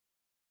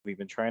We've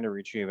been trying to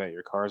reach you about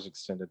your car's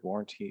extended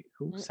warranty.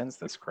 Who sends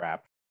this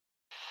crap?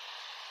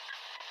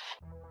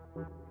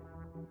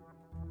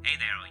 Hey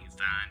there, all you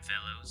fine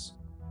fellows.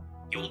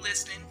 You're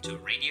listening to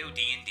Radio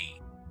D&D.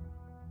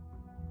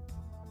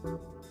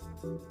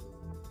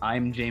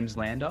 I'm James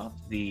Landoff,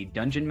 the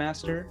Dungeon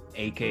Master,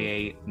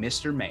 aka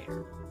Mr.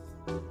 Mayor.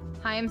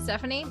 Hi, I'm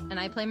Stephanie, and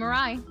I play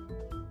Mirai.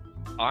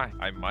 Hi,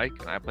 I'm Mike,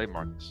 and I play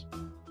Marcus.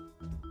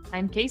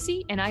 I'm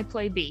Casey, and I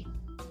play B.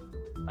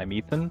 I'm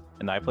Ethan,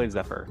 and I play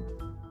Zephyr.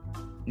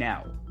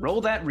 Now,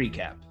 roll that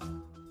recap.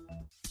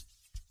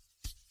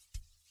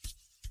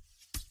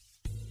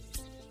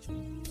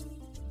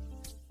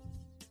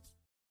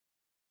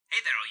 Hey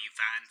there, all you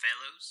fine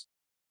fellows.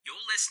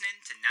 You're listening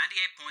to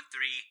 98.3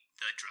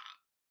 The Drop.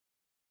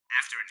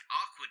 After an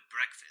awkward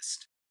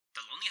breakfast,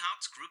 the Lonely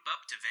Hearts group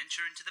up to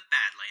venture into the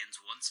Badlands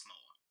once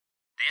more.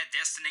 Their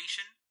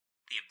destination?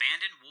 The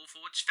abandoned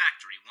Warforged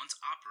factory once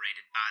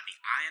operated by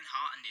the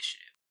Ironheart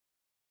Initiative.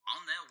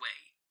 On their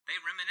way, they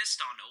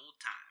reminisced on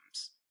old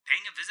times,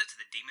 paying a visit to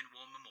the Demon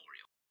War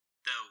Memorial,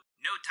 though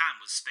no time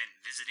was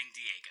spent visiting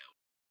Diego.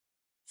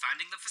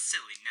 Finding the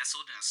facility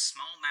nestled in a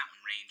small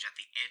mountain range at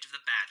the edge of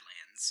the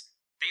Badlands,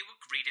 they were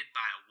greeted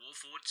by a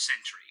Warforged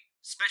sentry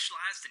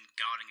specialized in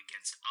guarding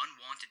against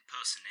unwanted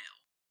personnel.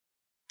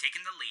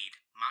 Taking the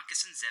lead,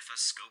 Marcus and Zephyr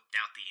scoped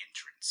out the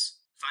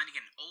entrance, finding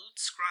an old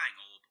scrying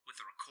orb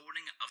with a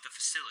recording of the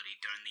facility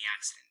during the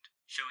accident,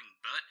 showing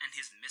Bert and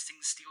his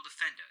missing steel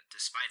defender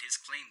despite his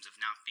claims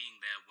of not being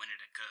there when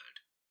it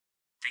occurred.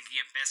 Thinking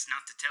it best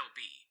not to tell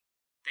B,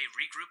 they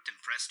regrouped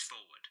and pressed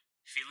forward,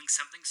 feeling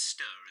something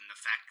stir in the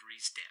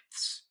factory's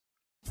depths.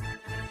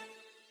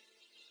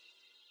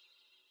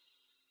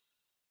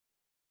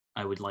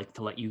 I would like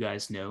to let you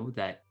guys know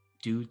that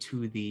due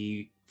to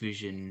the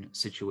vision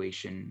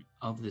situation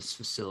of this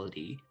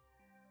facility,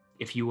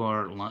 if you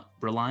are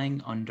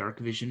relying on dark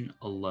vision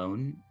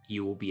alone,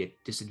 you will be at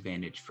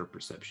disadvantage for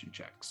perception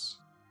checks.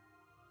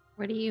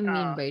 What do you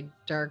mean by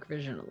dark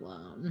vision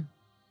alone?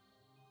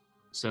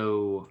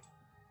 So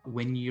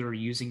when you're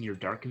using your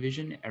dark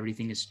vision,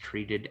 everything is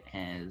treated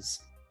as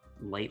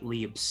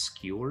lightly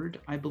obscured,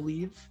 I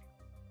believe,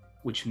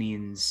 which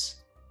means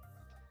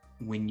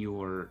when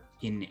you're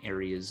in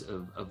areas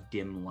of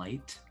dim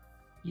light,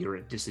 you're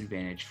at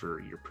disadvantage for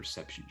your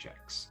perception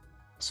checks.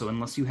 So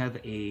unless you have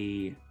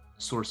a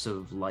source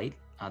of light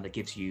that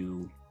gives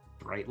you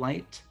bright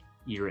light,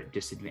 you're at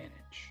disadvantage.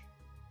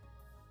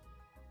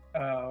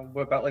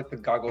 What about like the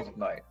goggles of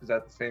night? Is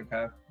that the same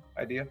kind of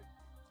idea?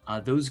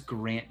 Those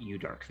grant you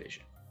dark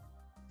vision.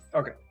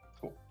 Okay,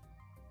 cool.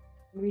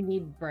 We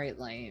need bright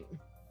light.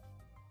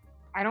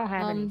 I don't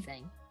have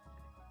anything.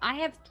 I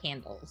have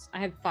candles. I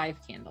have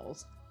 5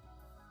 candles.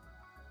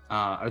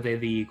 Are they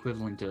the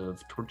equivalent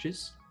of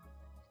torches?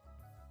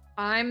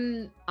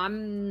 I'm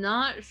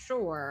not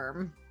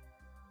sure.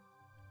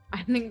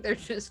 I think they're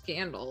just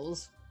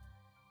candles.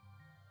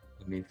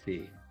 Let me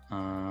see.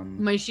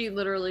 My sheet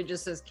literally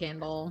just says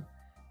candle.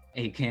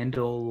 A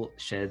candle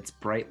sheds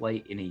bright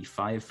light in a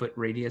 5-foot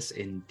radius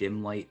and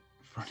dim light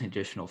for an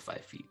additional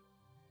 5 feet.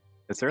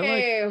 Is there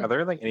Ew. are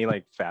there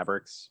any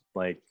fabrics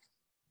or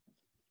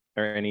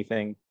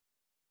anything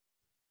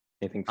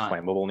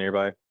flammable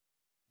nearby?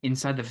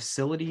 Inside the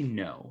facility,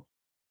 no.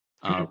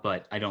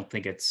 But I don't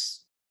think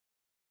it's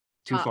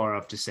too far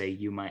off to say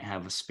you might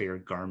have a spare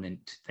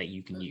garment that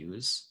you can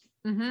use.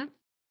 Mm-hmm.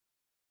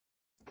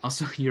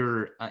 Also,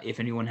 if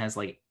anyone has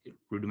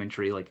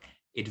rudimentary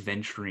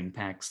adventuring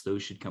packs,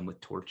 those should come with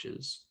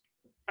torches.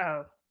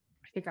 Oh,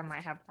 I think I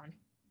might have one.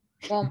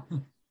 Well,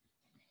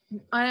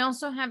 I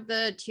also have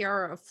the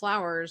tiara of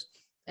flowers,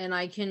 and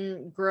I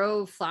can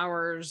grow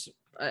flowers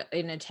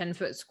in a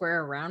 10-foot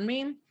square around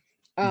me.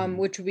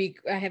 Which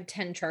I have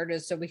 10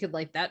 charges, so we could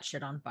light that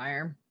shit on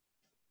fire.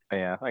 Oh,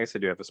 yeah, I guess I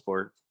do have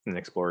an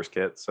explorer's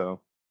kit, so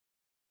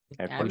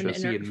It'll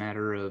just be a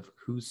matter of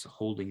who's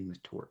holding the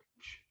torch.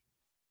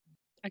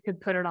 I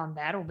could put it on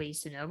Battlebee,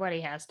 so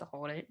nobody has to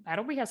hold it.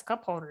 Battlebee has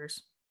cup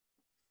holders.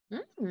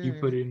 You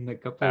put it in the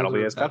cup Battlebee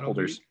holder. has cup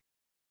holders.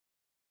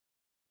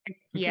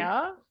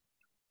 Yeah.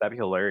 That'd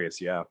be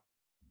hilarious, yeah.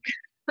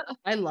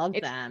 I love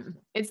them.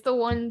 It's the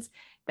ones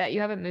that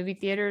you have at movie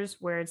theaters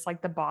where it's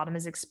the bottom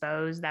is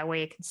exposed. That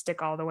way it can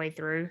stick all the way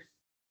through.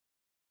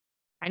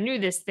 I knew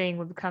this thing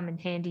would come in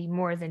handy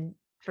more than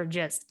for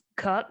just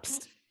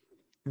cups.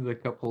 The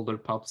cup holder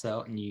pops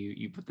out and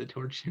you put the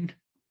torch in.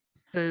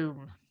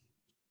 Boom.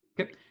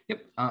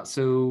 Yep.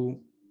 So,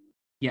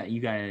 yeah, you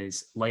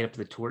guys light up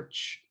the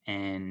torch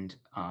and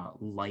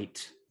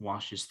light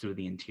washes through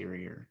the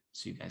interior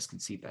so you guys can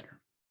see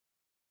better.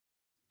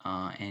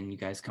 And you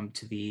guys come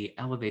to the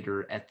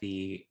elevator at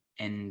the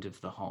end of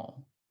the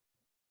hall.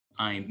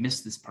 I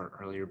missed this part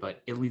earlier,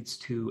 but it leads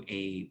to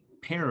a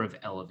pair of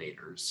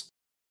elevators.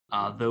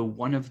 Though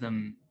one of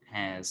them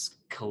has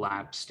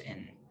collapsed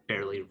and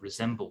barely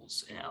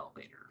resembles an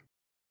elevator.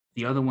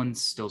 The other one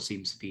still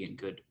seems to be in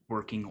good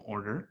working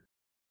order.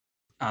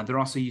 There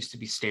also used to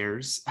be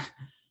stairs.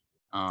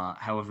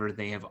 However,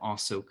 they have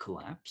also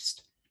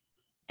collapsed.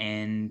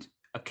 And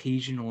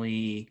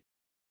occasionally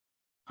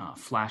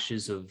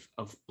flashes of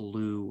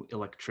blue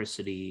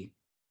electricity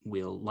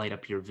will light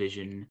up your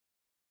vision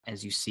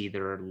as you see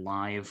there are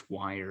live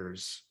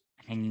wires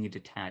hanging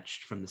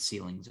detached from the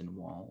ceilings and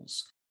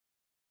walls.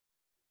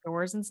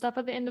 Doors and stuff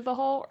at the end of the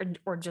hall,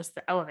 or just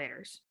the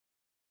elevators?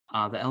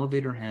 The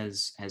elevator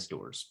has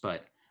doors,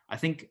 but I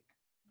think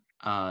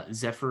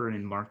Zephyr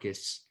and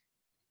Marcus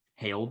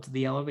hailed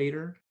the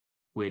elevator,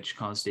 which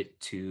caused it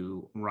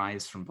to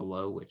rise from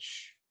below,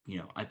 which,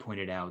 I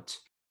pointed out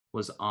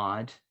was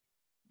odd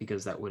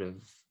because that would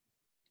have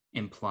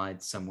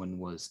implied someone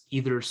was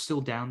either still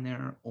down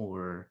there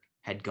or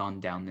had gone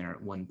down there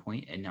at one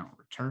point and not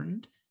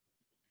returned.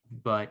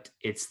 But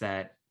it's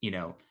that,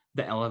 the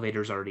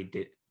elevator's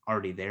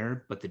already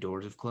there, but the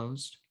doors have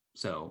closed.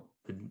 So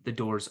the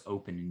doors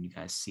open and you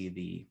guys see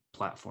the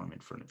platform in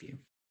front of you.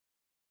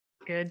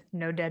 Good.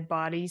 No dead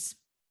bodies.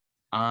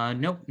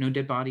 No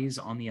dead bodies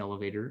on the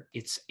elevator.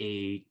 It's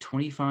a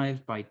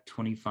 25 by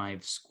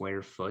 25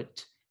 square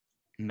foot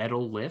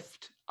metal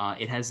lift.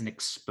 It has an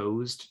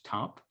exposed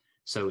top,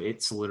 so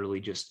it's literally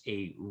just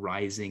a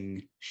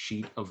rising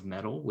sheet of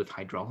metal with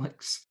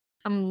hydraulics.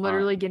 I'm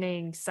literally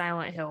getting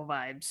Silent Hill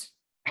vibes.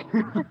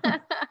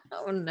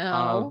 Oh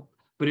no.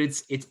 But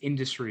it's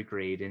industry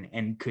grade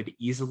and could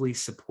easily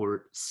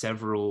support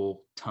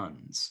several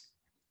tons.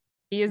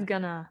 He is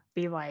gonna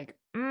be like,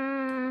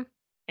 and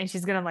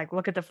she's gonna like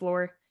look at the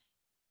floor.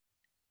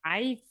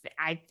 I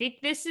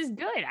think this is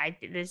good.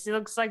 This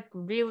looks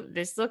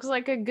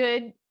like a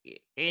good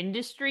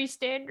industry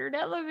standard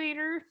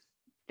elevator.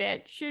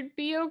 That should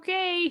be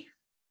okay. I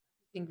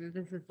think that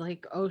this is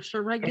like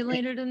OSHA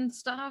regulated and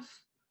stuff.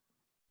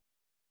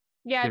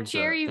 Yeah, There's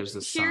Cherry a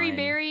sign.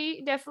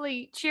 Berry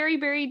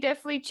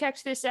definitely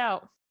checks this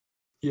out.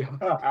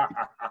 Yeah.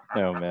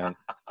 Oh man.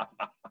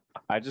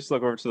 I just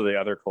look over to the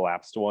other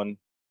collapsed one.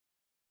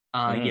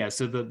 Yeah,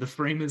 so the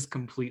frame is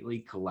completely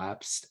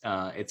collapsed.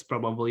 It's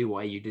probably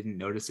why you didn't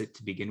notice it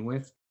to begin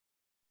with.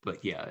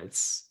 But yeah,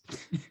 it's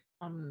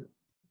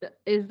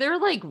Is there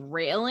like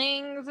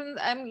railings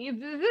and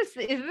is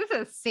this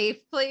a safe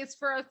place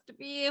for us to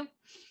be?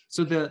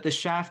 so the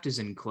shaft is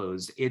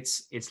enclosed.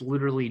 It's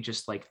literally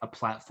just like a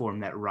platform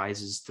that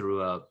rises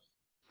through a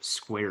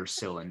square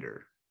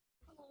cylinder.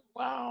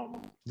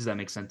 Wow. Does that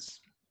make sense?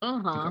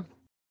 Uh-huh. Okay.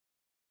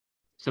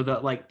 So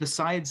the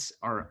sides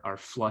are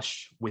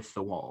flush with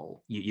the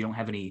wall. You don't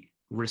have any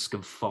risk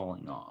of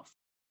falling off.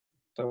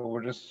 So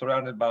we're just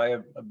surrounded by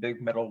a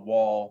big metal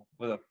wall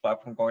with a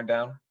platform going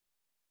down.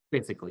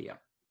 Basically, yeah.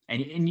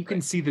 And you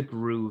can see the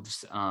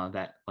grooves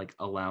that like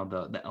allow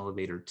the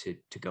elevator to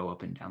go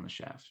up and down the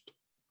shaft.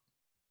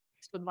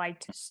 Would like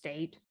to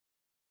state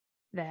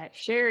that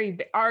Sherry,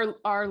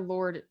 our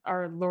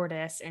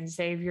Lordess and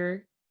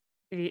Savior,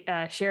 the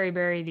Sherry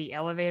Berry, the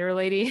elevator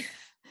lady,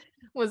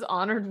 was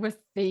honored with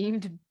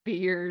themed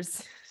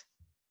beers.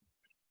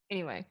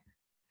 Anyway,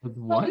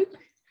 What?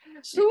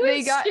 Who They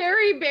is got-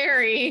 Sherry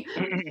Berry?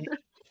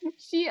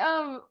 she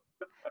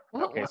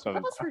Okay, so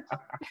what was her?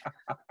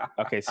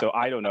 Okay, so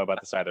I don't know about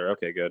this either.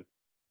 Okay, good.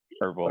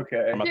 Or, well,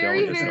 Okay. I'm not the Sherry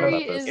only one who knows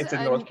Berry about this. is It's a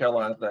a- North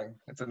Carolina thing.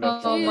 It's a North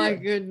Oh Carolina my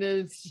thing.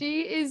 goodness.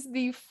 She is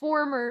the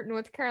former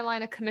North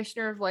Carolina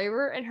Commissioner of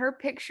Labor, and her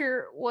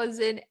picture was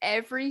in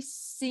every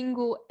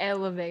single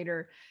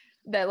elevator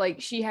that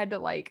like she had to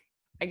like,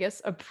 I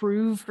guess,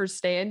 approve for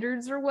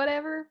standards or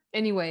whatever.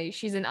 Anyway,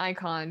 she's an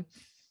icon.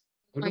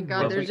 Would My have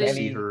God, loved there's to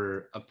see any-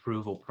 her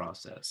approval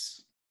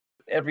process.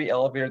 Every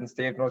elevator in the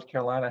state of North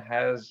Carolina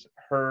has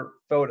her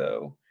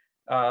photo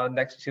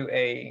next to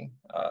a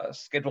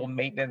scheduled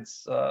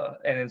maintenance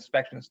and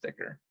inspection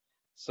sticker.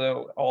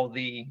 So all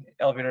the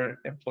elevator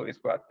employees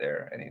go out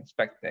there and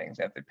inspect things.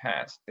 After they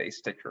pass, they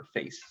stick her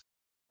face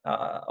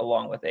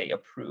along with a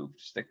approved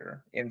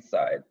sticker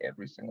inside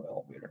every single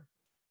elevator.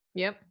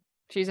 Yep,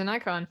 she's an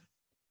icon.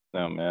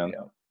 Oh man. You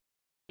know,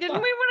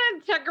 Didn't we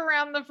want to check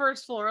around the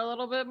first floor a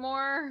little bit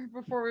more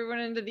before we went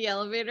into the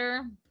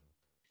elevator?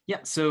 Yeah,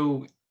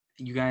 so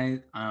you guys,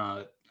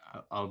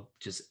 I'll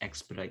just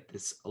expedite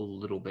this a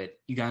little bit.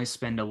 You guys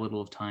spend a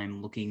little of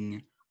time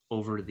looking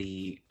over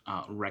the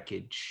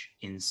wreckage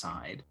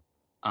inside.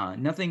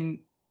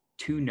 Nothing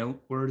too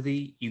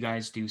noteworthy. You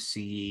guys do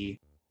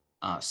see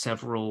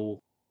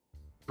several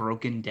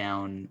broken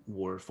down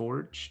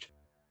Warforged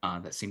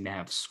that seem to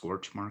have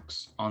scorch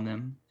marks on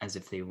them, as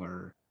if they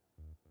were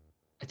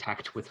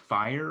attacked with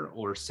fire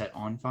or set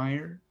on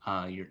fire.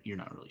 You're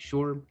not really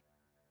sure.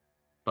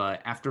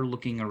 But after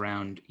looking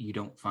around, you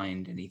don't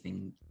find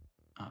anything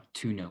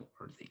too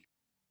noteworthy.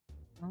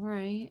 All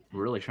right.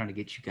 We're really trying to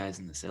get you guys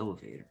in this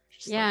elevator.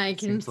 Just Yeah, I it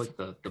can seems s- like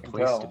the Can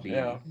place to tell, be.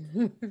 yeah.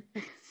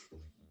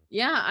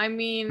 Yeah, I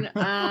mean,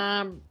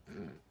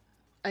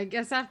 I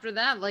guess after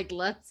that, like,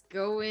 let's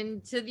go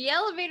into the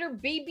elevator,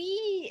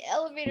 baby.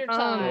 Elevator Oh.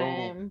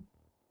 time.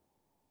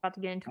 About to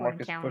get into an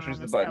Marcus encounter pushes on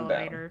the this button down.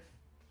 elevator.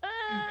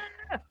 Ah!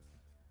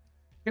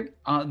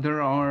 Yep.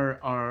 There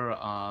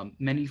are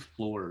many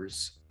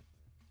floors.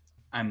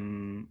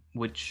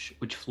 Which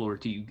floor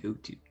do you go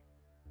to?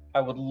 I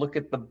would look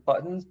at the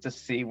buttons to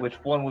see which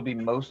one would be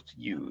most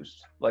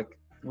used, like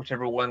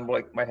whichever one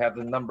like might have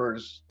the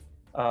numbers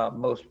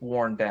most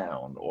worn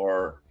down,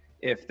 or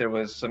if there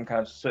was some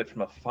kind of soot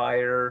from a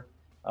fire,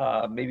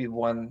 maybe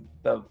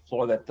the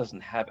floor that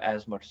doesn't have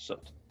as much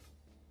soot.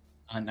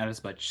 Not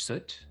as much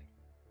soot.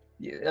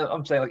 Yeah,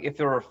 I'm saying like if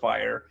there were a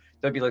fire,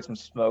 there'd be like some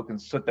smoke and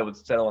soot that would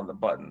settle on the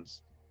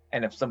buttons.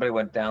 And if somebody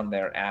went down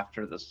there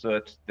after the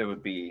soot, there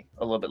would be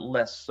a little bit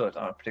less soot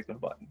on a particular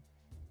button.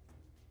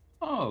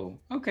 Oh,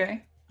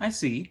 okay. I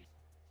see.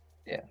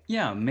 Yeah.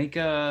 Yeah, make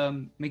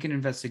an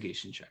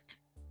investigation check.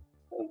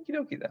 Okie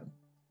dokie then.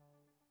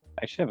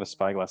 I should have a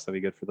spyglass that'd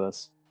be good for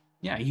this.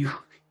 Yeah, you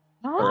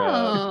Or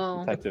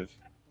Oh, detective.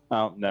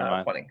 Oh, never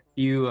mind.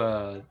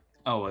 20.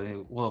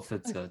 well, if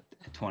it's a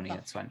 20,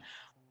 that's fine.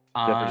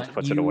 Zephyr just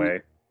puts it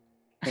away.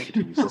 I hate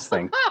to use this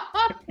thing.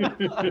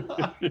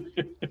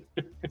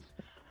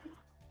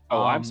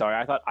 Oh, I'm sorry.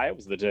 I thought I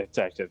was the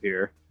detective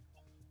here.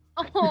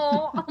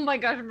 oh my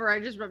gosh,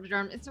 Mariah just rubbed your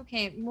arm. It's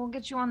okay. We'll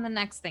get you on the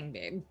next thing,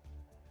 babe.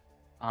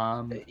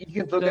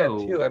 You can look at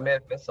so- it too. I may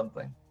have missed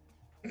something.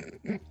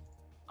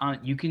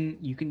 You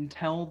can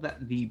tell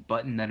that the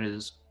button that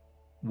is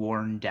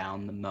worn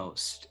down the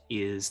most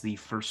is the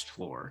first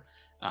floor,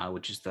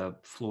 which is the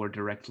floor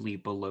directly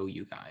below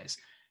you guys.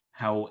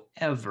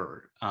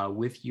 However,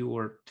 with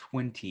your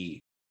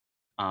 20,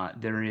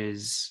 there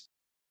is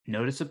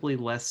noticeably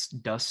less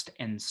dust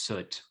and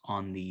soot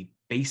on the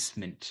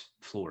basement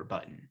floor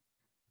button.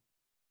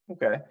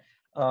 Okay.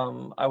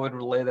 I would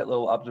relay that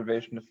little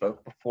observation to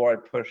folk before I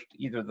pushed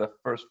either the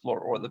first floor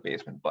or the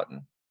basement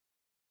button.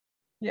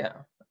 Yeah.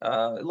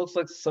 It looks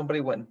like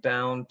somebody went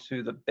down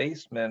to the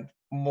basement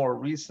more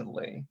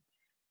recently,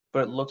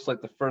 but it looks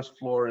like the first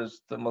floor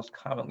is the most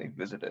commonly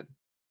visited.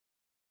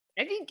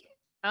 I think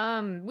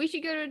we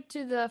should go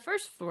to the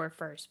first floor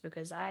first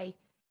because I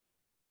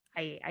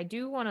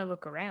do want to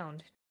look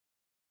around.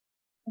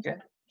 Okay.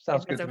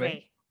 Sounds if good that's to okay.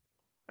 me.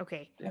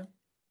 Okay. Yeah.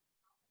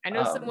 I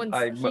know someone's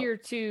I- here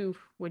too,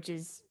 which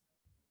is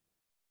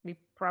we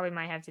probably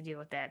might have to deal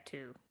with that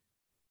too.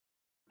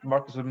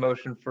 Marcus would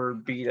motion for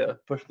B to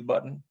push the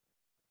button.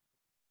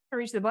 I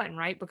reach the button,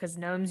 right? Because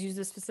gnomes use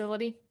this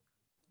facility.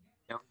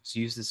 Gnomes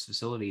use this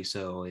facility,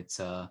 so it's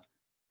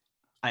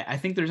I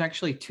think there's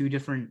actually two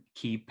different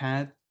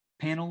keypad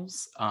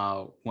panels,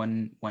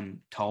 one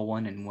tall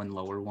one and one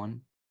lower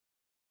one.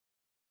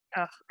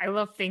 I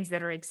love things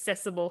that are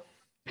accessible.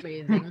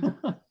 Amazing.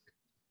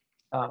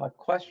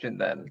 Question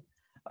then.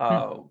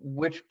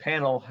 Which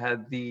panel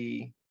had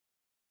the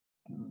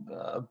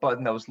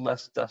button that was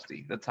less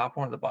dusty? The top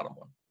one or the bottom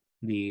one?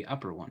 The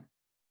upper one.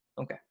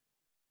 Okay.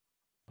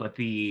 But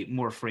the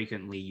more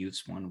frequently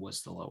used one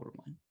was the lower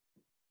one.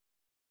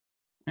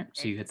 All right,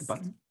 so you hit the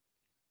button.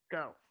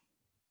 Go.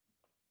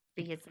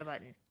 He hits the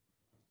button.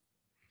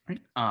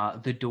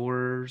 Right. The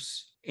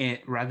doors,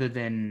 rather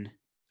than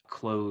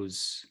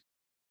close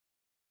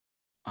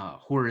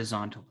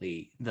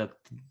horizontally,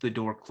 the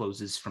door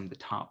closes from the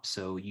top,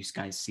 so you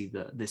guys see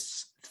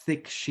this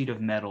thick sheet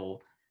of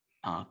metal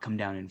come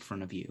down in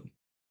front of you.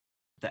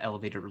 The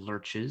elevator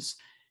lurches,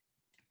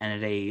 and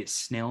at a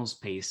snail's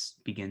pace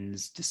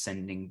begins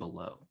descending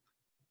below.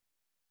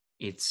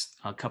 It's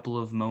a couple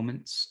of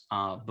moments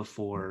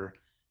before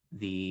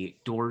the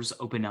doors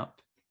open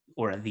up,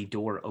 or the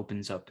door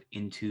opens up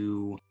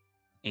into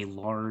a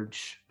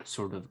large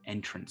sort of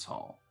entrance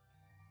hall.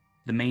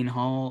 The main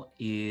hall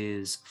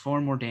is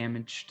far more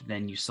damaged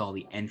than you saw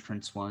the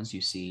entrance was. You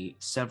see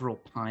several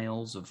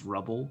piles of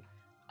rubble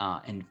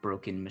and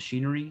broken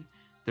machinery.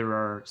 There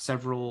are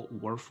several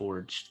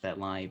warforged that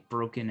lie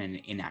broken and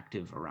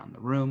inactive around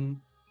the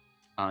room.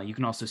 You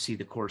can also see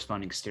the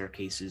corresponding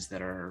staircases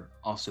that are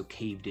also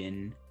caved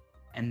in.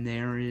 And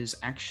there is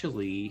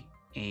actually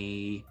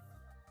a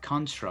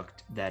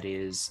construct that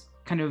is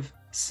kind of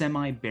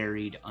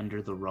semi-buried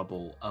under the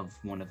rubble of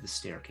one of the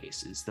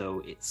staircases,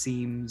 though it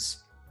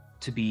seems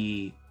to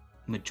be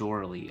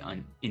majorly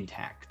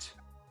intact.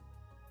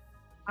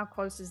 How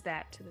close is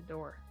that to the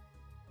door?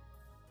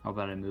 How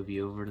about I move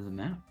you over to the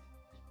map?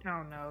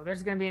 Oh no,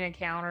 there's gonna be an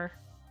encounter.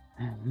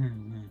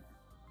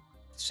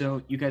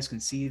 So you guys can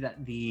see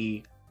that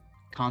the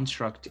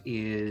construct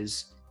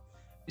is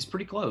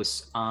pretty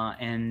close.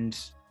 And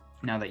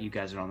now that you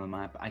guys are on the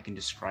map, I can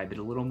describe it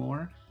a little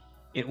more.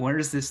 It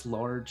wears this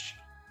large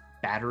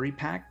battery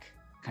pack,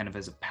 kind of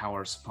as a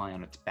power supply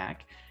on its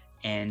back,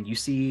 and you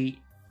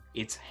see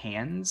its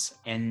hands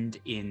end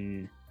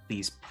in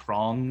these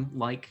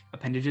prong-like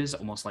appendages,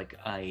 almost like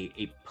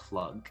a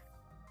plug.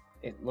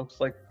 It looks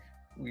like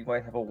we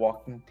might have a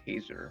walking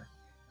taser.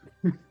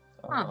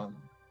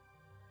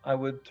 I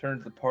would turn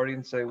to the party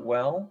and say,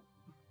 well,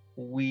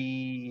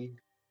 we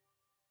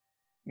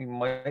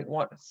might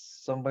want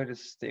somebody to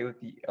stay with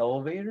the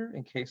elevator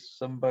in case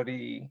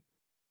somebody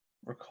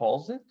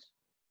recalls it,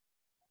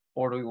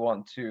 or do we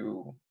want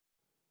to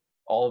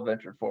all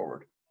venture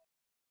forward?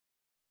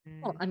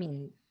 Well, I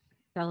mean,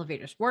 the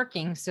elevator's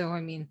working, so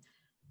I mean,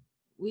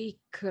 we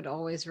could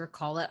always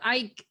recall it.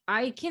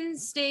 I can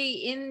stay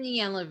in the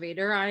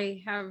elevator.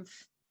 I have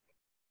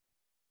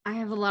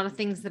a lot of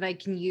things that I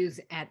can use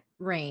at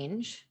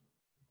range.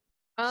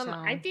 I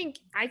So-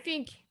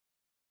 think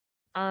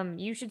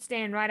You should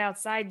stand right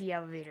outside the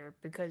elevator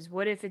because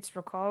what if it's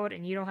recalled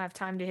and you don't have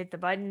time to hit the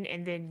button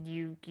and then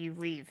you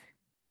leave?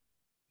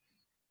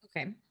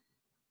 Okay.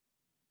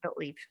 Don't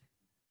leave.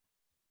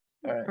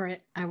 All right. All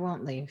right. I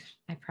won't leave.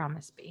 I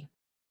promise, B.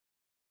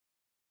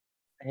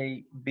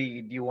 Hey,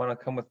 B, do you want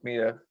to come with me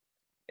to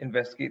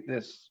investigate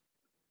this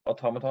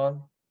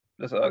automaton,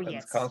 this Oh, this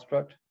yes.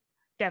 construct?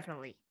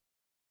 Definitely.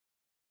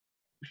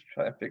 We should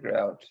try and figure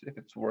out if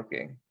it's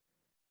working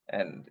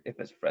and if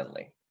it's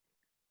friendly.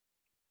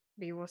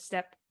 B will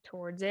step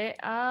towards it.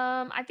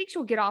 I think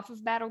she'll get off of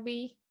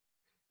Battlebee.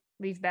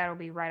 Leave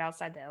Battlebee right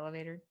outside the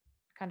elevator,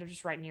 kind of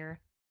just right near.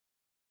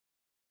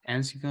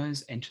 As you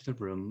guys enter the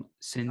room,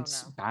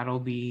 since no.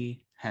 Battlebee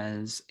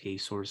has a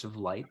source of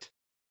light,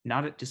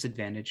 not at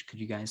disadvantage, could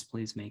you guys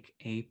please make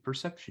a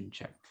perception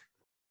check?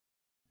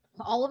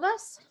 All of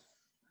us?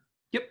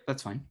 Yep,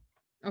 that's fine.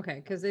 Okay,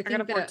 because I I think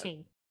got a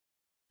 14.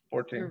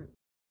 14.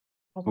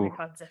 Oh my Ooh.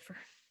 god, Zephyr.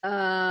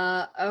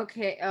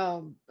 Okay.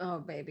 Oh,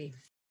 baby.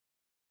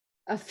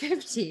 A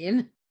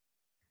 15.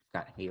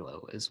 Got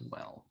Halo as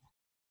well.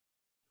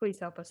 Please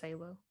help us,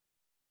 Halo.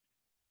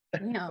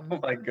 Damn. Oh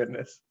my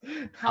goodness.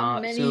 How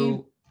many?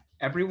 So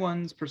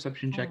everyone's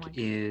perception Oh check my God.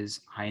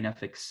 is high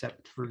enough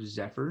except for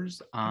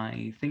Zephyr's.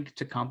 I think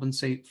to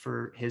compensate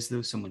for his,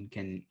 though, someone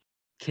can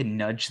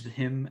nudge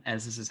him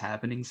as this is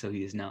happening so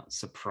he is not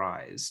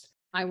surprised.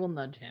 I will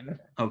nudge him.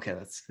 Okay,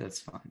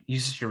 that's fine.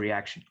 Use your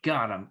reaction.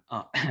 Got him.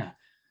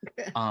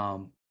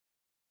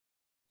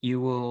 You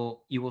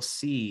will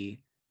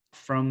see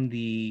from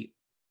the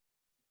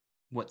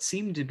what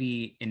seemed to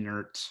be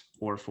inert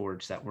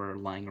warforged that were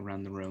lying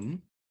around the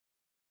room,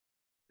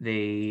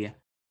 they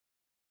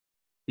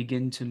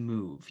begin to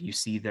move. You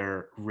see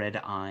their red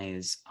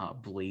eyes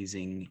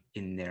blazing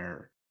in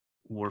their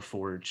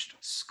warforged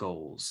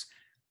skulls,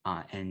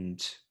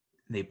 and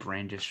they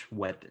brandish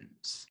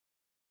weapons.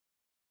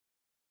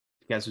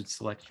 You guys would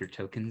select your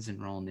tokens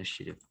and roll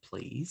initiative,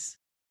 please.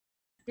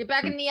 Get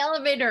back in the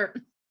elevator.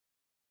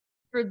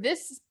 For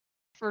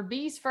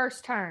B's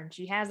first turn,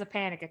 she has a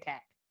panic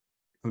attack.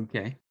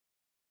 Okay.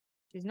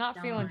 She's not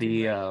feeling Darn. too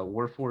The great.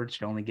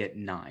 warforged only get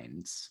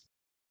 9s.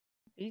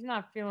 He's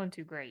not feeling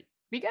too great.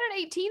 We got an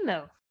 18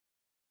 though.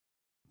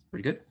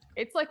 Pretty good.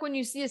 It's like when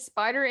you see a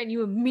spider and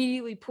you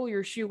immediately pull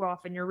your shoe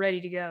off and you're ready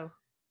to go,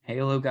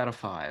 Halo got a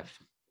 5.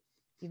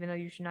 even though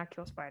you should not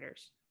kill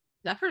spiders.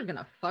 Zephyr's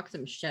gonna fuck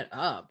some shit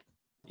up.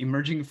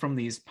 Emerging from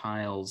these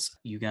piles,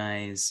 you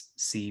guys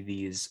see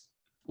these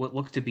what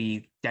look to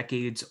be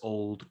decades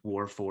old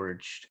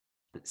warforged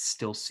that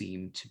still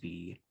seem to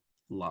be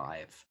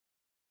live.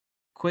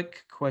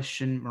 Quick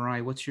question,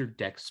 Mariah, what's your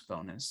dex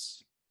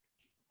bonus?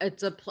 I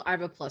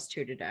have a +2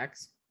 to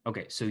Dex.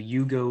 Okay, so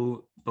you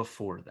go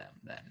before them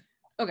then.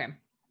 Okay,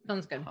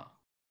 sounds good.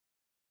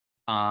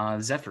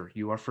 Zephyr,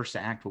 you are first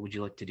to act. What would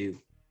you like to do?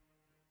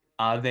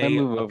 They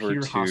move over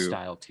appear to-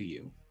 hostile to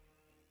you.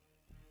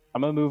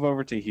 I'm gonna move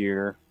over to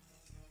here,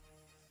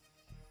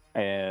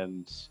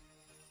 and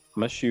I'm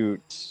gonna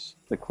shoot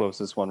the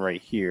closest one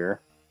right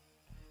here.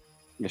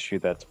 I'm gonna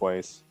shoot that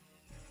twice.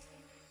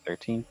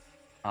 13.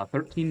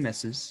 13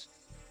 misses.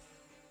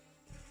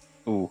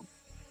 Ooh,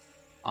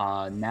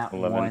 Nat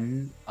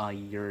 11.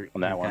 1, your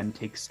On that gun one.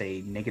 takes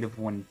a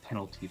 -1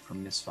 penalty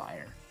from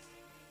misfire.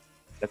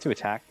 that's to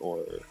attack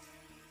or?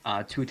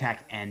 To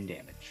attack and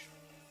damage.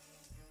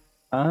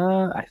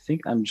 I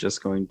think I'm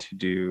just going to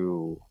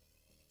do.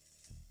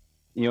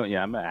 You know,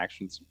 yeah, I'm gonna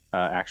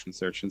action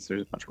search since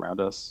there's a bunch around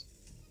us.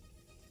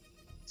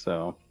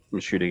 So I'm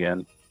gonna shoot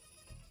again.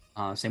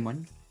 Same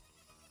one?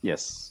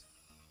 Yes.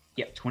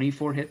 Yep,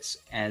 24 hits,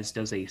 as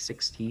does a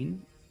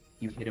 16.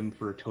 You hit him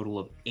for a total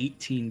of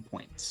 18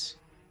 points.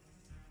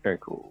 Very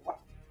cool.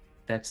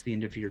 That's the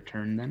end of your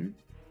turn then.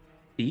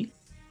 B?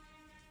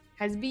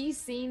 Has B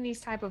seen these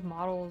type of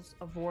models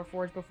of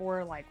Warforged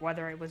before? Like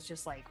whether it was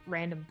just like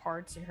random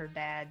parts in her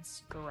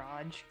dad's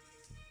garage,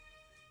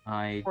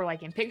 I or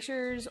like in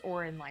pictures,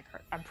 or in like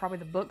her, probably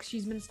the books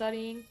she's been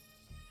studying.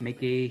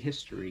 make a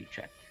history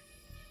check.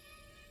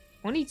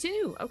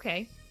 22.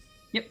 Okay.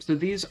 Yep, so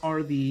these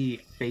are the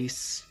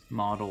base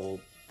model,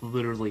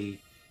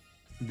 literally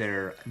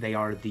they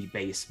are the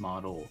base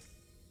model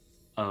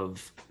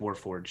of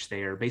Warforged.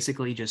 They are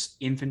basically just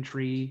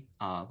infantry,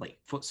 like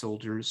foot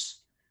soldiers.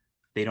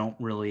 They don't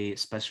really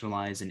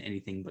specialize in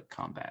anything but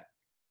combat.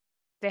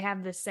 They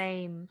have the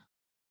same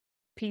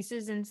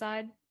pieces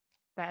inside.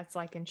 That's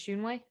like in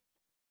Shunwei.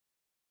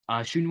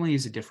 Shunwei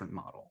is a different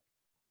model.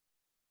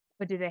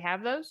 But do they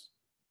have those?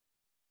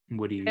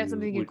 What do you That's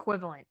something what-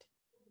 equivalent.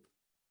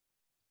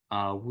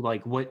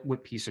 like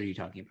what piece are you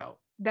talking about?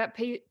 That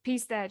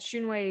piece that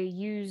Shunwei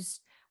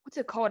used. What's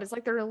it called? It's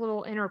like their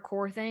little inner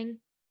core thing.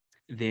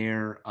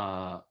 They're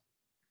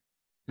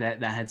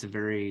that has a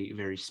very,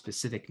 very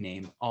specific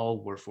name.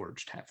 All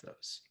Warforged have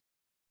those.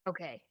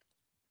 Okay.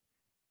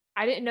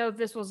 I didn't know if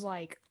this was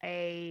like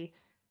a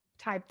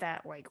type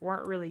that like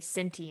weren't really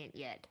sentient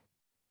yet.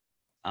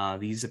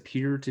 These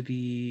appear to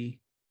be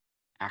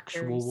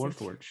actual Very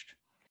Warforged.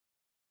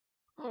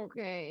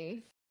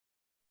 Okay.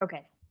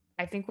 Okay.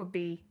 I think what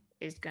B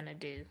is gonna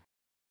do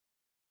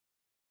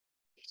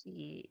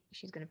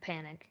She's gonna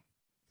panic.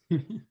 She's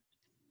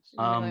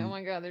gonna be like, oh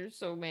my god, there's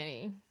so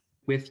many.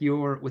 With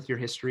your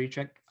history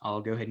check,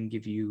 I'll go ahead and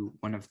give you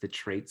one of the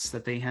traits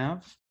that they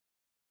have.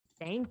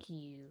 Thank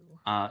you.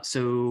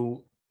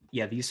 So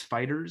yeah, these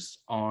fighters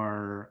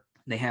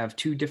they have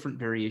 2 different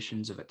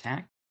variations of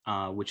attack,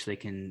 which they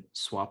can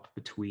swap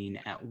between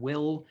at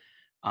will.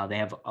 They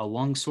have a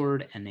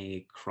longsword and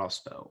a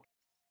crossbow.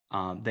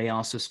 They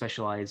also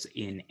specialize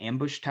in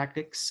ambush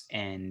tactics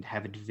and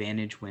have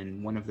advantage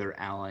when one of their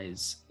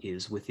allies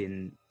is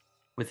within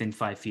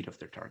 5 feet of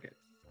their target.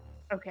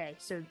 Okay,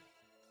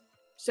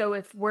 so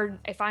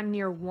if I'm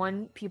near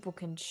one, people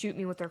can shoot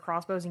me with their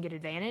crossbows and get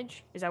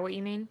advantage. Is that what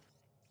you mean?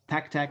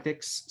 Pack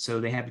tactics,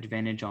 so they have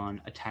advantage on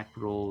attack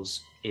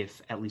rolls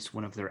if at least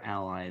one of their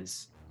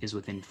allies is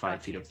within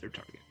 5 feet of their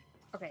target.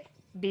 Okay,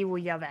 B will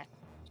yell that.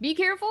 Be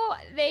careful.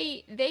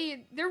 They're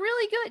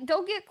really good.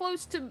 Don't get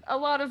close to a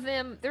lot of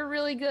them. They're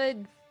really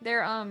good.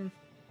 They're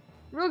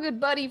real good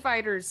buddy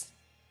fighters.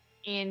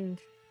 And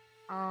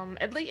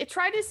at least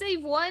try to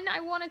save one.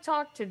 I want to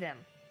talk to them.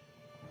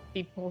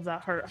 He pulls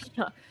out her.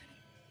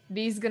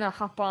 B's gonna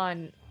hop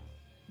on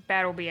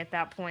Battlebee at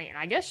that point and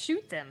I guess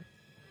shoot them.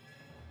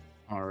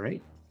 All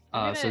right.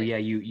 I'm So gonna- yeah,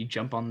 you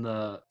jump on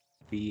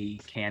the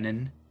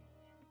cannon.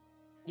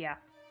 Yeah.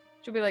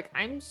 She'll be like,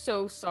 I'm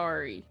so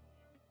sorry.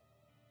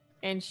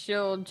 And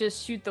she'll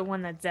just shoot the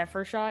one that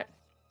Zephyr shot.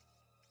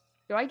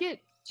 Do I get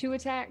 2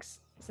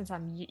 attacks? Since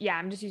I'm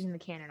just using the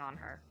cannon on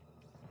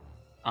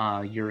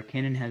her. Your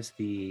cannon has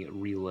the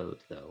reload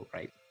though,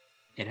 right?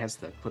 It has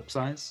the clip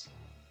size.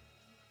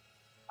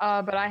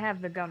 But I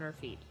have the gunner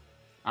feat.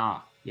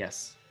 Ah,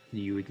 yes.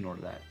 You ignore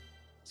that.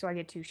 So I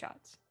get 2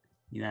 shots.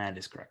 That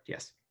is correct,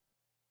 yes.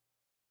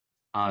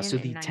 10 So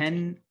and the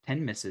 19.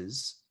 10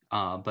 misses,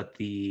 but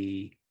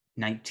the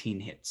 19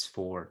 hits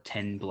for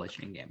 10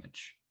 bludgeoning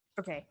damage.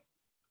 Okay.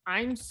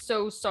 I'm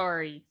so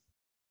sorry.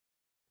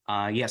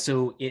 Yeah,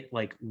 so it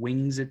like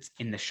wings its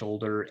in the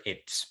shoulder,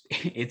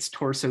 its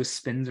torso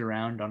spins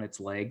around on its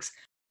legs,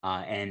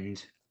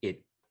 and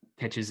it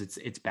catches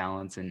its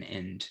balance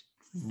and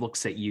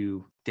looks at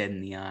you dead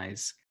in the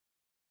eyes.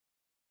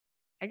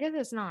 I guess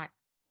it's not.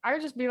 I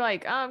would just be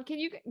like, can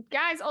you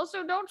guys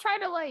also don't try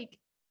to like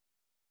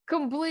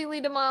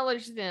completely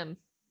demolish them.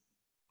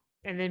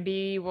 And then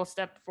B will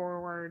step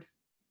forward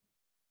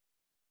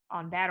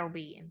on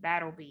Battlebee, and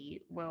Battlebee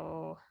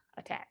will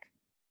attack.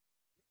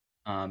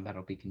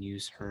 Battlebee can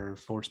use her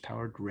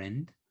force-powered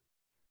rend.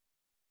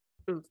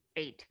 Ooh,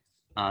 8.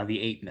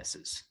 The 8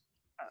 misses.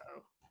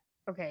 Uh-oh.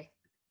 Okay.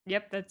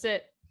 Yep, that's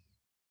it.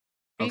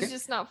 He's Okay.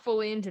 just not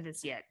fully into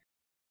this yet.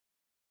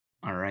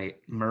 All right,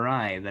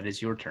 Mirai, that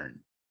is your turn.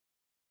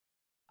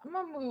 I'm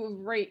gonna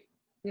move right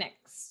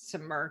next to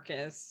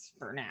Marcus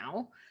for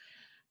now.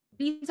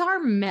 These are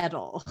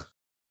metal.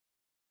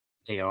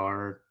 They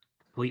are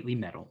completely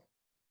metal.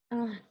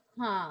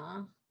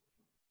 Uh-huh.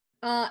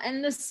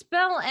 And the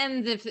spell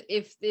ends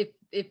if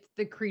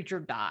the creature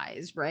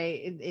dies,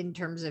 right? In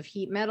terms of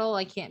heat metal,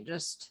 I can't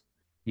just.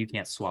 You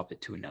can't swap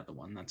it to another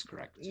one. That's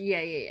correct.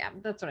 Yeah.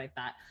 That's what I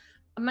thought.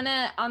 I'm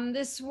gonna on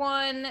this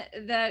one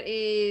that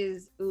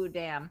is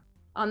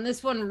on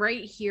this one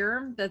right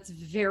here that's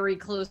very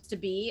close to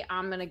B.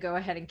 I'm gonna go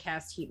ahead and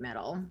cast heat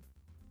metal.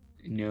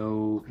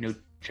 No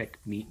check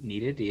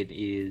needed. It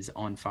is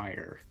on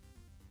fire.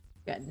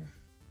 Good.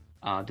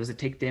 Does it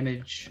take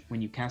damage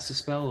when you cast a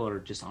spell or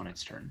just on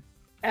its turn?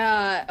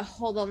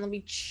 Hold on, let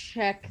me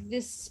check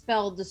this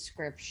spell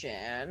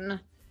description.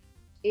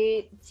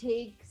 It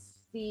takes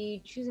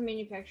the choose a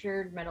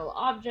manufactured metal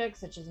object,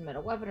 such as a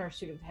metal weapon or a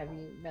suit of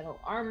heavy metal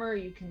armor.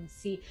 You can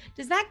see,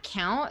 does that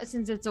count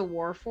since it's a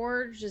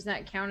Warforged? Does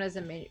that count as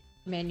a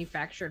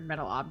manufactured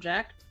metal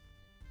object?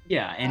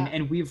 Yeah,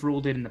 and we've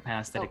ruled it in the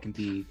past that oh. it can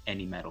be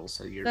any metal,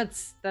 so you're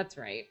That's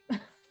right.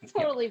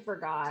 Totally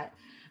forgot.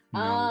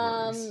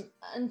 no worries.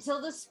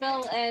 Until the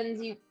spell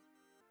ends, you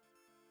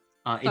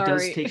It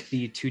does sorry. take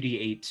the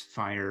 2d8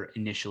 fire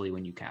initially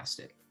when you cast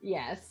it.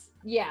 Yes.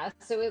 Yeah.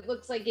 So it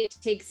looks like it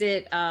takes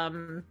it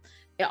on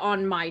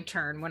my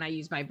turn when I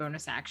use my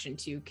bonus action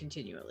to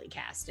continually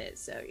cast it.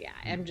 So yeah,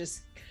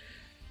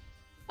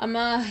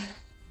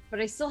 but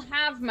I still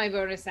have my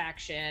bonus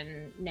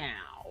action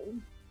now.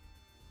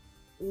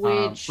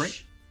 Which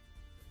Right.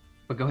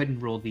 But go ahead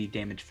and roll the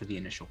damage for the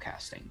initial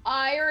casting.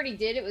 I already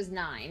did. It was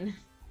 9.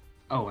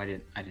 Oh, I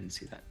didn't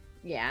see that.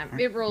 Yeah, All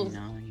it right, rolls.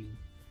 9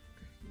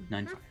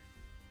 fire.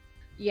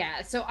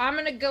 Yeah, so I'm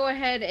gonna go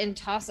ahead and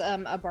toss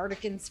a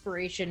bardic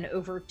inspiration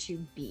over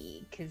to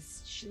B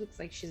because she looks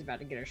like she's about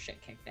to get her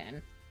shit kicked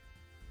in.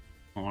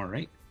 All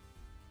right.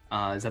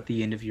 Is that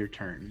the end of your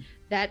turn?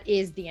 That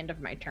is the end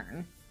of my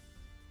turn.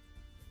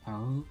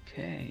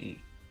 Okay.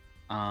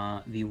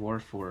 The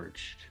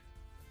Warforged.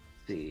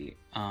 Let's see.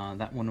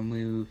 That one will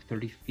move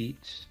 30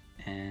 feet,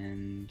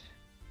 and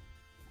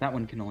that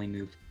one can only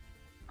move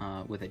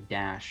with a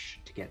dash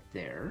to get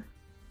there.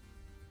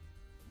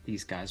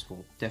 These guys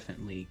will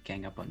definitely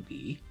gang up on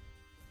B.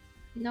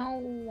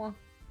 No.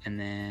 And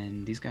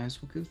then these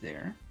guys will go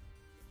there.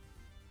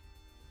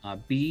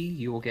 B,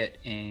 you will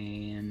get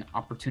an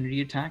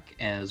opportunity attack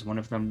as one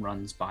of them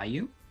runs by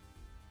you.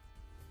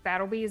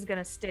 Battlebee is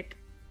gonna stick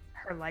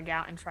her leg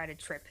out and try to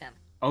trip him.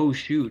 Oh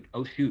shoot!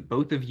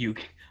 Both of you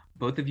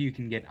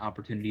can get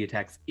opportunity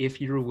attacks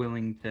if you're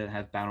willing to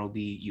have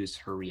Battlebee use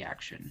her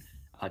reaction.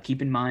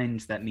 Keep in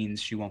mind that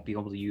means she won't be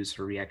able to use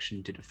her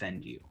reaction to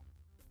defend you.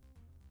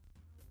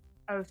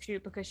 Oh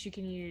shoot, because she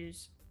can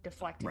use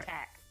deflect Right.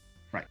 attack.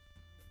 Right.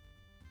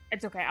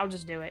 It's okay, I'll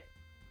just do it.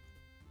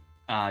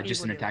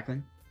 Just will an do attack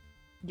then.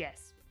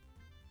 Yes.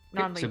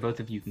 Okay, Non-lethal. so both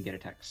of you can get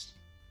attacks.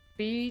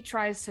 B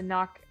tries to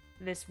knock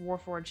this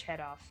Warforged head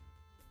off.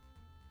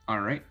 All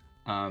right.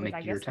 With, Make I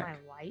your guess, attack.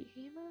 my light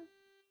hammer?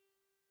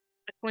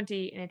 A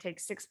 20, and it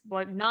takes 6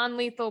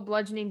 non-lethal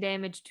bludgeoning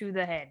damage to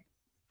the head.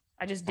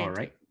 I just did. All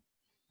right.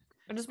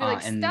 I'll just be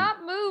and- stop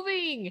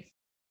moving!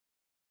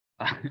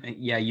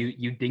 Yeah,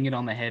 you ding it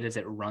on the head as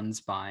it runs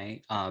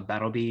by.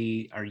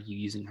 Battlebee, are you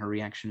using her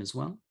reaction as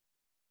well?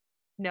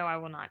 No, I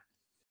will not.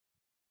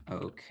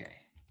 Okay.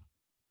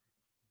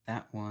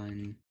 That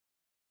one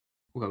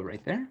will go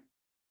right there.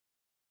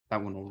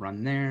 That one will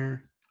run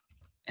there.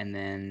 And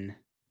then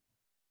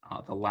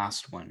the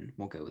last one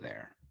will go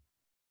there.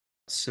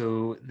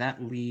 So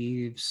that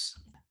leaves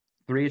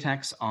 3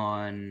 attacks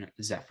on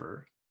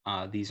Zephyr.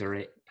 These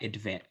are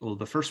advantage. Well,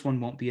 the first one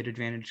won't be at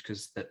advantage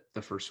because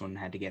the first one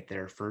had to get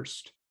there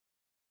first.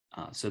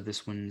 So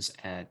this one's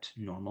at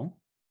normal.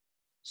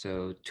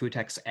 So 2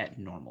 attacks at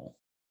normal.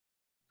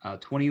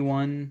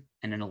 21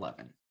 and an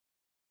 11.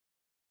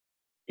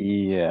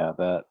 Yeah,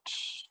 that.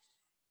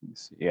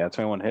 Let's see. Yeah,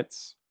 21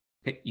 hits.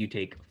 Okay, you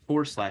take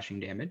 4 slashing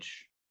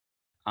damage.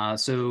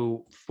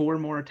 So 4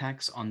 more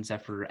attacks on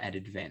Zephyr at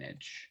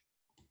advantage.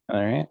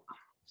 All right.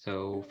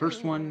 So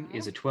first one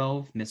is a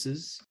 12,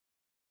 misses.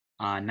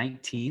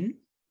 19.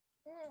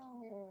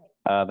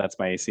 That's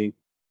my AC.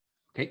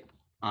 Okay,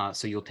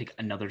 so you'll take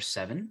another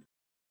 7.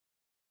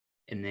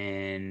 And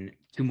then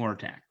 2 more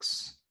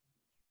attacks.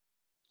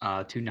 2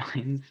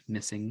 9s,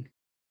 missing.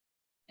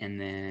 And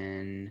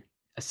then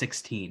a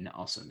 16,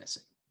 also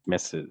missing.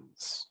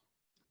 Misses.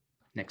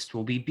 Next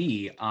will be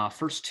B.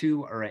 First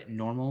 2 are at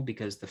normal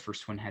because the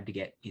first one had to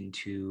get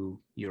into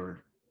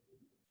your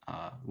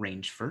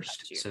range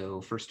first. Gotcha.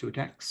 So first 2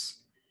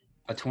 attacks,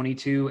 a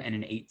 22 and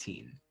an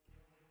 18.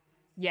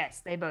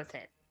 Yes, they both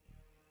hit.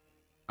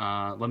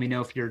 Let me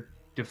know if you're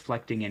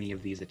deflecting any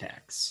of these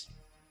attacks.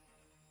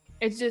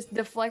 It's just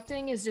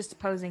deflecting is just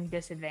opposing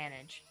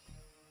disadvantage.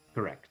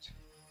 Correct.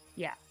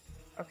 Yeah.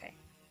 Okay.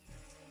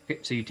 Okay,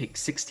 so you take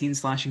 16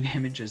 slashing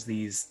damage as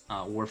these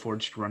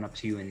Warforged run up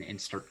to you and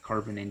start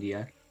carving into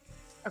you.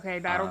 Okay,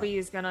 Battlebee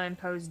is gonna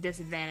impose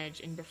disadvantage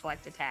and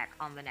deflect attack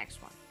on the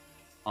next one.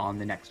 On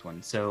the next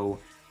one. So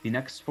the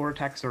next 4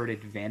 attacks are at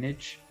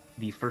advantage.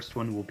 The first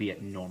one will be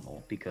at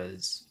normal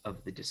because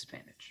of the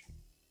disadvantage.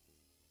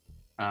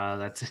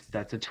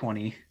 That's a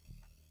 20.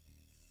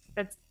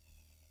 That's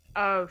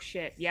oh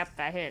shit. Yep,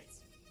 that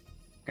hits.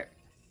 Okay.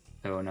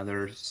 So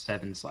another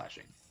 7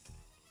 slashing.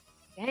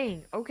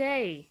 Dang,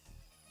 okay.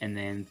 And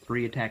then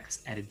 3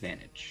 attacks at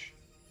advantage.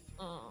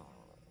 Oh.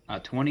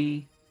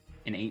 20,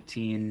 an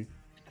 18,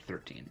 a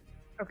 13.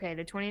 Okay,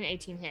 the 20 and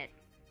 18 hit.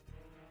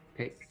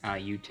 Okay.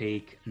 You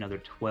take another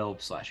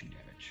 12 slashing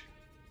damage.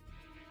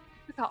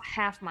 About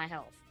half my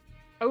health.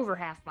 Over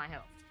half my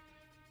health.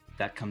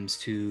 That comes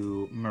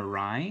to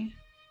Mirai.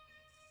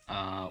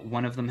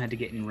 One of them had to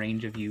get in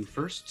range of you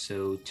first,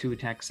 so 2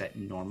 attacks at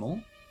normal.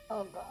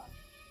 Oh god.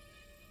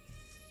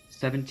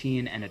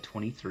 17 and a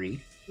 23.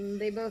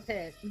 They both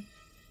hit.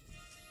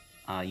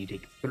 You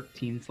take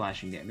 13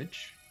 slashing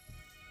damage.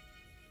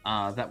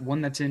 That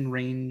one that's in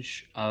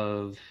range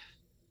of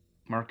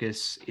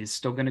Marcus is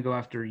still going to go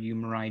after you,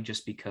 Mirai,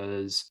 just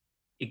because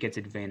it gets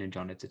advantage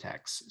on its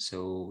attacks.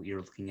 So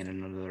you're looking at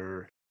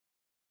another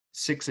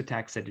 6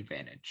 attacks at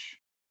advantage.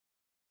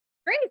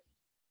 Great.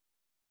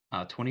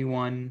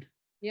 21,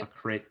 Yep. a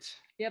crit,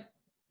 Yep.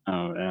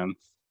 Oh man.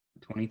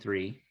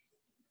 23.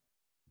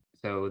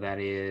 So that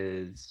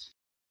is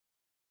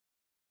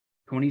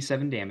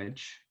 27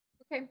 damage,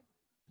 Okay.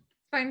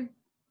 Fine.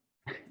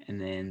 and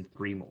then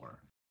 3 more.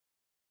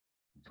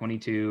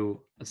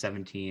 22, a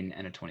 17,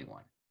 and a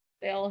 21.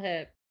 They all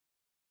hit.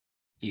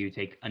 You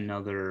take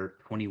another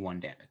 21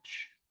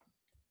 damage.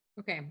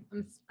 Okay.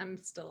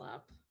 I'm still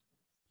up.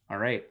 All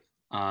right.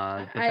 But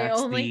I that's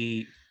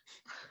only-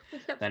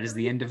 that is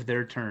the end of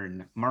their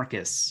turn.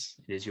 Marcus,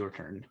 it is your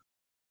turn.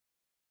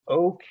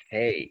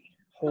 Okay.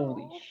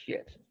 Holy Oh.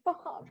 shit.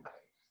 Fuck.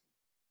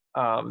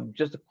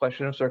 Just a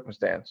question of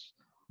circumstance.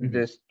 Mhm.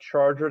 This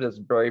charger that's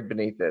buried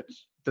beneath it,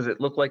 does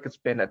it look like it's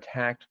been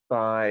attacked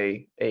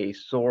by a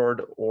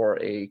sword or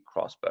a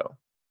crossbow?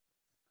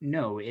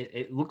 No,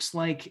 it looks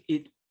like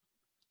it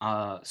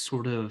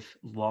sort of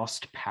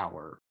lost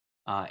power,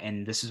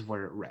 and this is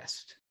where it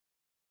rests.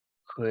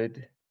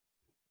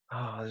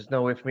 There's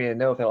no way for me to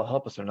know if that'll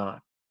help us or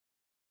not.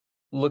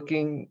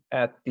 Looking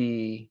at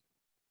the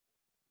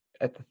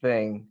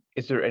thing,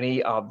 is there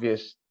any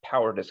obvious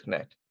power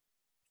disconnect?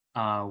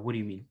 What do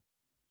you mean?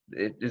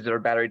 Is there a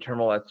battery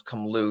terminal that's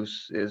come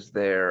loose? Is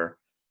there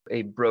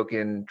a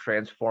broken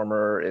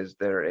transformer? Is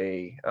there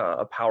a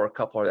power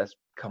coupler that's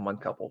come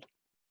uncoupled?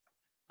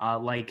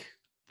 Like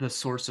the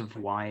source of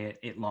why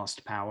it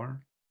lost power.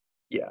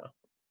 Yeah.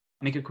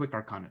 Make a quick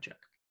Arcana check.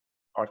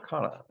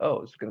 Arcana.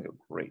 Oh, it's gonna go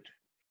great.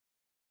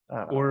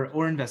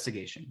 Or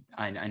investigation.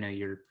 I know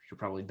you're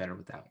probably better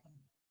with that one.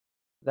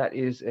 That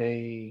is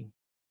a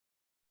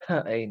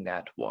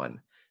nat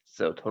 1,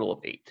 so total of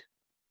 8.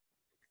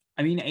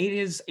 I mean, eight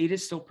is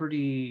still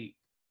pretty.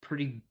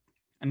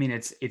 I mean,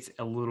 it's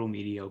a little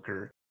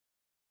mediocre.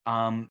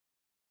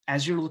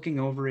 As you're looking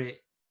over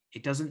it,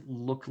 it doesn't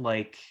look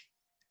like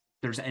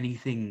there's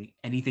anything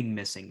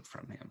missing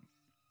from him.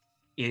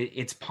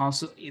 It's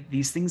possible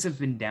these things have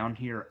been down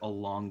here a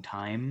long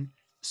time,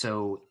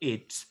 so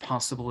it's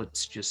possible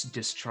it's just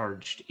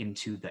discharged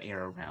into the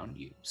air around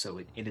you. So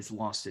it has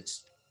lost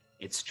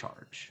its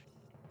charge.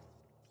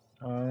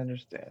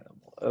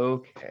 Understandable.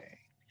 Okay.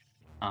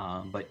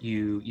 But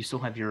you still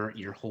have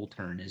your whole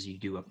turn as you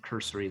do a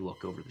cursory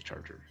look over the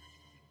charger.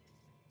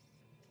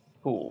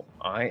 Cool.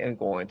 I am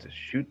going to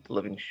shoot the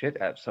living shit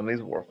out of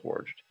somebody's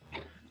Warforged.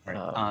 All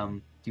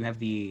right. Do you have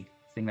the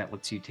thing that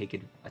lets you take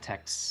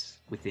attacks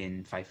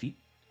within 5 feet?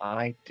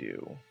 I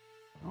do.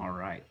 All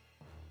right.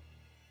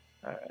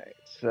 All right.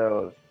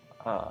 So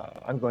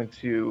I'm going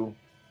to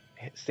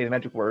say the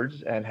magic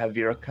words and have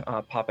Vera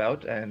pop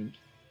out, and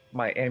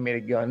my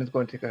animated gun is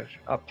going to take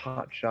a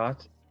pot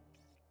shot.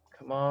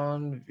 Come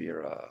on,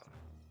 Vera.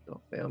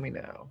 Don't fail me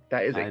now.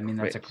 That is a crit.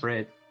 That's a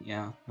crit.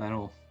 Yeah,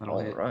 that'll hit.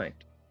 All right.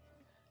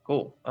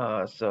 Cool.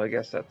 So I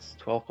guess that's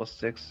 12 plus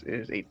 6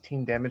 is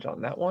 18 damage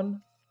on that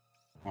one.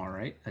 All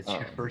right. That's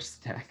your first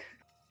attack.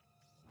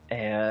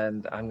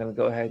 And I'm going to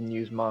go ahead and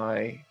use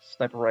my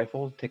sniper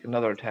rifle to take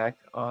another attack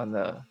on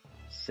the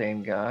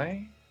same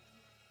guy.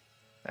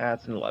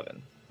 That's an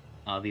 11.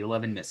 The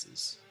 11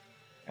 misses.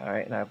 All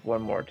right, and I have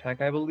one more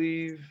attack, I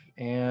believe,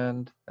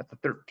 and that's a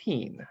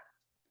 13.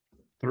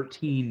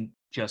 13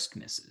 just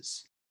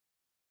misses.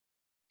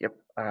 Yep,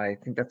 I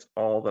think that's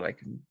all that I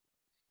can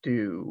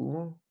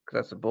do,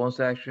 because that's a bonus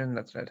action,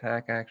 that's an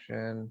attack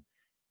action,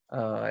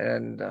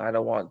 and I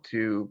don't want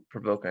to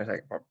provoke an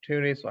attack of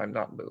opportunity, so I'm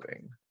not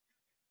moving.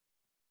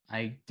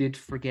 I did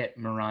forget,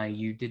 Mirai,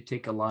 you did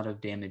take a lot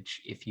of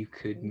damage. If you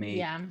could make...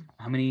 Yeah.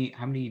 How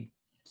many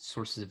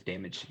sources of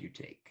damage did you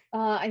take?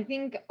 I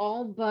think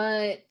all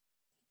but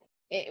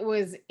it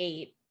was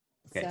 8.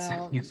 Okay,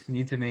 so you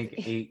need to make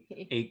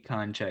eight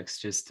con checks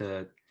just to...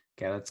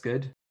 Okay, that's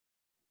good.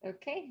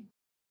 Okay.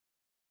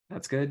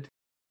 That's good.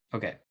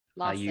 Okay.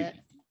 Lost it.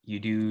 You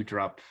do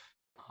drop...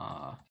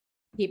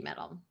 Heat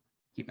metal.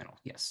 Heat metal,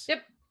 yes.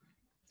 Yep.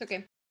 It's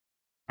okay.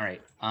 All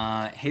right.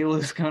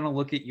 Halo's gonna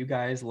look at you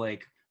guys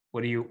like,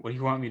 what do you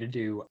want me to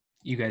do?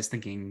 You guys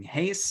thinking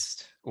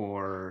haste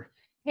or...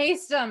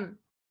 Haste him.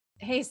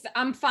 Haste.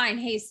 I'm fine.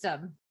 Haste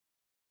him.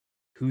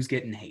 Who's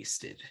getting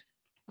hasted?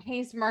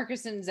 Haste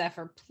Marcus and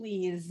Zephyr,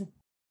 please.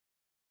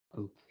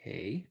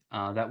 Okay.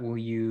 That will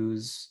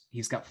use...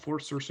 He's got 4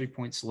 sorcery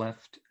points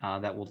left.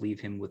 That will leave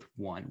him with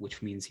 1,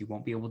 which means he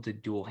won't be able to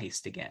dual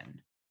haste again.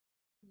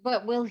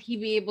 But will he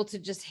be able to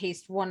just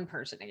haste one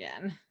person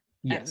again?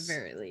 Yes. At the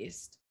very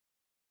least.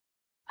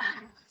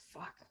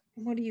 Fuck.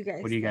 What do you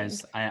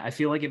guys think? I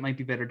feel like it might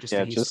be better just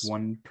to haste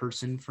one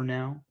person for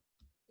now.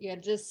 Yeah,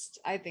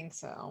 I think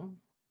so.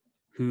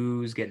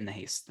 Who's getting the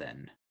haste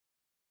then?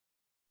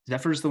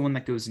 Zephyr's the one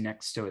that goes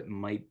next, so it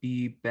might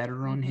be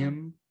better on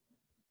him.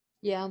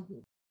 Yeah.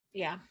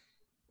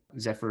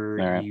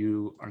 Zephyr,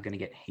 you are going to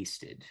get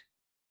hasted.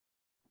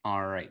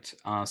 All right.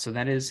 So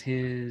that is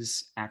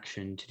his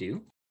action to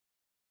do.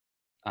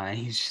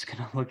 He's just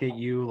going to look at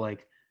you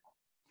like,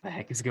 what the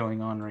heck is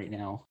going on right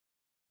now?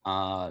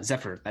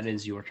 Zephyr, that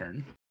is your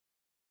turn.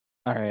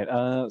 All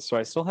right. So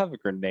I still have a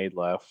grenade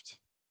left.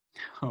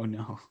 Oh,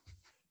 no.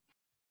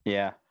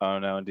 Yeah. Oh,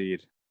 no,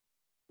 indeed.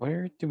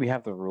 Where do we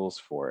have the rules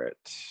for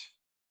it?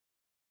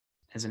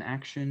 As an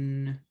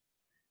action,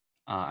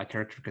 a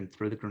character can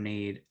throw the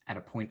grenade at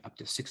a point up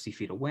to 60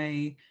 feet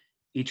away.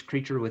 Each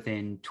creature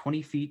within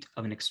 20 feet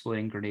of an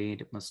exploding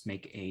grenade must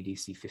make a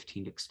DC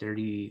 15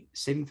 dexterity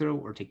saving throw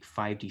or take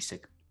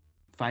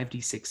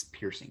 5d6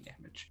 piercing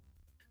damage.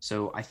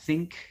 So I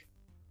think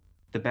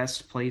the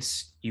best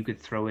place you could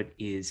throw it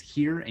is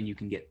here, and you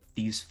can get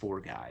these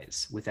 4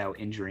 guys without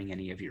injuring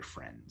any of your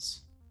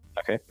friends.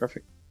 Okay,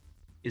 perfect.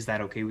 Is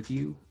that okay with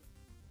you?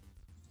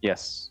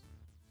 Yes.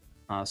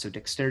 So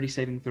dexterity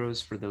saving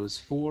throws for those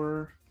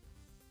 4.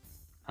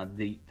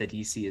 The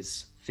DC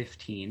is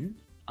 15.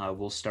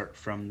 We'll start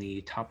from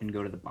the top and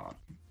go to the bottom.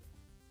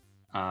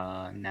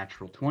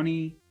 Natural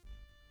 20,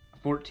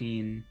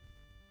 14,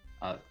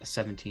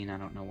 17. I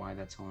don't know why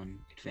that's on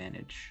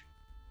advantage.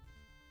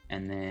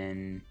 And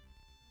then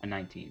a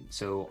 19.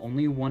 So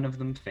only one of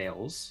them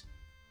fails.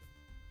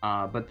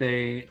 But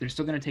they're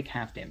still going to take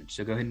half damage.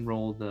 So go ahead and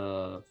roll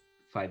the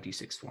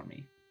 5d6 for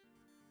me.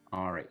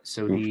 All right.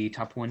 So the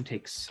top one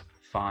takes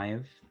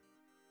 5.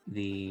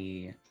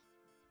 The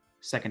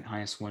second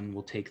highest one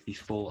will take the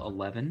full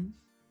 11.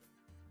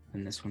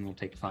 And this one will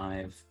take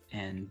 5.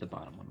 And the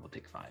bottom one will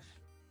take 5.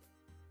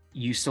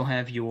 You still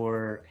have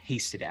your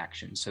hasted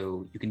action.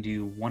 So you can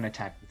do 1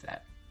 attack with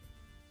that.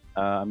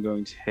 I'm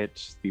going to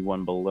hit the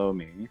one below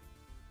me.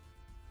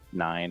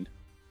 9.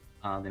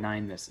 The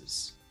 9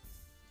 misses.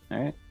 All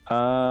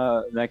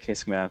right. In that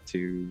case, I'm gonna have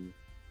to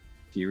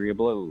Fury of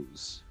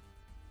Blows.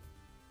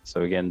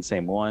 So again,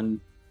 same one.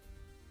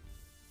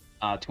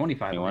 25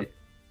 will 21. hit.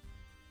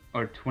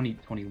 Or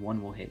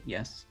 21 will hit,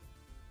 yes.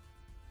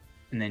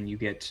 And then you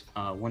get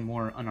one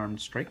more unarmed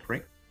strike,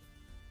 right?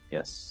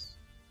 Yes.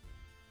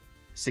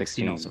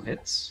 16 also 16.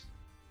 hits.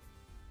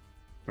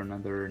 For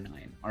another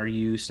 9. Are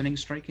you stunning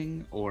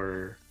striking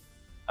or...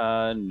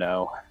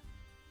 No.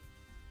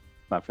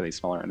 Not for these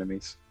smaller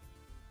enemies.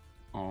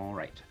 All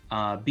right.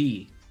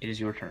 B, it is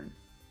your turn.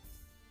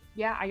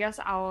 Yeah, I guess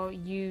I'll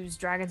use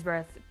Dragon's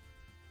Breath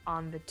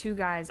on the 2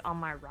 guys on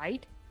my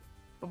right.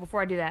 But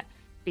before I do that,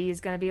 B is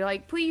gonna be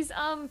like, please,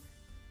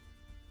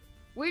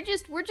 we're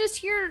just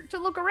here to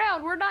look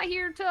around. We're not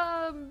here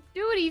to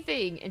do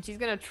anything. And she's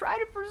gonna try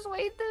to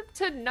persuade them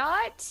to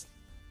not,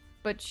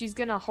 but she's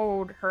gonna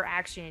hold her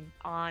action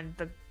on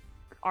the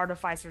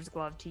Artificer's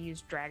Glove to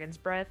use Dragon's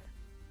Breath.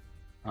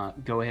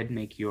 Go ahead and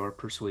make your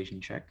persuasion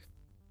check.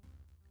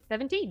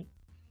 17.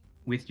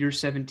 With your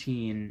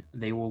 17,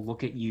 they will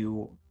look at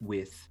you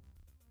with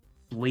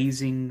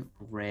blazing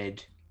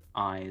red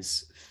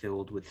eyes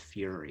filled with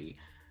fury.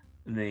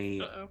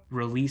 They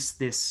release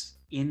this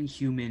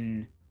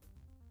inhuman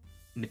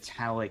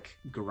metallic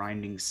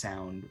grinding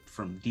sound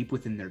from deep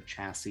within their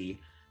chassis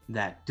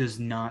that does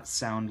not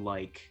sound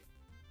like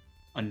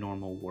a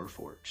normal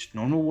Warforged.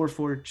 Normal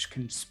Warforged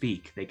can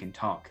speak, they can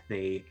talk,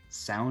 they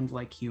sound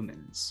like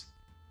humans.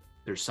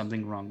 There's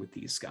something wrong with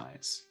these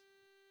guys.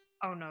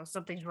 Oh no,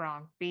 something's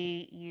wrong.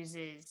 B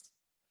uses.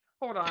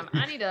 Hold on,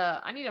 I need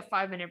a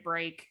 5-minute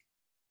break.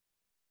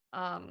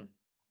 My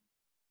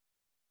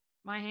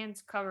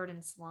hand's covered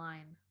in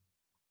slime.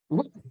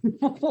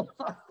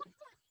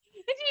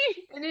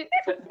 And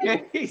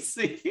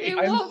Casey. it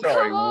I'm won't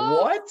sorry, come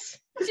off. what?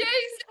 Jason,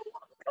 it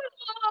won't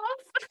come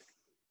off.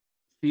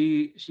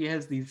 She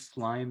has these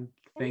slime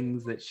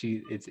things that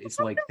it's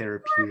like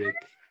therapeutic.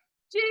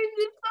 James,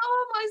 it fell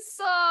on my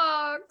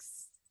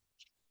socks.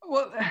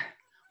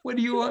 What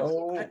do you want?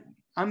 Oh.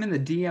 I'm in the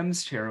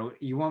DM's chair.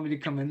 You want me to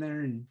come in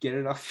there and get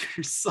it off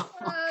your sock?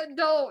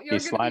 Don't. You're He gonna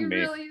slimed be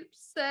me. really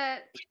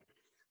upset.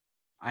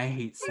 I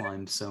hate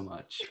slime so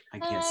much. I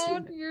can't Oh,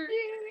 stand it. dear.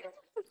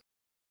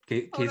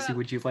 Casey, on.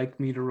 would you like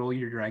me to roll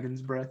your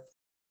Dragon's Breath?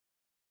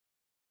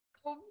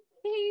 Oh,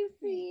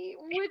 Casey,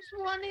 which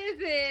one is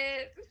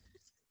it?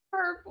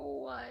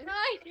 Purple one.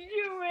 I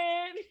knew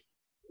it.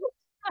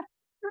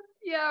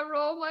 Yeah,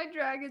 roll my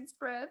Dragon's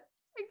Breath.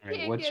 I All right,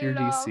 can't what's get your it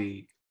off.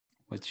 DC?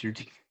 What's your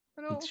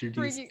I don't what's your DC?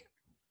 freaking.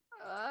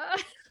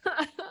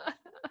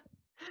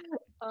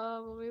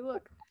 Let me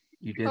look.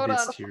 You did Hold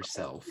this on. to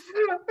yourself.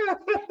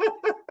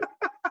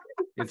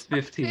 It's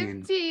 15.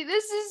 50.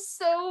 This is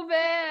so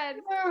bad.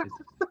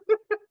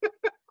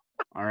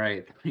 All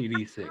right,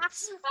 3d6.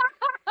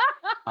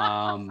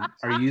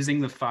 Are you using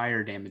the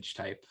fire damage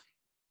type?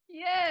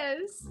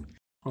 Yes.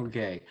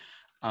 Okay.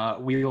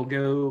 We will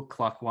go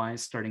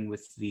clockwise, starting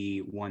with the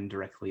one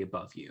directly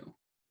above you.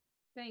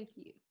 Thank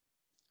you.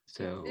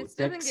 So This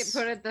doesn't get Dex-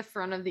 put at the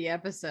front of the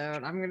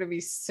episode. I'm gonna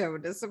be so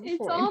disappointed.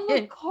 It's on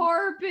the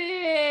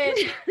carpet.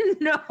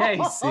 No.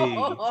 Casey.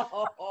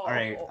 All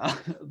right.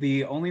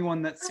 The only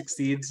one that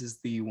succeeds is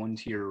the one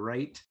to your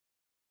right.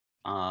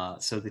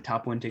 So the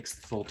top one takes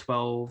the full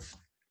 12.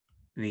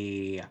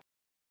 The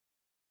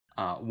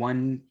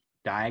one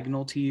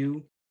diagonal to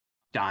you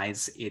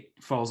dies. It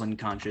falls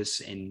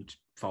unconscious and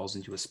falls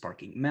into a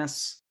sparking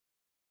mess.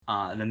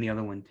 And then the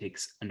other one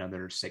takes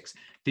another 6.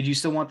 Did you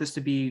still want this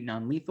to be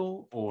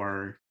non-lethal,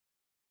 or?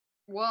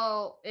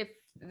 Well, if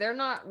they're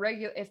not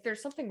regular, if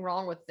there's something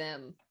wrong with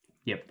them,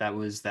 Yep, that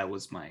was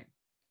my.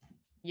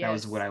 yes, That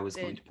was what I was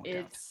going to point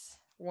out. It's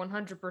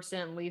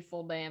 100%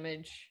 lethal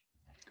damage,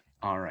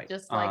 All right.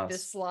 just like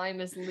this slime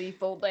is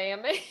lethal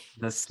damage.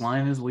 The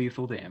slime is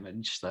lethal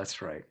damage.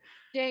 That's right.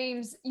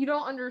 James, you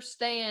don't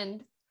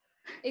understand.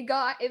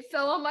 It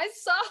fell on my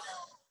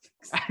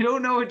socks. I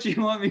don't know what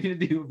you want me to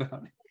do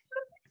about it.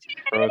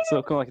 Bro, it's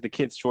looking like the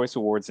Kids' Choice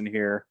Awards in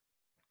here.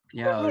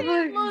 Yeah. I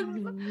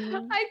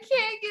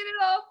can't get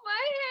it off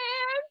my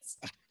hands.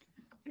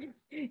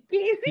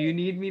 Do you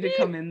need me to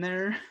come in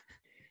there?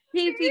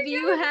 Casey, do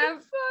you have?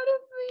 In front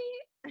of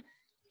me?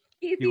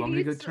 Casey, You want me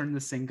to go s- turn the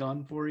sink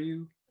on for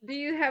you? Do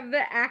you have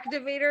the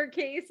activator,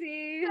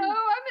 Casey? No,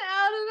 I'm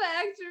out of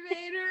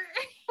activator.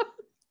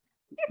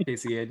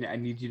 Casey, I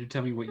need you to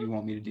tell me what you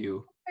want me to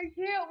do. I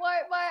can't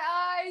wipe my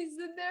eyes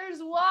and there's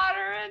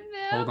water in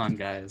them. Hold on,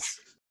 guys.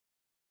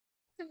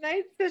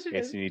 Tonight's session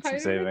Yes, is you need some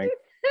kind of a saving.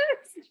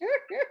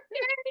 disaster.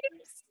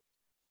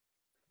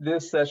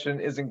 This session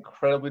is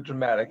incredibly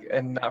dramatic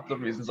and not for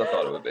the reasons I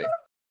thought it would be.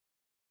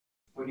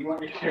 What do you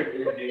want your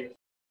character to do?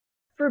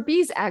 For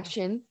B's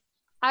action,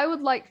 I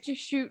would like to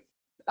shoot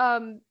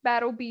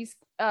Battle B's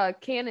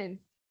cannon.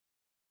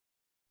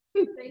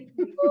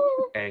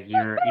 Okay,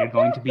 you're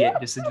going to be at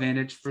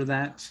disadvantage for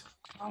that.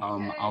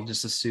 Okay. I'll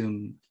just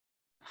assume.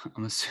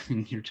 I'm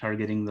assuming you're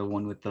targeting the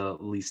one with the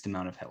least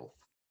amount of health.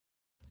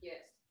 Yes.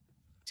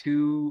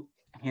 2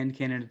 hand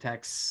cannon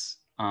attacks.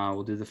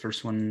 We'll do the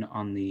first one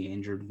on the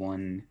injured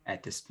one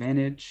at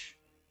disadvantage.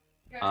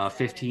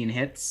 15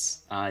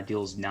 hits,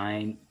 deals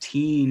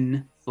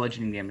 19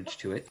 bludgeoning damage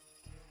to it.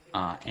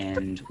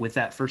 And with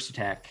that first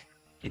attack,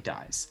 it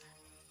dies.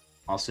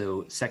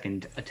 Also,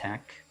 second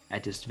attack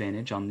at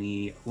disadvantage on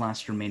the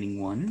last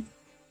remaining one.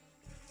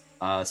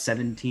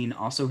 17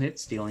 also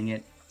hits, dealing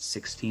it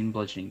 16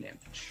 bludgeoning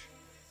damage.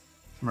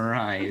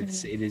 Mirai,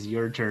 it is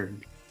your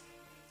turn.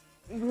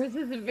 This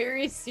is a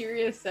very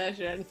serious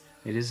session.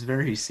 It is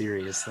very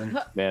serious. Man,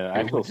 I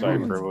Yeah, feel what sorry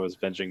happens? for who was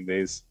benching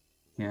these.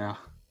 Yeah.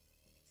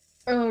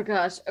 Oh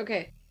gosh.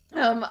 Okay.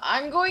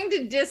 I'm going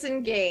to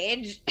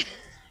disengage.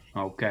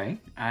 Okay.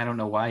 I don't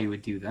know why you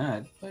would do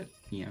that, but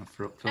feel And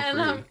free.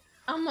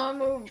 I'm gonna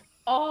move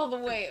all the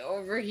way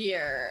over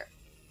here.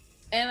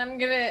 And I'm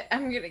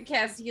gonna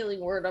cast Healing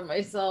Word on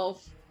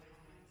myself.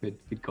 Good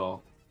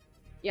call.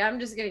 Yeah, I'm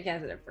just gonna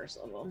cast it at first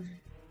level.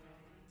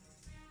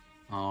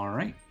 All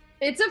right.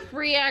 It's a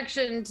free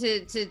action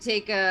to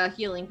take a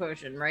healing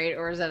potion, right?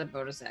 Or is that a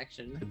bonus The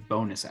action?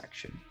 bonus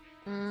action.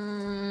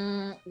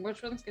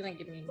 Which one's gonna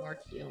give me more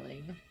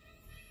healing?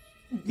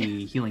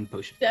 The healing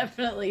potion.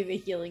 Definitely the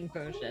healing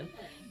potion.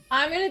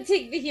 I'm gonna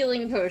take the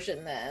healing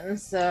potion then.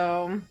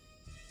 So,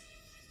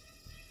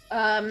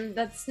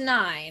 that's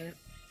 9.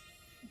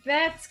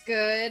 That's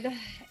good,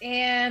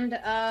 and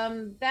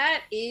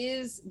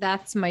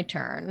that's my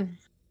turn.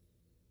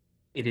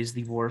 It is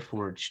the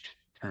Warforged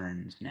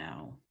turns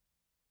now.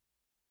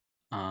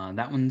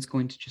 That one's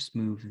going to just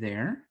move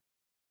there.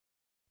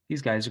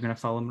 These guys are going to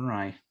follow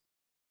Mirai.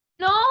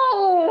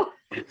 No!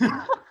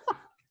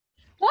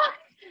 What?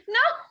 No,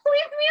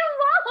 leave me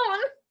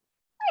alone!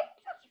 I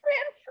just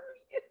ran from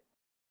you.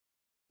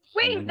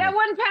 Wait, that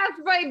one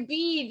passed by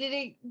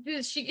B.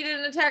 Did she get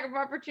an attack of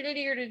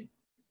opportunity, or did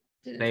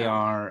it They not?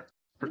 are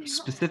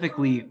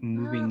specifically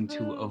moving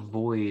to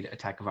avoid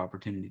attack of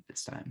opportunity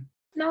this time.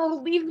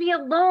 No, leave me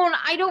alone.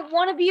 I don't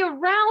want to be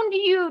around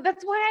you.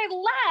 That's why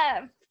I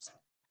left.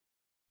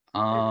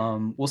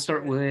 We'll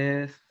start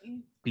with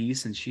B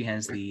since she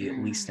has the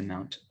least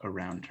amount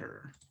around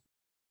her.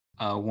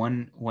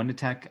 One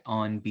attack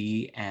on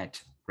B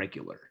at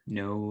regular,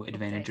 no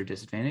advantage Okay. or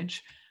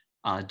disadvantage.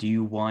 Do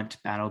you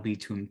want Battle B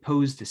to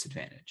impose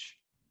disadvantage?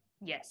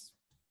 Yes.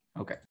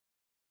 Okay.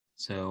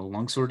 So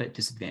longsword at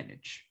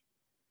disadvantage.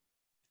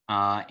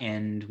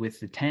 And with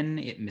the 10,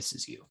 it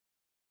misses you.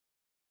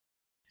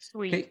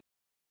 Sweet. Okay.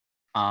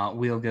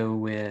 We'll go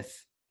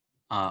with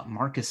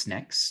Marcus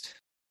next.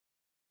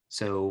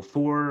 So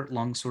 4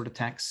 longsword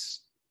attacks.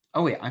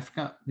 Oh wait, I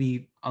forgot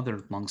the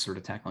other longsword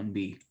attack on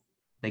B.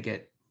 They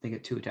get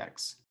 2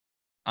 attacks.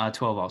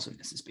 12 also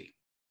misses B.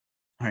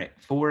 All right,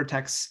 4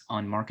 attacks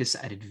on Marcus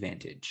at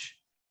advantage.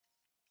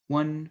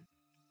 1,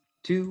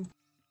 2,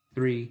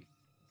 3,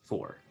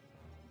 4.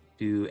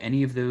 Do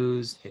any of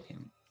those hit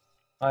him?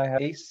 I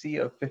have AC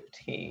of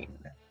 15.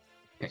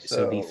 Okay,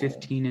 so the So-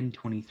 15 and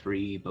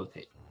 23 both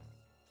hit.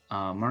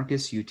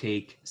 Marcus, you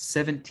take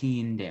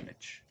 17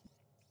 damage.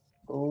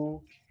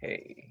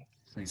 Okay.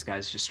 So these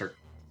guys just start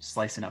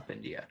slicing up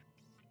into you.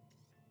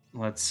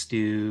 Let's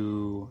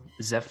do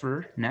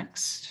Zephyr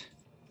next.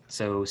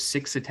 So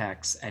 6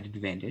 attacks at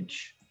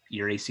advantage.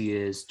 Your AC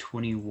is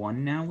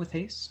 21 now with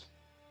haste.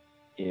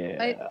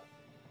 Yeah.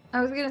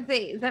 I was gonna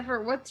say,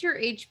 Zephyr, what's your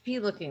HP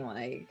looking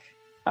like?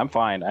 I'm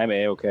fine. I'm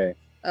A-okay.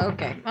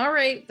 Okay, all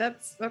right,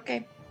 that's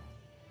okay.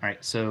 All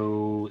right,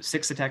 so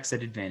 6 attacks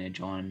at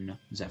advantage on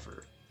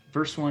Zephyr.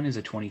 First one is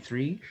a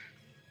 23.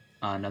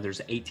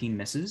 Another's 18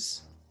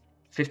 misses,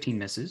 15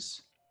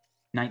 misses,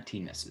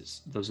 19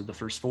 misses. Those are the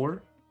first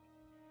 4.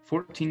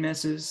 14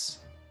 misses,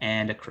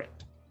 and a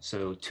crit.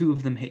 So 2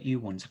 of them hit you,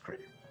 one's a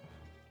crit.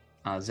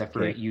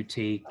 Zephyr, Okay. you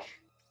take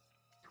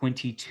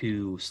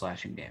 22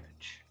 slashing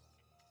damage.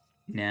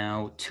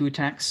 Now, 2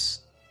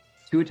 attacks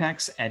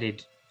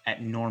added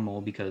at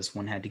normal because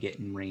one had to get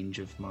in range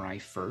of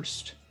Mirai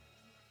first.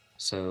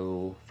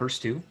 So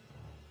first 2,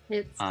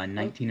 Hits.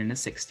 19 and a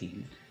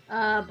 16.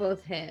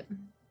 Both hit.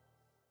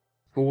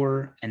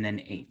 4 and then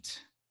 8.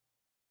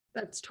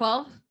 That's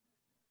 12.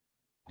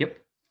 Yep.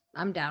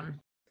 I'm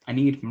down. I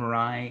need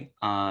Mirai.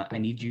 I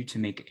need you to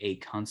make a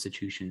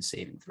Constitution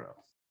saving throw.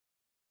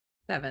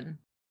 7.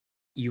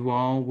 You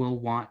all will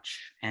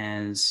watch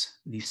as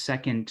the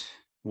second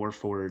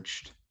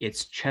Warforged,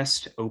 its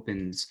chest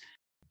opens,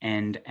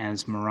 and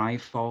as Mirai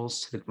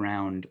falls to the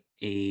ground,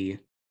 a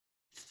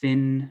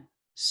thin,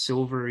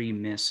 silvery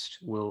mist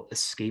will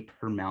escape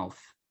her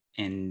mouth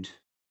and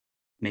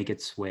make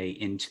its way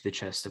into the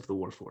chest of the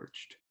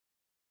Warforged.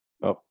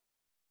 Oh,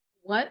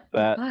 What?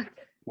 That- the fuck?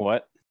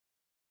 what?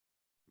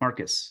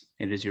 Marcus,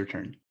 it is your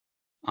turn.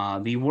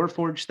 The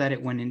Warforged that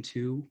it went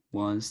into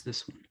was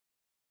this one.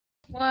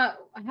 What?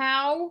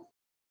 How?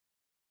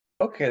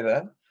 Okay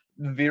then.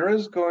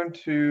 Vera's going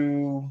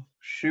to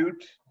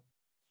shoot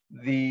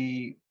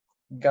the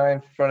guy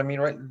in front of me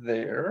right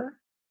there.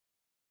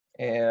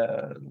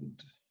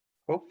 And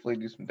hopefully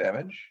do some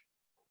damage.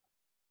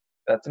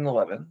 That's an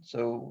 11,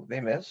 so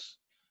they miss.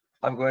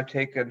 I'm going to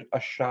take a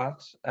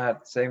shot at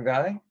the same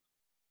guy.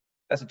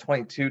 That's a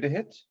 22 to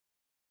hit.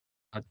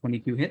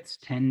 22 hits,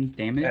 10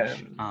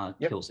 damage,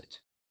 Yep. kills it.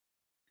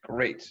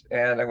 Great.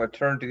 And I'm going to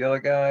turn to the other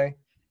guy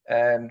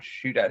and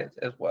shoot at it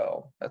as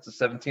well. That's a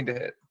 17 to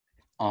hit.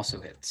 Also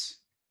hits.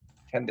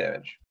 10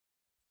 damage.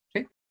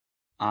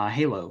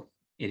 Halo,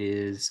 it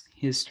is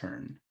his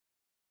turn.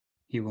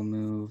 He will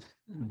move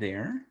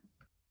there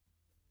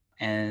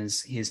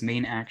as his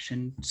main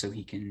action, so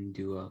he can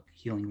do a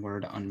healing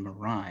word on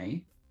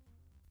Mirai.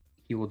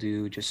 He will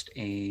do just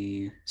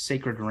a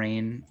Sacred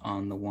Rain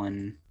on the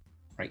one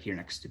right here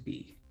next to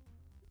B,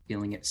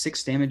 dealing it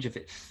 6 damage if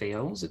it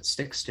fails its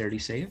dexterity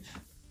save,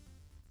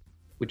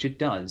 which it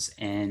does,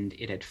 and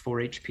it had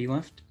 4 HP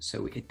left,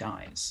 so it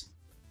dies.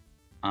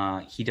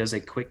 He does a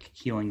quick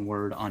healing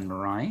word on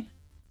Mirai,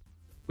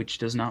 which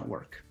does not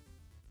work.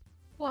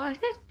 What?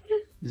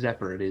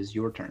 Zephyr, it is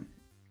your turn.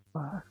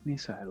 Fuck me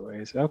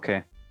sideways.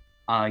 Okay.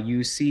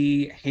 You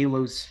see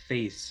Halo's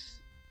face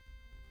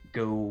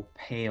go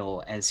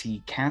pale as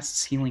he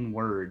casts Healing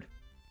Word,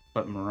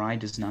 but Mirai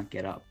does not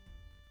get up.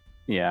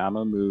 Yeah, I'm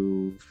gonna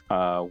move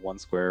 1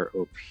 square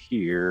up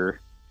here.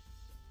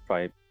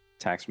 Probably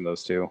attacks from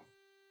those two.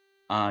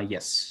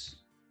 Yes.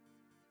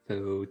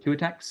 So 2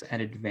 attacks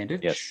at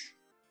advantage. Yes.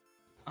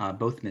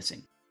 Both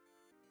missing.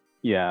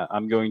 Yeah,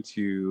 I'm going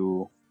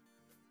to.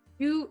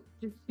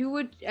 Just do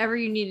whatever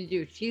you need to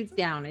do. She's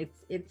down.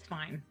 It's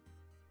fine.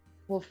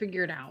 We'll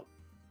figure it out.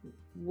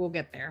 We'll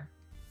get there.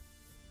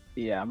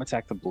 Yeah, I'm gonna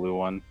attack the blue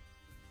one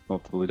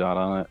with the blue dot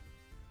on it.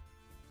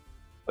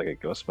 Like a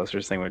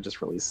Ghostbusters thing where it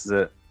just releases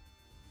it.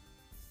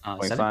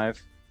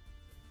 25.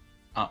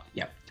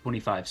 Yeah,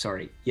 25.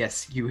 Sorry.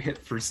 Yes, you hit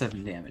for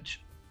 7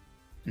 damage.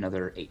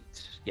 Another 8.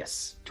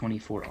 Yes,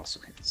 24 also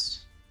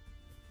hits.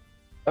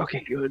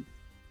 Okay, good.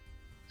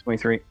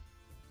 23.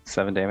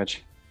 7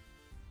 damage.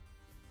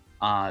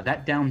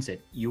 That downs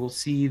it. You will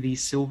see the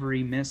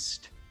silvery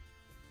mist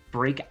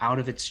break out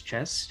of its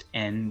chest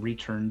and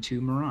return to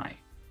Mirai.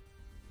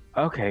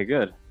 Okay,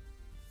 good.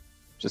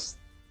 Just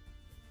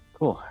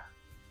cool.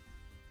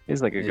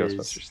 It's like a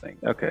Ghostbusters thing.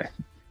 Okay.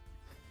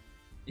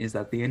 Is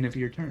that the end of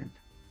your turn?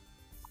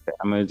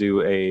 I'm gonna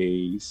do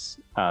a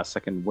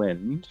second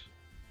wind.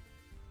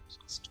 So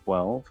it's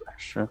 12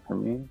 extra for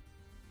me.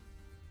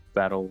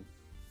 That'll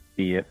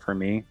be it for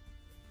me.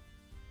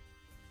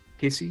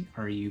 Casey,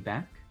 are you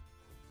back?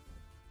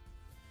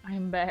 I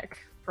am back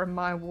from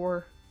my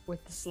war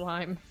with the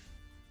slime.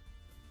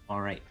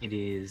 All right,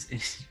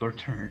 it's your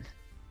turn.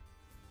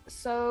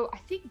 So I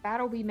think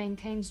Battleby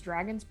maintains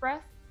Dragon's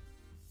Breath.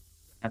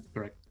 That's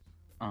correct.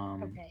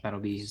 Okay,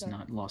 Battleby has so-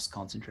 not lost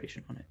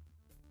concentration on it.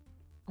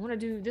 I want to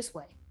do this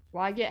way.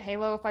 Will I get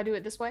Halo if I do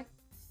it this way?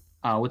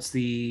 What's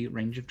the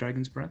range of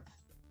Dragon's Breath?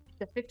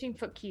 The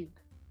 15-foot cube.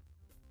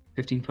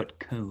 15-foot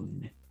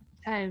cone.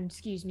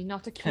 Excuse me,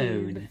 not a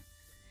cube. Cone.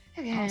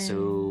 Okay.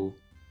 So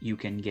you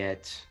can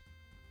get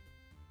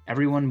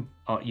everyone.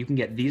 You can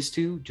get these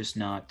two, just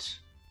not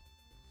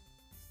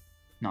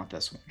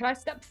this one. Can I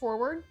step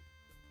forward?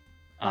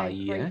 Like,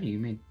 Yeah, right- you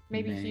may.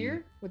 Maybe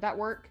here? Would that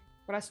work?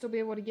 Would I still be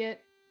able to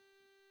get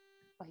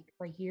like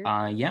right here?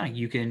 Yeah,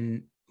 you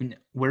can.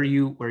 Where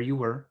you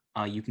were,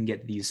 you can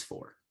get these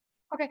 4.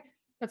 Okay,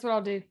 that's what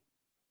I'll do.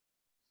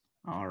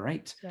 All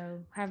right.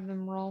 So have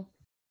them roll.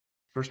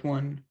 First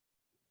one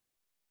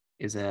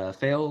is a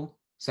fail.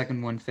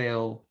 Second one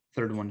fail.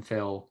 Third one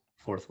fail.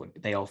 Fourth one,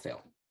 they all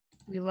fail.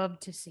 We love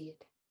to see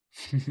it.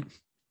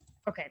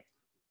 Okay.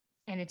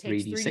 And it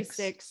takes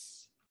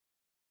 3d6.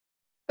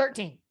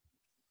 13.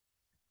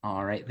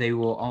 All right, they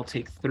will all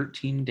take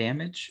 13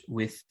 damage,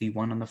 with the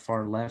one on the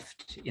far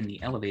left in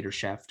the elevator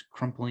shaft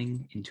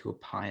crumpling into a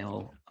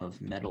pile of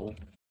metal.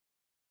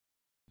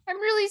 I'm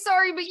really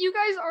sorry, but you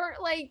guys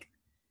aren't like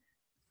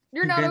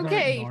you're You not guys aren't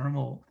okay.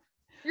 Normal.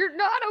 You're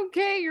not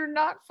okay. You're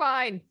not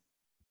fine.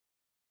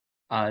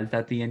 Is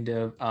that the end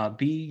of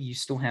B? You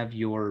still have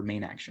your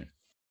main action.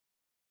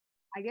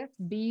 I guess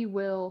B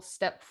will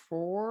step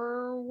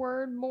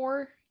forward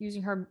more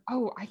using her.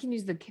 Oh, I can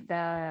use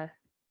the.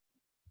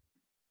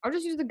 I'll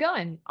just use the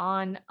gun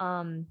on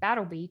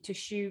Battleby to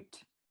shoot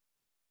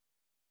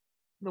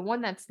the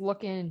one that's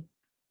looking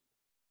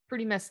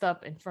pretty messed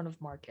up in front of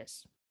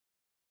Marcus.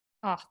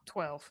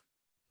 12.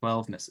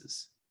 12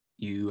 misses.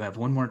 You have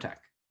one more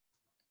attack.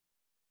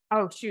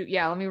 Oh shoot,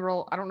 yeah, let me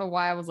roll. I don't know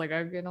why I was like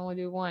I can only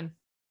do one.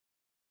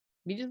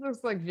 He just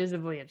looks like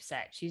visibly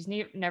upset. She's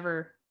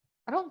never.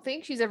 I don't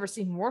think she's ever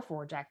seen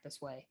Warforged act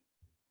this way.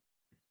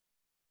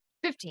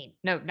 15.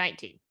 No,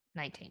 19.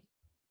 19.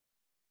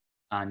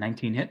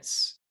 19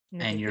 hits,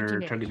 No, and 15 you're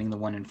hits. targeting the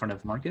one in front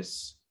of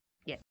Marcus.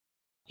 Yeah.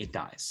 It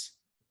dies.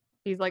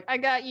 He's like, I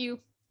got you.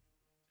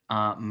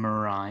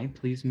 Mirai,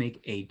 please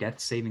make a death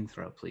saving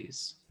throw,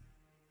 please.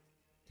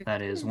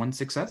 That is 1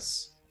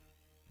 success.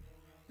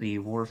 The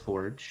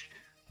Warforged.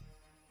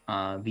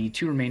 The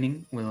 2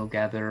 remaining will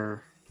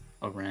gather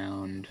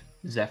around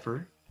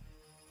Zephyr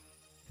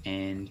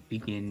and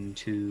begin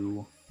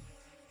to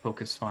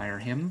focus fire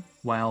him.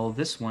 While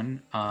this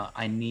one,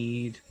 I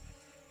need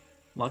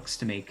Lux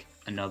to make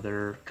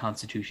another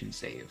Constitution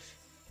save.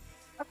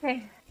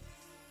 Okay.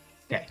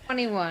 Okay.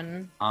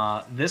 21.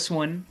 This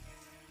one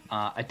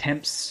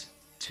attempts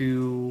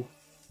to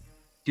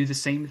do the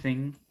same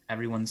thing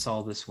everyone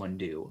saw this one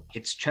do.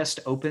 Its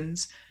chest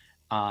opens,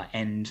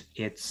 and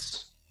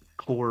its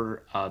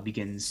core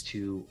begins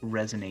to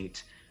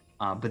resonate.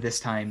 But this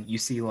time, you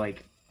see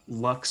like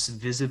Lux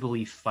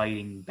visibly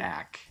fighting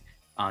back.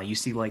 You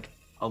see like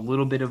a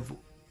little bit of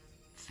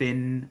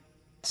thin,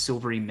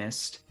 silvery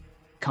mist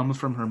come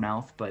from her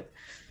mouth, but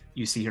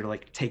you see her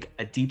like take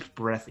a deep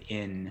breath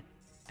in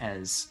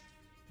as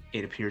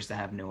it appears to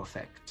have no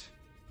effect.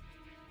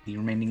 The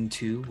remaining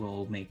 2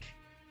 will make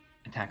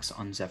attacks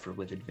on Zephyr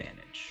with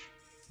advantage.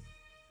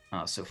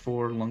 So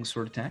 4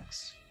 longsword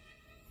attacks.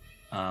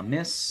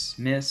 Miss,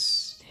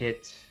 miss,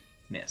 hit,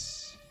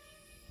 miss.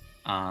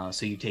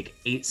 So you take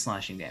 8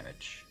 slashing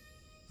damage.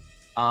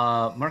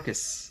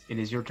 Marcus, it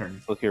is your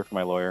turn. Look here for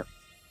my lawyer.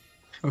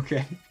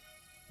 Okay.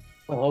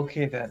 Well,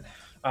 okay then.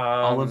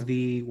 All of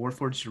the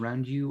Warforged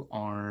around you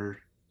are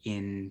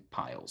in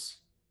piles.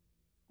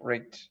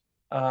 Great.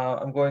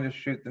 I'm going to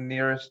shoot the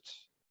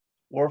nearest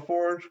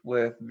Warforged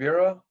with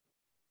Vera.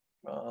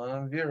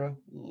 Vera,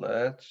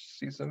 let's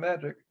see some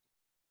magic.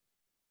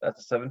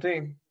 That's a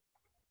 17.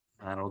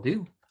 That'll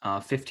do.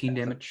 15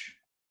 damage.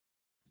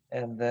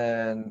 And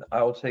then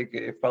I will take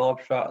a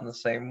follow-up shot on the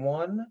same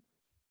one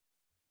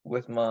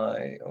with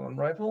my own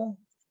rifle.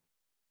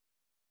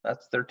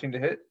 That's 13 to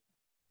hit.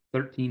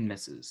 13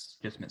 misses.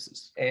 Just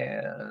misses.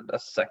 And a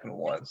second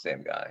one,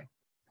 same guy.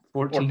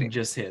 14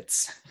 just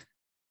hits.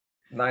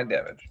 9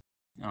 damage.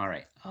 All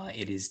right.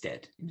 It is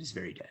dead. It is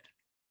very dead.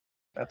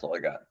 That's all I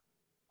got.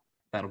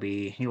 That'll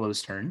be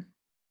Halo's turn.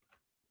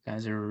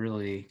 Guys are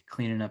really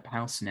cleaning up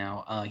house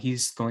now.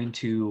 He's going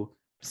to,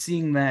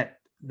 seeing that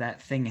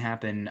thing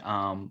happen,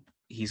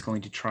 he's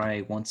going to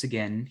try once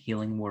again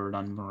healing word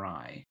on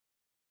Mirai.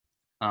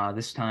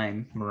 This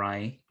time,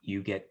 Mirai,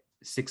 you get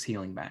 6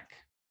 healing back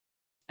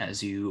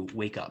as you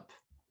wake up.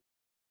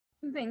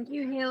 Thank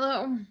you,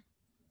 Halo.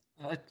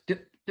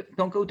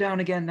 Don't go down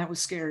again. That was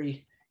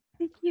scary.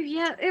 Thank you.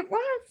 Yeah, it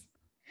was.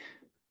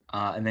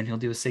 And then he'll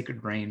do a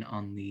Sacred Brain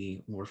on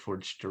the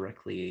Warforged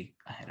directly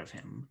ahead of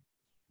him.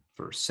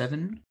 For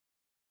 7,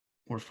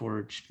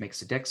 Warforged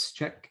makes a dex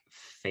check,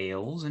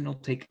 fails, and he'll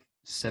take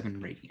 7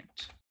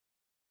 radiant.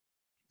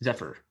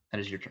 Zephyr, that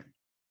is your turn.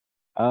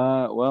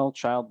 Well,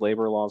 child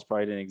labor laws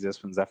probably didn't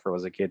exist when Zephyr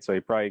was a kid, so he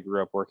probably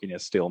grew up working at a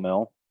steel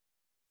mill.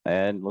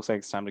 And looks like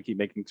it's time to keep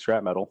making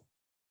scrap metal.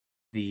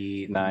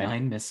 The 9.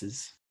 9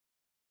 misses.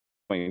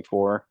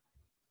 24.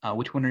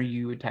 Which one are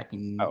you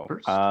attacking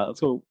first?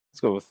 Let's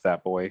go with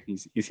that boy.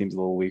 He seems a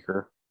little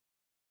weaker.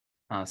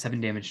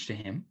 7 damage to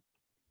him.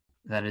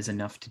 That is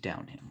enough to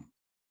down him.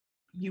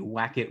 You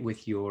whack it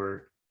with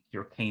your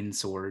cane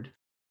sword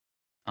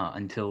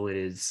until it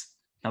is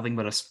nothing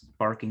but a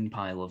sparking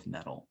pile of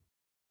metal.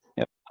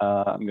 Yep.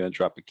 I'm gonna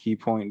drop a key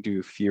point,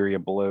 do Fury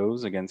of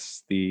Blows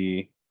against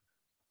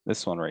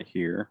this one right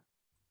here.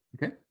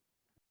 Okay.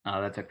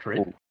 That's a crit.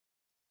 Ooh,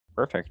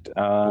 perfect.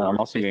 I'm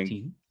also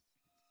 15.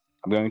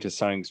 going to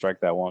Stunning Strike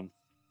that one,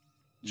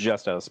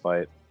 just out of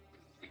spite.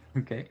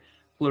 Okay.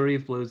 Flurry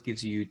of Blows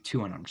gives you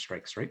 2 unarmed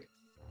strikes, right?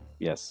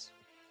 Yes.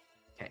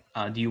 Okay.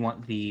 Do you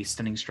want the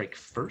Stunning Strike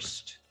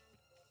first?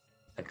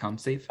 That con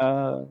save?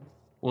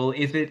 Well,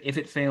 if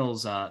it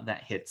fails,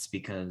 that hits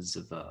because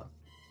of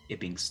it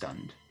being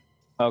stunned.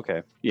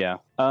 Okay. Yeah.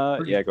 Yeah.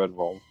 Go ahead and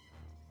roll.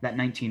 That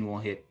 19 will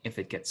hit if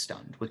it gets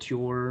stunned. What's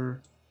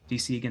your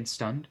DC against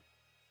stunned?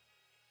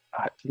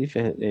 I believe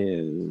it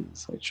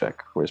is. Let me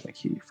check. Where's my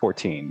key?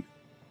 14.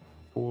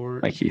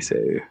 My key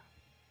save.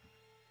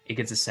 It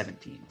gets a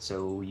 17,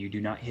 so you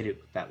do not hit it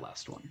with that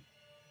last one.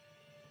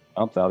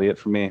 Oh, that'll be it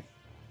for me. All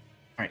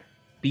right,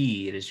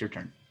 B, it is your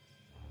turn.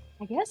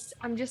 I guess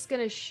I'm just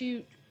gonna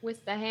shoot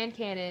with the hand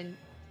cannon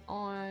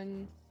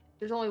on.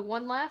 There's only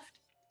one left.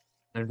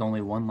 There's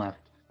only one left.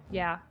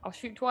 Yeah, I'll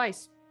shoot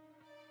twice.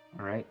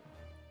 All right.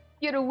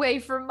 Get away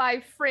from my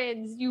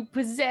friends, you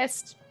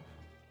possessed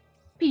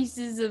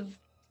pieces of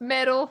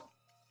metal.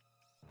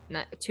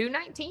 2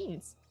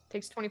 19s.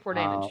 Takes 24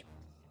 damage.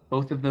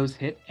 Both of those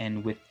hit,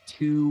 and with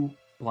 2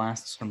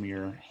 blasts from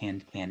your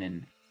hand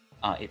cannon,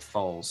 it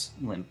falls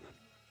limp.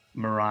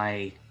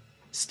 Mirai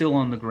still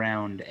on the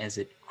ground as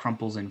it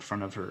crumples in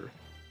front of her,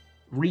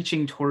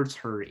 reaching towards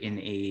her in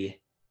a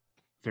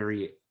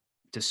very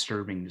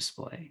disturbing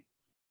display.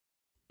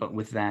 But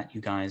with that,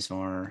 you guys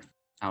are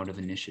out of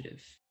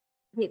initiative.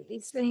 I hate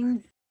these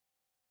things.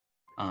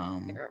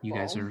 You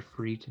guys are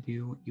free to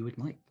do what you would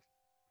like.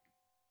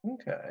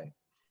 Okay.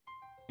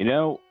 You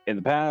know, in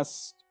the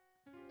past,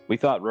 we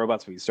thought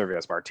robots would be serving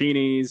us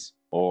martinis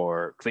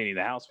or cleaning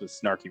the house with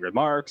snarky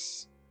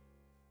remarks.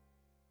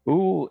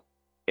 Who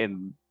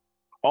in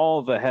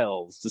all the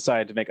hells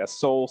decided to make a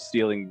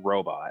soul-stealing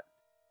robot?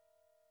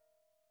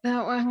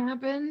 That what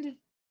happened?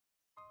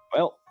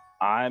 Well,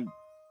 I'm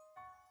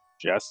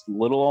just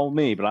little old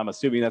me, but I'm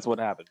assuming that's what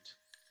happened.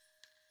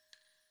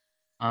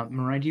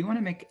 Mirai, do you want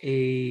to make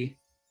a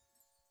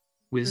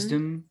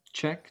wisdom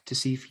check to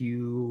see if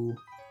you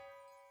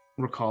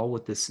recall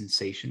what the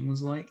sensation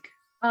was like?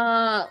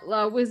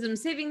 Wisdom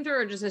saving throw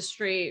or just a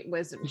straight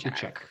wisdom Just check? a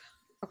check.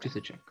 Okay. Just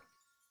a check.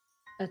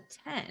 A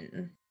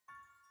 10.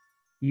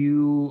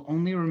 You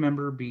only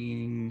remember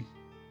being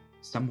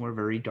somewhere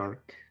very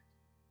dark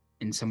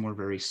and somewhere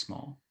very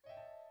small.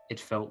 it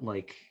felt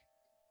like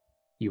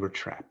you were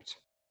trapped.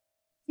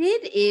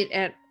 Did it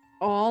at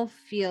all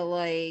feel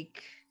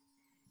like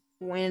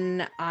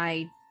when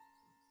I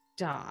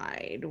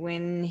died,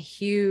 when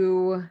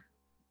Hugh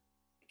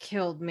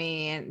killed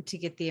me and to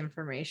get the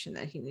information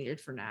that he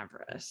needed for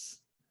Navras?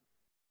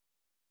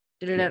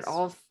 Did it at Yes.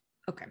 all?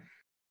 Okay.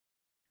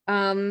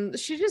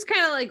 She's just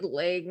kind of like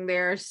laying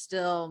there,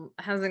 still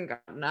hasn't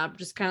gotten up,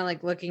 just kind of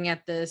like looking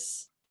at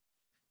this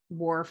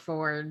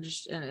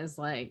Warforged, and is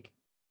like,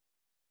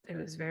 it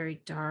was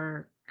very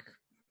dark,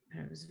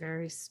 and it was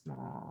very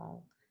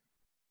small,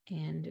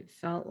 and it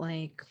felt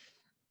like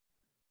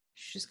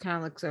she just kind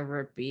of looks over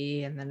at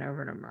B and then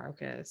over to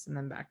Marcus and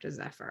then back to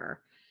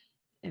Zephyr.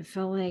 It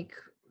felt like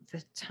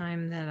the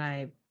time that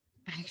I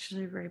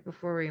actually right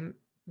before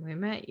we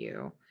met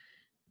you,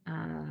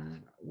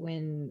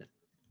 when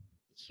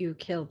Hugh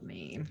killed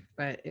me,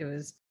 but it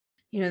was,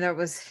 that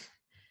was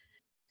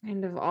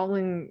kind of all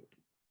in,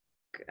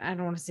 I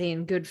don't want to say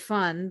in good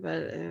fun, but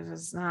it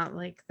was not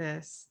like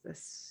this.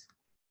 This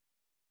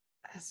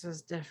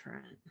was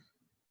different. I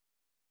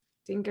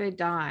think I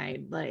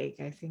died.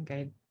 I think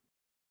I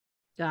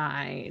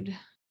died.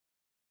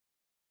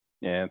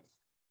 Yeah,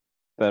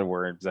 that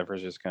word.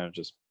 Zephyr's just kind of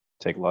just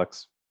take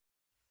Lux.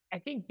 I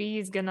think B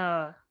is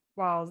gonna,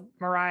 while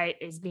Mariah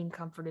is being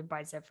comforted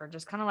by Zephyr,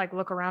 just kind of like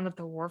look around at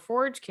the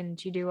Warforge. Can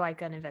she do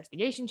like an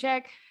investigation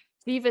check?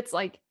 See if it's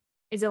like,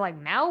 is it like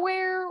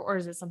malware or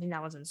is it something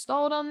that was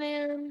installed on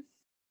them?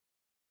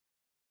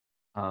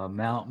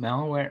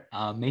 Malware.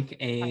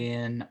 Make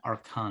an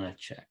Arcana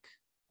check.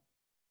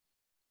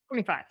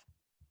 25.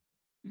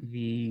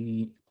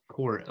 The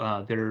core.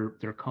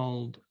 They're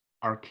called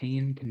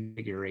arcane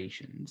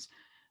configurations.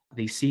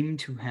 They seem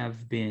to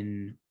have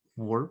been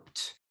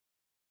warped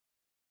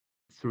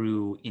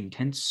through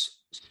intense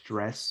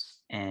stress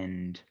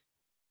and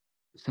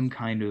some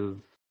kind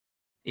of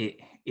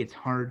it's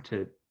hard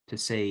to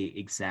say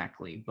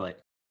exactly,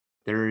 but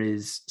there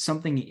is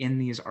something in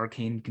these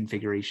arcane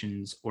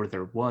configurations, or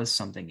there was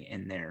something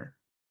in there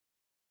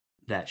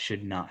that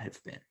should not have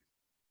been.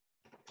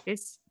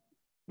 This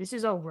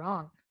is all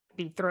wrong.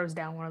 B throws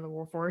down one of the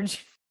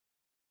Warforged.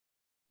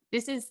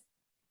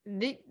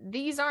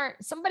 These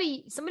aren't,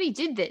 somebody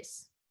did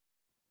this.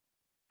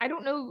 I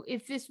don't know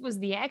if this was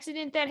the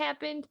accident that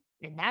happened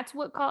and that's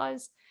what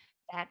caused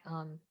that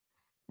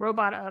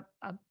robot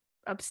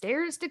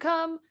upstairs to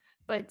come,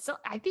 but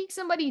I think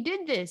somebody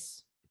did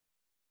this.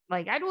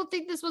 Like, I don't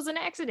think this was an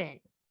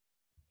accident.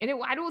 And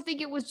I don't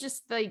think it was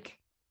just like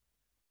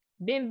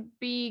them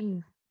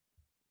being,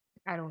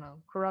 I don't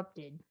know,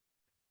 corrupted.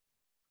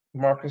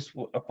 Marcus,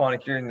 upon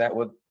hearing that,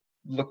 would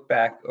look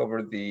back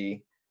over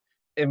the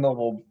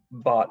immobile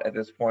bot at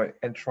this point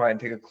and try and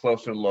take a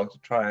closer look to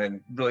try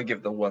and really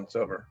give the once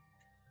over.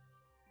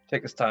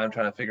 Take his time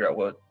trying to figure out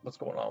what's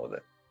going on with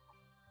it.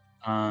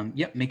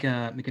 Yep. Make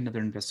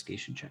another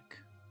investigation check.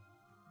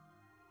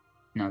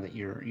 Now that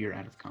you're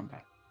out of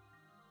combat.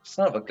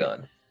 Son of a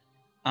gun.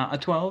 A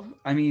 12.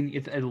 I mean,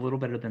 it's a little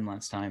better than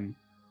last time.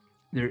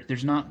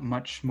 There's not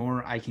much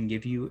more I can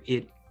give you.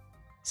 It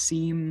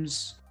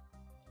seems,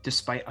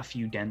 despite a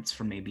few dents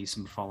from maybe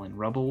some fallen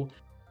rubble,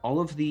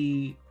 all of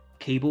the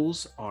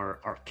cables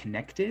are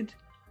connected.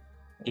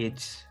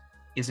 It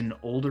is an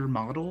older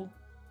model,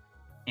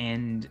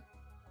 and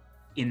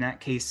in that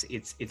case,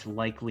 it's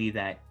likely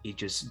that it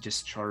just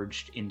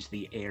discharged into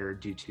the air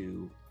due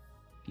to,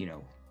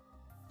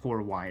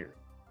 poor wire.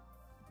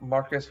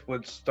 Marcus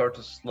would start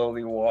to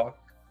slowly walk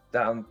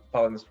down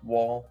following this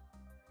wall,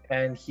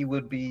 and he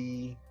would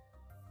be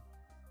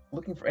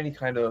looking for any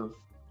kind of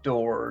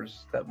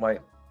doors that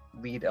might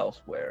lead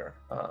elsewhere,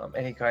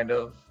 any kind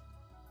of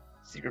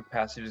secret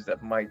passages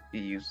that might be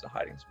used as a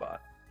hiding spot.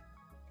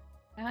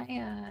 Can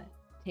I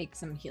take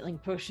some healing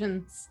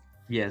potions?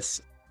 Yes,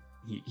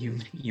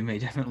 you may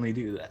definitely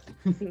do that.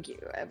 Thank you.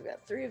 I've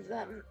got 3 of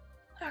them.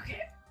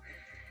 Okay.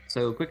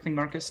 So, quick thing,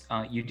 Marcus,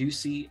 you do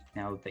see,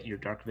 now that your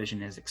dark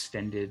vision has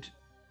extended,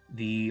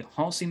 the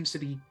hall seems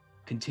to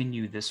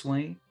continue this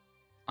way.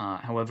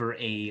 However,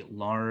 a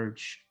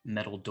large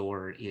metal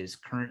door is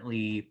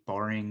currently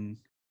barring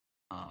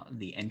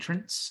the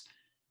entrance,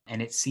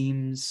 and it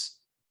seems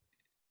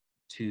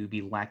to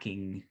be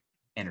lacking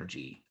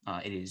energy.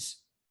 It is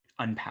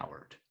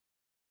unpowered.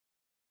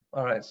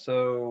 All right,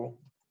 so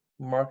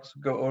Marcus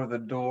would go over the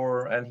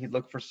door and he'd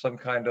look for some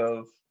kind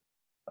of,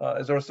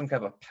 is there some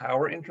kind of a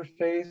power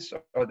interface?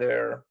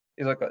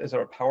 Is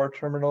there a power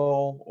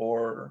terminal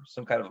or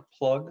some kind of a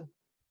plug?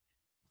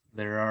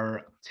 There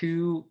are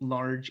 2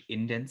 large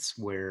indents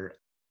where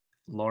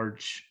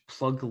large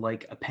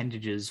plug-like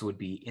appendages would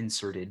be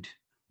inserted,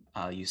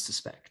 you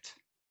suspect.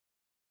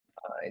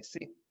 I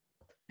see.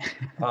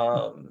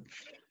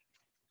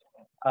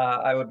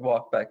 I would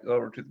walk back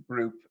over to the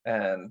group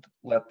and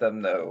let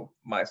them know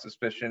my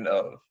suspicion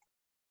of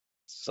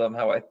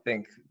somehow I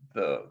think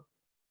the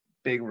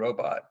big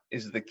robot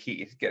is the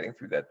key to getting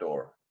through that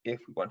door, if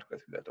we want to go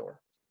through that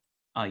door.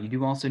 You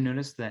do also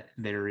notice that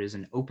there is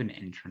an open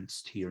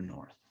entrance to your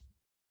north.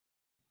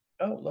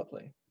 Oh,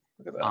 lovely.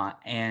 Look at that.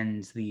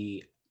 And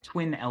the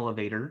twin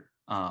elevator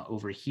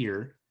over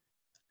here,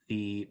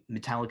 The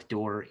metallic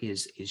door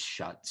is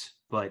shut,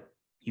 but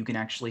you can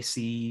actually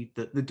see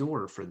the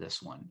door for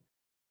this one.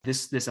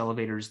 This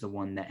elevator is the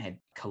one that had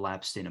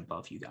collapsed in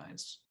above you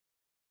guys.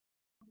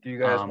 Do you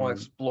guys want Um, to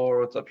explore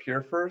what's up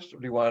here first, or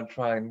do you want to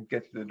try and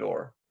get to the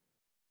door?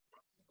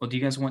 Well, do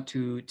you guys want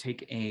to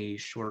take a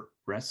short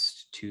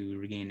rest to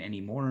regain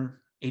any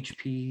more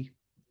HP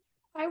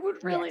I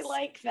would really Yes.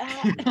 like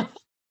that.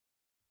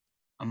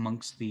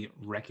 amongst the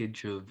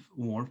wreckage of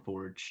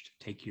Warforged?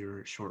 Take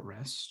your short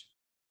rest.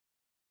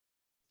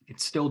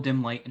 It's still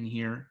dim light in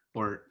here,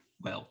 or,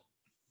 well,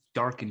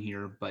 dark in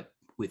here, but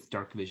with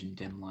dark vision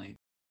dim light.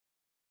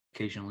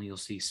 Occasionally you'll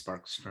see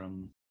sparks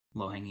from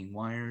low-hanging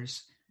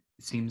wires.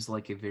 It seems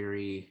like a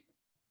very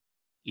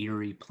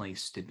eerie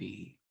place to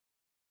be.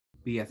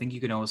 But yeah, I think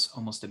you can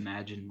almost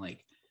imagine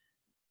like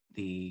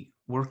the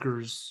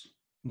workers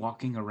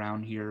walking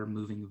around here,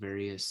 moving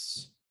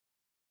various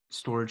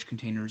storage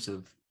containers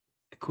of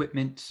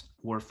equipment,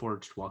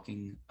 Warforged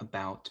walking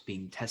about,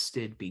 being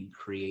tested, being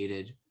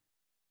created,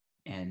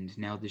 and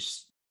now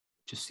this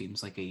just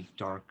seems like a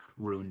dark,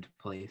 ruined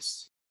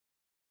place.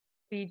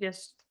 He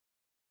just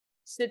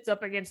sits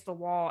up against the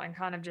wall and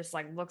kind of just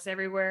like looks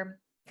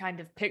everywhere, kind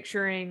of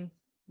picturing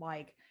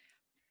like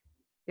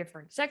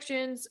different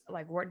sections,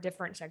 like what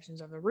different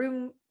sections of the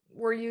room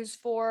were used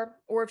for,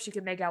 or if she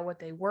could make out what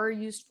they were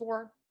used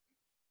for.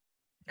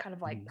 Kind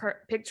of like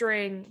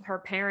picturing her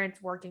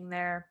parents working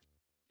there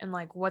and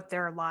like what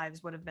their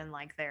lives would have been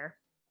like there.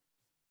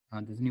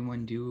 Does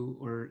anyone do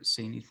or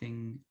say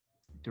anything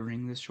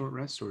during this short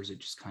rest, or is it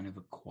just kind of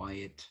a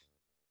quiet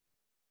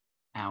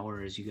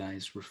hour as you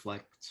guys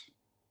reflect,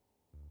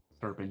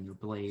 sharpen your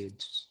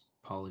blades,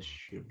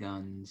 polish your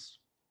guns?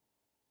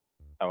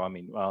 Oh, I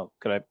mean, well,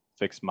 could I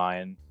fix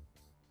mine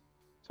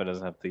so it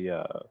doesn't have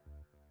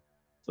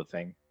the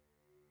thing?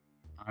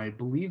 I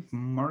believe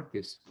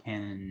Marcus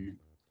can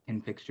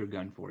fix your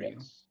gun for you.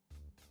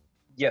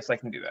 Yes, I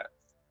can do that.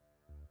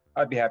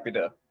 I'd be happy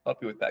to help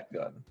you with that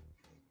gun.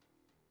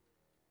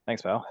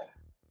 Thanks, pal.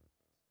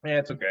 Yeah,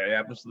 it's okay. It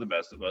happens to the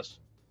best of us.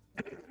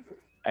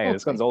 Hey,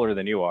 this gun's older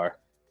than you are.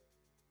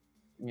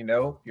 You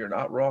know, you're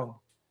not wrong.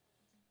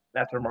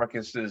 After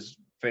Marcus is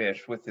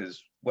finished with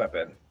his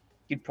weapon,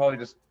 he'd probably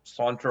just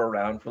saunter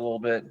around for a little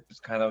bit,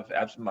 just kind of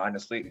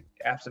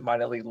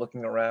absentmindedly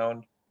looking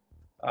around,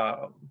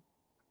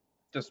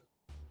 just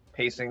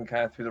pacing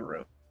kind of through the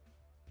room.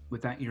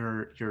 With that,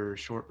 your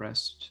short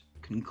rest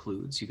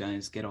concludes. You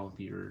guys get all of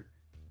your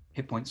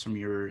hit points from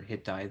your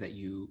hit die that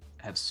you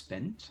have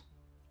spent.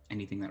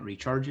 Anything that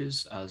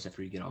recharges,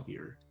 Zephyr, you get all of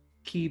your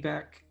key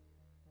back.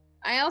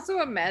 I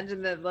also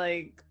imagine that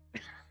like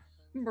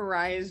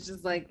Mariah's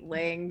just like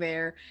laying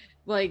there,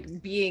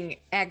 like being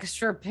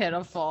extra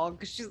pitiful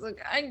because she's like,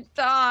 I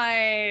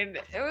died.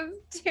 It was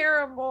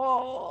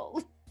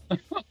terrible.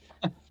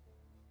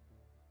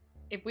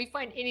 If we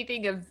find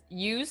anything of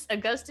use,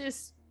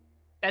 Augustus,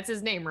 that's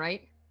his name,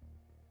 right?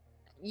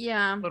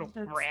 Yeah. Little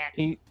that's- rat.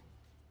 He-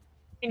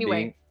 Anyway,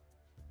 being-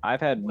 I've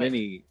had What?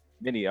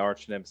 many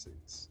arch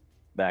nemesis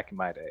back in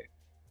my day.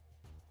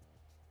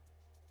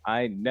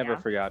 I never Yeah.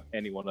 forgot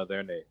any one of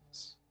their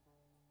names.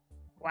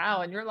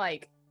 wow, and you're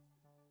like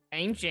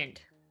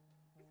ancient.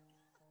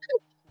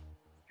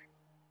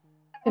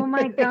 Oh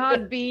my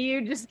God, B,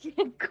 you just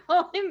can't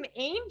call him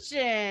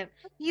ancient.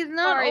 He's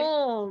not Sorry.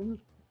 old.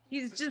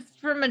 He's just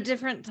from a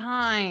different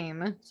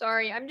time.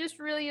 Sorry, I'm just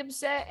really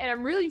upset and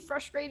I'm really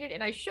frustrated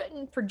and I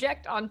shouldn't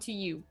project onto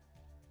you.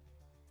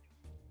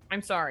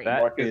 I'm sorry.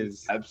 That Marcus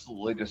is-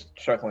 absolutely just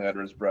chuckling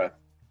under his breath.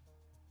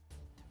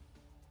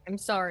 I'm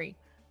sorry.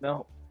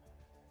 No,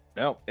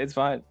 it's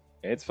fine.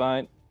 It's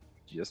fine.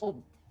 Just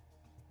Oh,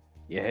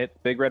 you hit the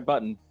big red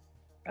button.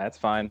 That's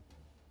fine.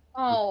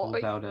 oh,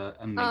 Pulls out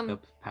a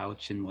makeup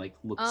pouch and like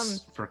looks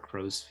um, for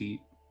crow's feet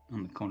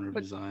on the corner of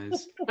but- his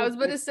eyes. I was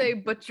about to say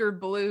butcher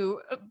blue,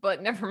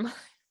 but never mind.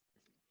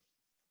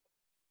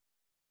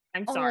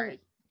 I'm sorry.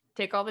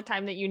 Take all the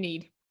time that you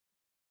need.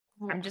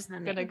 I'm just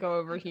gonna go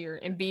over here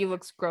and B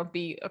looks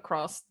grumpy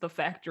across the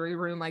factory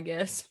room, I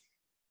guess.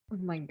 Oh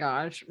my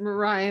gosh.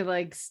 Mariah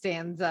like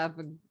stands up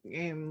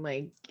and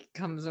like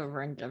comes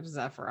over and gives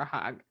Zephyr a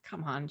hug.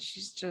 Come on,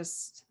 she's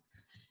just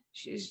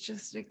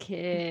a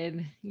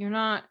kid. You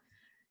don't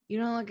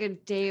look a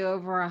day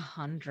over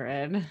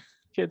 100.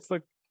 Kids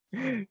can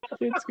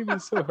be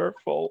so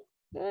hurtful.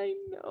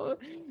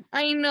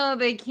 I know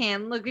they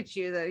can. Look at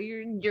you though.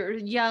 You're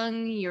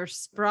young, you're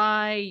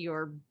spry,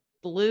 you're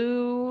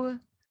blue.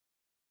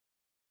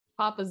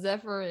 Papa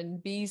Zephyr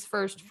and B's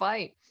first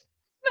fight.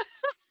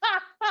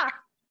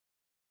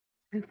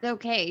 It's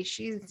okay.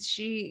 She's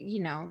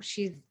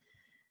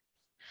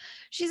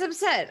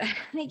upset.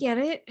 I get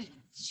it.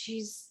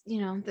 She's,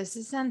 this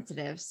is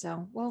sensitive,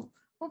 so we'll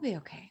be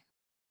okay.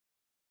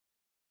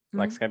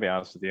 Lex, can I be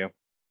honest with you? I don't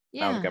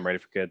Yeah. think I'm ready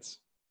for kids.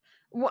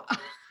 Well,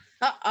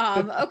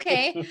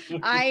 okay.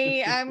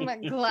 I'm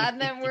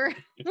glad that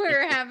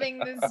we're having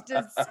this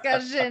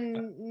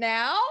discussion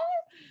now.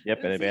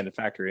 Yep, an abandoned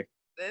factory.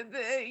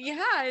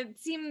 Yeah, it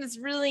seems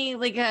really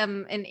like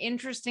an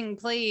interesting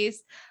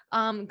place.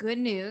 Good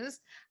news.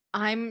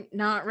 I'm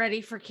not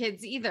ready for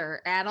kids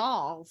either at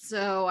all.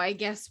 So I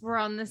guess we're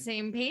on the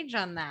same page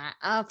on that.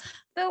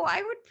 Though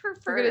I would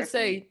prefer. We're gonna if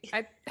say we-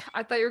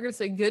 I thought you were gonna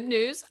say good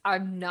news.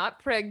 I'm not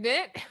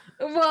pregnant.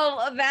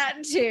 well,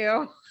 that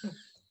too.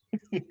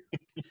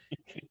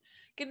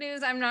 Good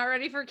news, I'm not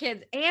ready for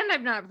kids and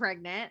I'm not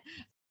pregnant.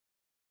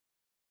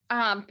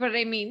 But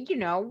I mean,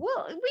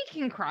 we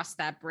can cross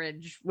that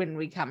bridge when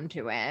we come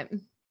to it.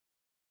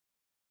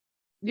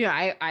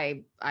 Yeah,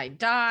 I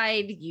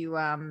died. You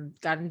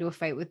got into a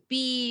fight with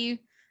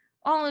B.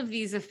 All of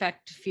these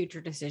affect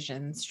future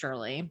decisions,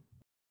 surely.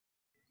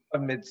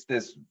 Amidst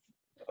this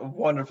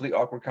wonderfully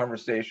awkward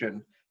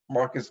conversation,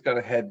 Mark is going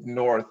to head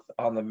north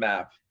on the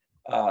map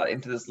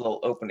into this little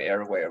open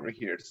airway over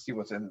here to see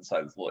what's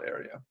inside this little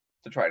area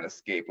to try and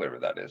escape whatever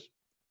that is.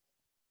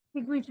 I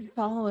think we should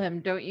follow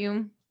him, don't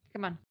you?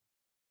 Come on.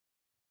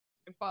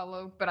 I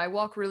follow, but I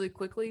walk really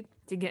quickly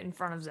to get in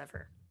front of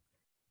Zephyr.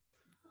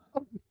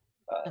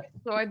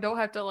 So I don't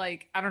have to I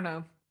don't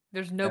know.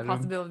 There's no Adam?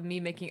 possibility of me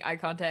making eye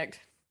contact.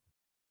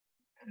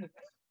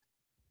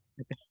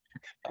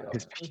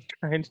 Is he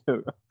trying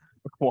to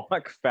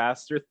walk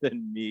faster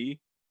than me?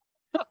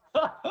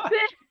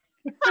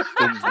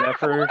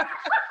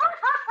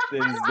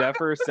 Is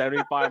Zephyr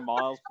 75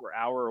 miles per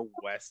hour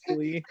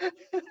westly?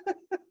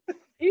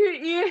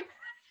 You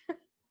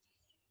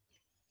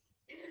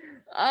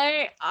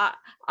I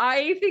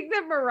think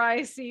that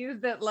Mariah sees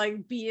that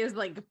B is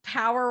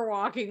power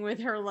walking with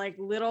her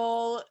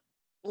little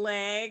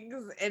legs,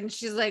 and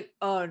she's like,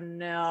 oh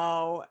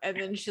no. And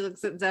then she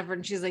looks at Zephyr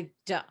and she's like,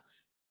 duh.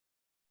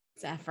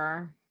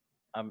 Zephyr.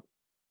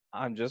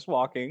 I'm just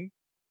walking.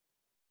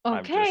 I'm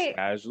Okay. just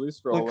casually Looks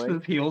strolling.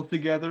 the heel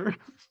together. Oh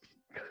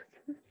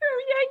yeah,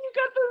 you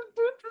got those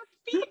boots of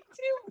speed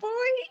too, boy.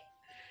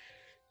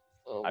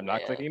 Oh, I'm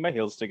not clicking my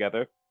heels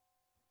together.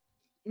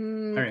 All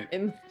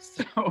right.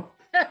 So,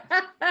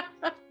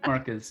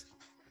 Marcus,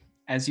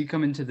 as you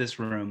come into this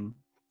room,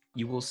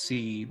 you will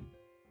see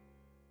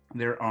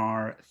there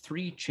are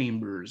 3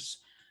 chambers,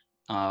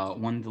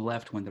 one to the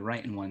left, one to the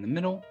right, and one in the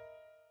middle.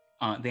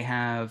 They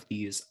have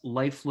these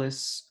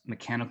lifeless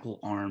mechanical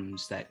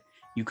arms that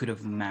you could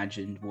have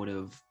imagined would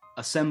have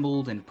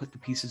assembled and put the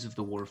pieces of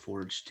the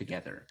Warforged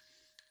together.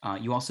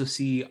 You also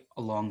see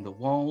along the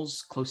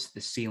walls, close to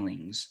the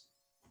ceilings,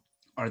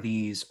 are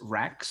these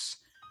racks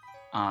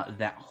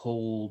that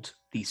hold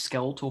the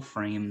skeletal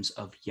frames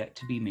of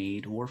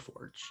yet-to-be-made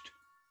Warforged.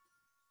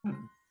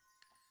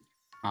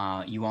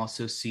 You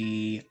also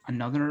see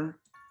another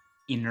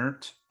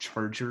inert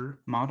charger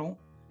model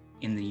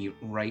in the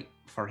right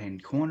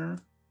far-hand corner.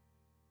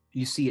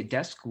 You see a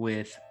desk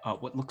with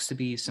what looks to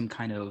be some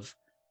kind of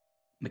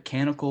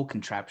mechanical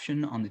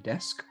contraption on the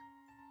desk.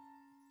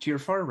 To your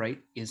far right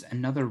is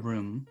another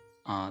room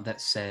that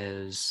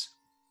says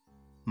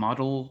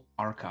Model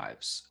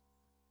Archives.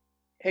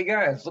 Hey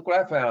guys, look what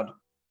I found.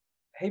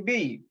 Hey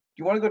B, do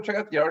you want to go check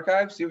out the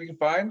archives, see what we can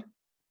find?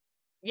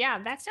 Yeah,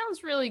 that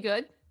sounds really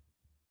good.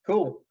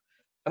 Cool.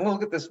 I'm gonna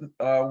look at this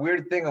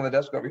weird thing on the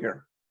desk over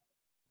here.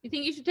 You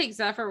think you should take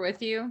Zephyr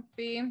with you,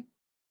 B?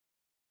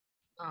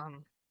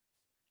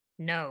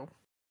 No.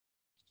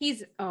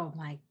 He's oh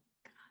my.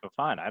 Oh,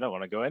 fine. I don't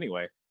want to go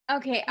anyway.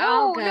 Okay,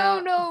 I'll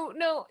go.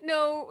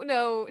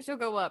 No. She'll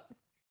go up.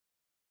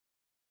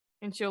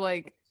 And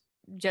she'll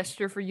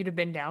gesture for you to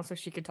bend down so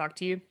she can talk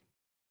to you.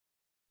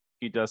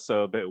 He does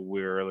so a bit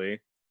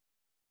wearily.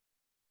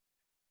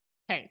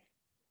 Hey.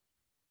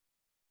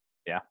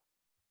 Yeah.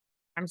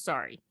 I'm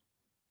sorry.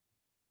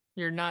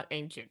 You're not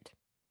ancient.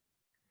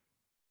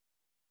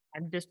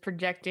 I'm just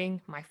projecting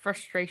my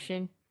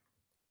frustration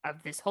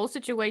of this whole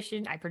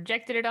situation. I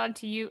projected it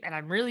onto you, and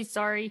I'm really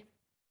sorry.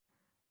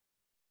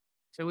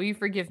 So will you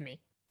forgive me?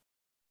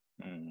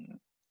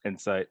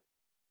 Insight.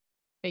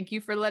 Thank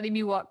you for letting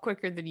me walk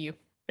quicker than you.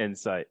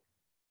 Insight.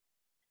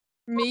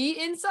 Me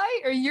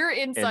insight or your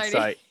insight?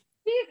 Insight.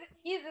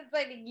 He's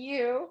inciting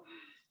you.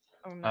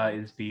 Oh, no.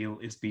 Is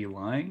B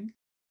lying?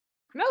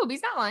 No,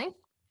 B's not lying.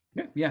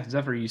 Yeah,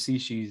 Zephyr, you see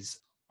she's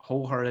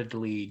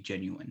wholeheartedly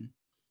genuine.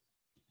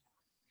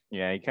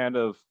 Yeah, he kind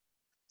of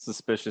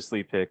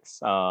suspiciously picks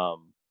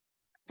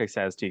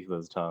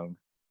Aztikla's tongue.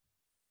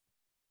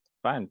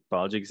 Fine,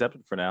 apology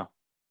accepted for now.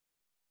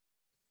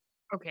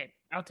 Okay,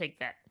 I'll take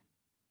that.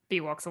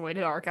 B walks away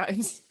to the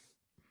archives.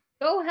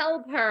 Go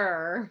help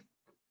her.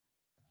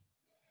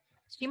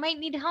 She might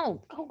need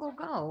help.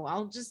 Go.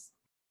 I'll just.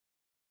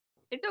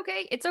 It's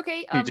okay. It's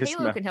okay. You just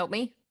Halo can help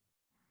me.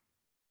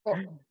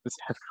 This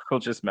will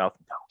just mouth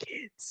no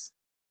kids.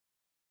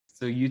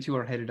 So you two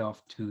are headed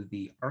off to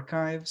the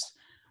archives.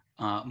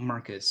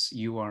 Marcus,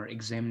 you are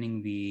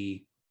examining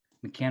the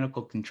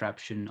mechanical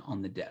contraption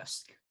on the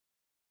desk.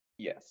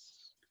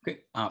 Yes. Okay.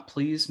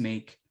 Please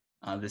make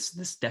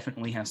this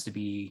definitely has to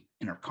be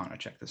an Arcana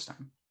check this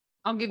time.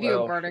 I'll give you a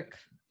Well, bardic.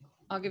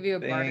 I'll give you a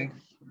bardic.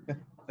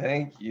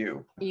 Thank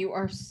you. You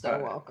are so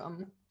Alright.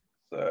 welcome.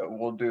 So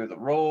we'll do the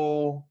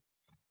roll,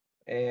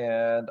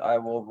 and I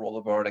will roll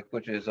the bardic,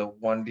 which is a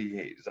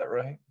 1d8. Is that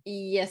right?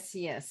 Yes.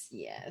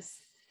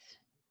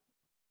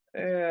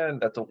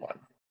 And that's a 1.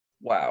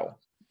 Wow.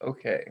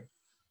 Okay.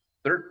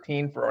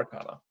 13 for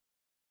Arcana.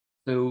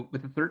 So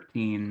with the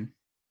 13,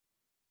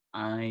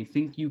 I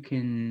think you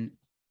can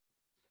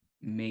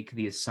make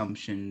the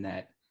assumption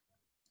that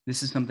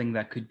this is something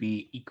that could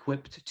be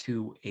equipped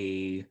to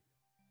a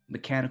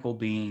mechanical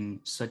being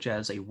such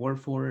as a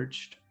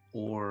Warforged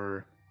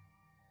or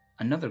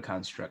another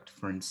construct,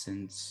 for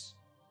instance,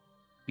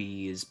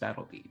 Bee's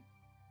Battle Bee.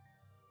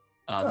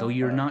 Though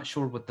you're not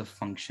sure what the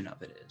function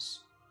of it is.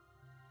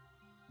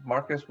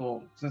 Marcus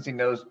will, since he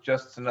knows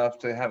just enough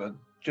to have a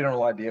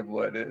general idea of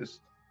what it is,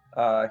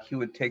 he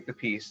would take the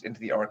piece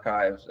into the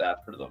archives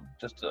after them,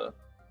 just to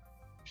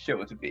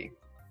show it to Bee.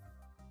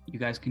 You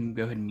guys can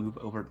go ahead and move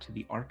over to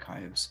the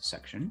archives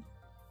section.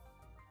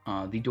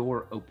 The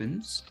door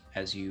opens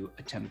as you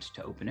attempt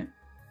to open it.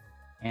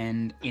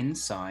 And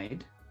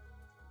inside,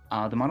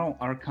 the model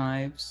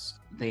archives,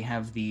 they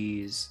have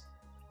these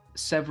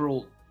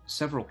several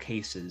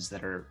cases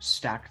that are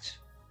stacked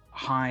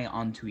high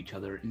onto each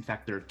other. In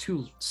fact, there are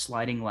two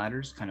sliding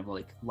ladders, kind of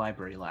like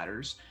library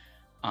ladders,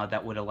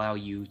 that would allow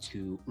you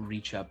to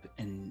reach up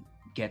and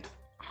get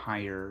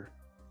higher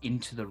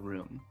into the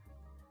room.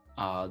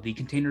 The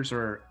containers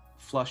are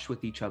flush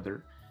with each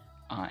other,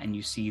 and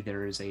you see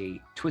there is a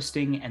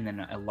twisting and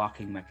then a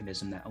locking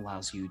mechanism that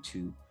allows you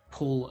to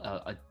pull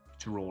a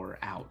drawer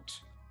out.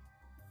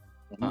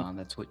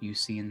 That's what you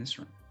see in this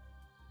room.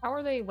 How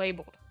are they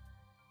labeled?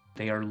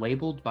 They are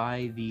labeled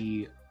by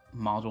the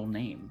model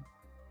name.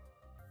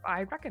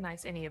 I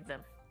recognize any of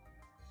them.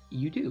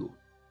 You do.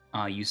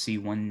 You see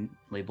one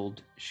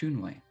labeled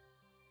Shunwei.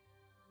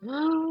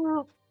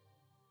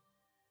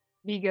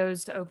 He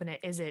goes to open it.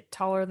 Is it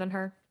taller than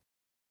her?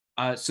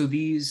 So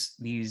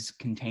these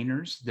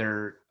containers,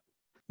 they're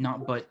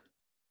not but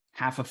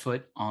half a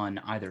foot on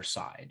either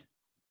side.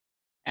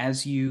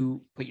 As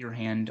you put your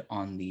hand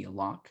on the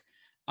lock,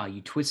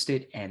 you twist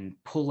it and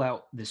pull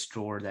out this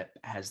drawer that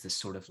has this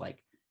sort of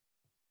like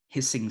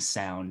hissing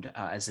sound,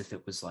 as if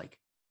it was like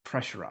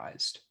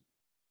pressurized.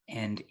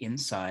 And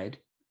inside,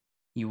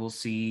 you will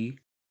see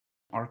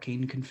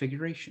arcane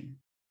configuration,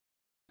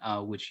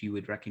 which you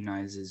would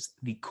recognize as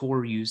the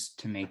core used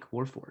to make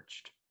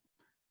Warforged.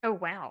 Oh,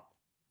 wow.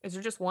 Is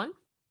there just one?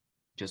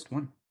 Just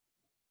one.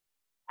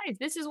 Guys,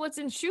 this is what's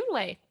in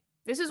Shunwei.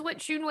 This is what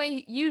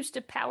Shunwei used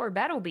to power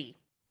Battlebee.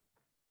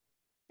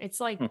 It's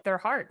like their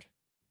heart.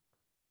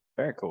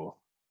 Very cool.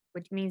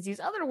 Which means these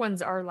other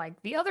ones are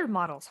like the other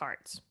models'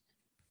 hearts.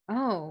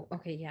 Oh,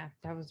 okay, yeah,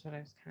 that was what I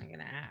was kind of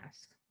gonna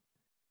ask.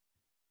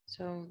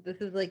 So this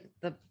is like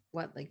the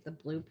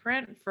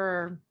blueprint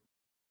for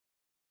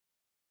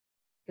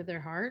their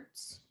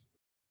hearts?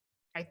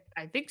 I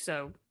think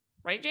so.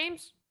 Right,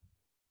 James?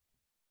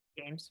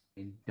 James?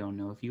 I don't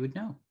know if you would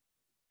know.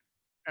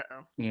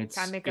 Uh-oh. It's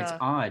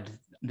odd.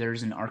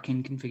 There's an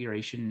arcane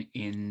configuration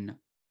in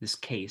this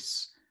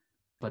case,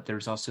 but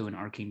there's also an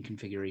arcane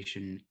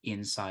configuration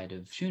inside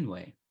of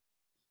Shunwei.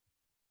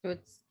 So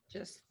it's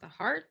just the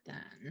heart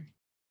then.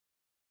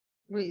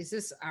 Wait, is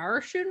this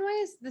our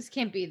Shunwei's? This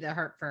can't be the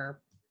heart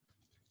for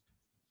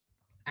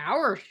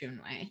our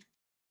Shunwei.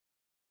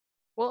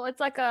 Well, it's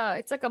like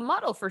a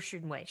model for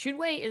Shunwei.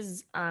 Shunwei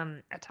is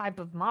a type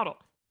of model.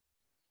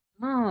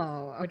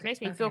 Oh, okay, which makes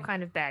me feel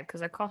kind of bad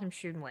because I call him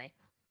Shunwei.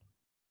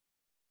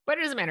 But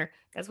it doesn't matter.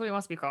 That's what he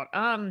wants to be called.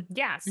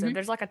 Yeah, so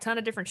there's like a ton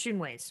of different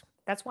Shunweis.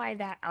 That's why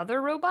that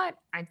other robot,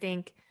 I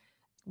think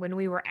when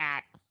we were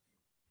at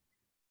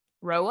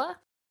Roa,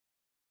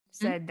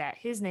 said that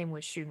his name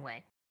was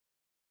Shunwei.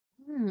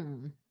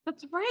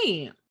 That's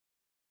right.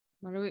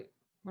 What do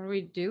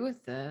we do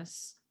with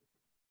this?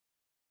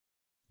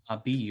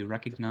 B, you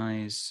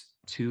recognize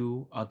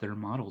two other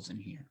models in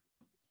here.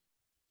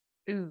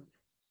 Ooh.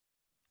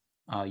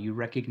 You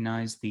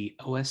recognize the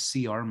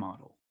OSCR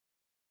model.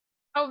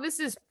 Oh, this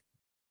is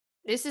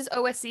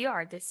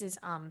OSCR. This is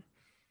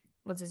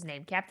what's his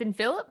name? Captain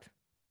Phillip?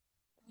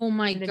 Oh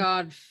my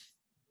god.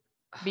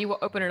 B will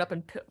open it up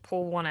and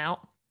pull one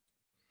out.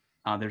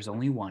 There's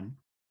only one.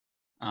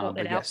 But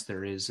out. yes,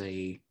 there is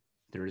a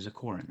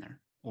core in there,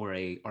 or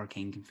a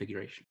arcane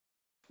configuration.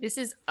 This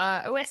is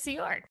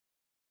OSCR.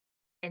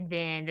 And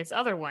then this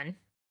other one.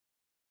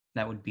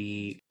 That would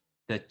be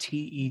the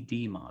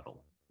TED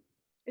model.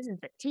 This is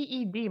the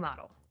TED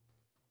model.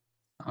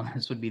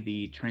 This would be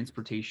the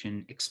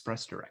Transportation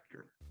Express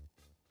Director.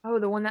 Oh,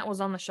 the one that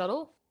was on the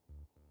shuttle?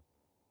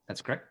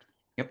 That's correct.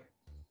 Yep.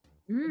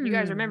 You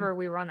guys remember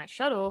we were on that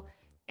shuttle,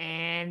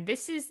 and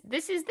this is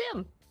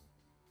them.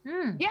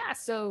 Yeah,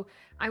 so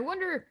I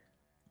wonder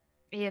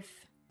if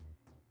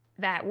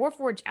that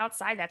Warforged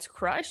outside that's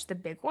crushed, the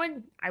big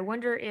one, I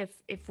wonder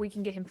if we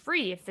can get him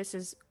free,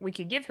 we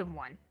could give him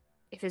one,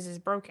 if his is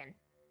broken.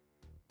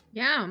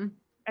 Yeah.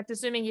 That's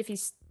assuming if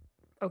he's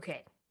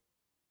okay.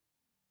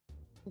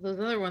 Well,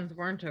 those other ones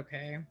weren't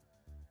okay.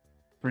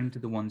 Referring to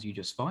the ones you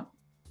just fought?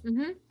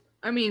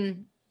 I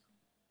mean,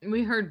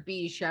 we heard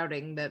B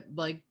shouting that,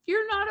 like,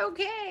 you're not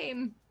okay.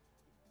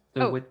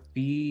 So what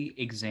B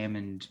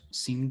examined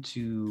seemed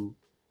to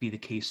be the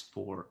case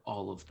for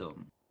all of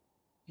them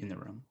in the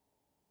room.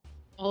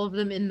 All of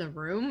them in the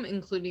room,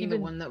 including the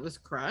one that was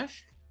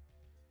crushed?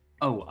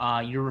 Oh,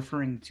 you're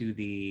referring to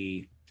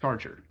the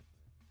Charger.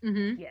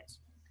 Mm-hmm. Yes.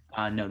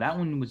 No, that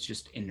one was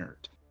just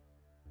inert.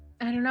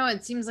 I don't know.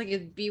 It seems like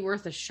it'd be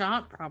worth a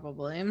shot,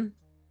 probably. I mean,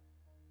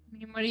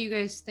 what do you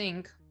guys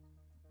think?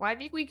 Well, I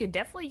think we could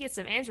definitely get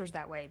some answers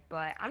that way,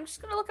 but I'm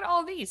just gonna look at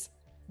all of these.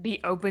 Be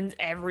open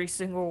to every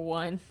single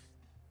one.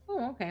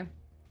 Oh, okay.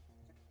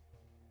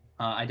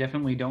 I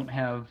definitely don't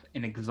have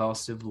an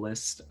exhaustive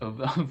list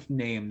of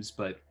names,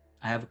 but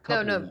I have a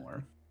couple no.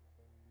 more.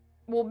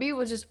 Well, B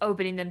was just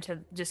opening them to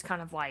just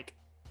kind of like,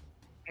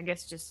 I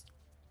guess, just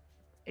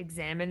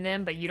examine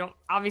them. But you don't.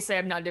 Obviously,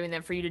 I'm not doing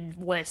that for you to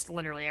list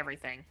literally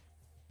everything.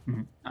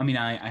 Mhm. I mean,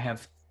 I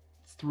have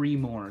 3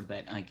 more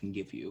that I can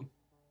give you.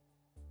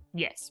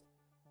 Yes.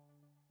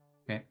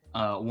 Okay.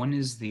 One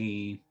is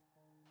the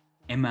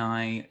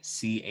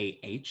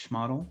MICAH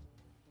model.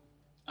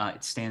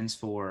 It stands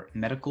for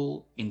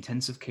Medical,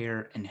 Intensive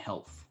Care, and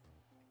Health.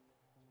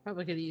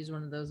 Probably could have used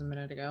one of those a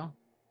minute ago.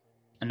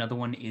 Another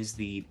one is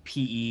the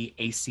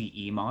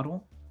PEACE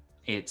model.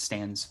 It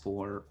stands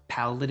for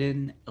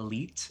Paladin,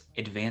 Elite,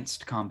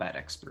 Advanced Combat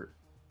Expert.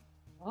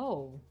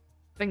 Oh.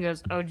 Thing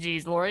goes, oh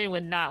geez, Lori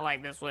would not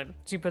like this one.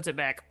 She puts it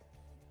back.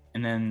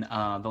 And then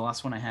the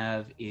last one I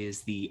have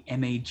is the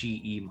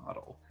MAGE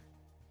model.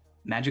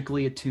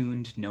 Magically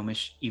Attuned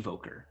Gnomish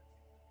Evoker.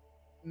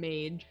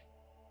 Mage.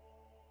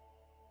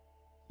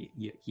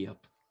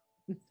 Yep.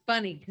 It's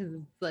funny because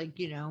it's like,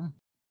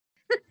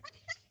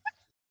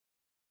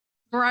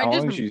 or I How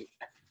long just did you?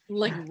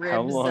 like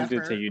How rib long did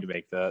it Zephyr. take you to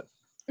make that?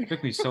 It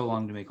took me so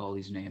long to make all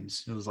these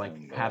names. It was like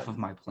Oh, half man. of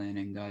my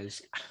planning,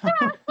 guys.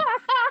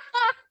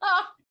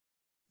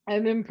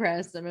 I'm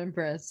impressed.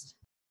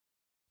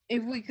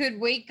 If we could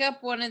wake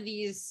up one of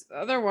these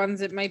other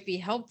ones, it might be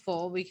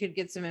helpful. We could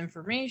get some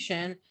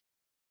information.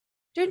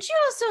 Don't you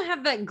also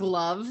have that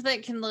glove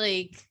that can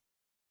like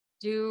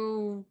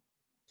do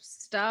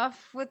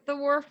stuff with the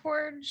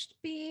Warforged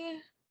bee?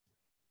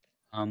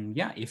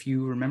 Yeah, if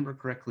you remember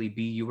correctly,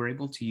 B, you were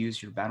able to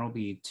use your battle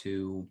bead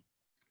to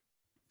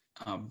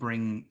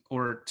bring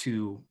or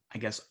to, I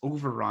guess,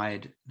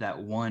 override that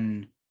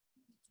one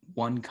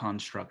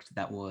construct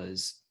that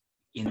was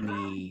in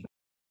the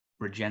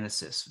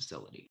Regenesis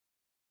facility.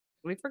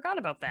 We forgot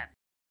about that.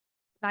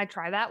 Can I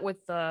try that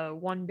with the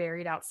one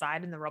buried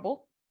outside in the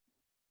rubble?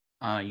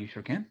 You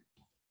sure can.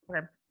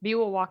 Okay. B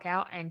will walk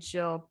out and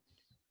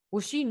will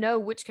she know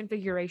which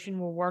configuration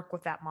will work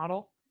with that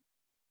model?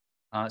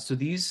 So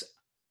these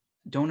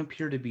don't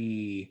appear to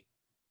be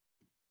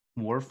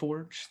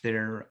Warforged.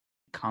 They're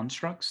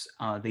constructs.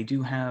 They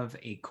do have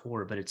a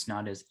core, but it's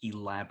not as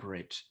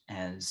elaborate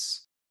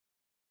as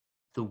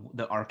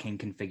the arcane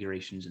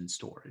configurations in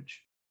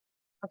storage.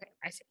 Okay,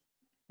 I see.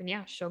 Then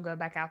yeah, she'll go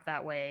back out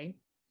that way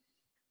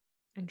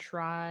and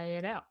try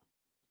it out.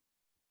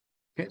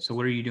 Okay, so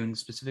what are you doing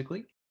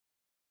specifically?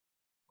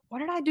 What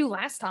did I do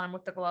last time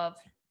with the glove?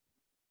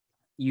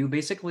 You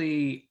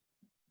basically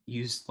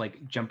use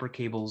like jumper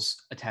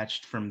cables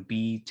attached from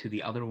B to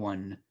the other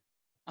one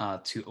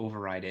to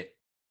override it.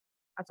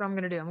 That's what I'm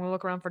gonna do. I'm gonna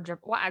look around for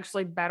jumper. Well,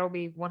 actually,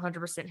 Battlebee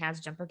 100% has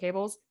jumper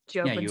cables. She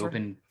Yeah, opens you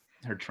open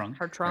her trunk.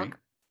 her trunk. Right?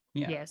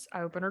 Yeah. Yes,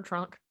 I open her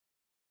trunk.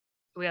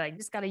 We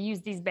just gotta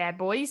use these bad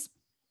boys.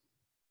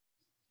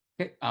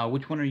 Okay,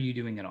 which one are you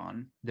doing it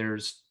on?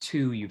 There's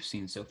 2 you've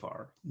seen so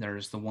far.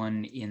 There's the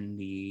one in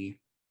the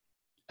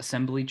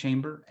assembly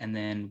chamber and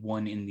then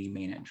one in the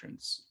main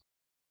entrance.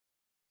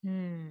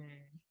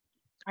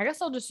 I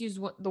guess I'll just use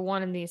the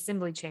one in the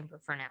assembly chamber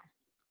for now.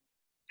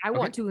 I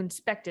want to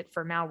inspect it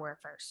for malware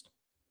first.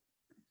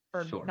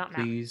 Or Sure. not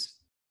malware.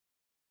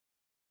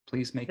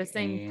 Please make The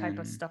same type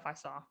of stuff I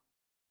saw.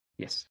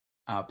 Yes.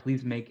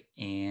 Please make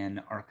an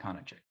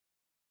Arcana check.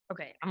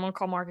 Okay, I'm gonna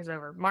call Marcus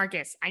over.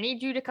 Marcus, I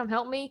need you to come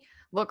help me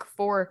look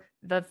for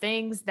the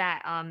things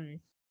that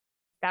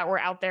that were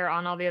out there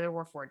on all the other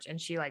Warforged, and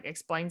she like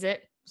explains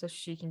it so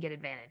she can get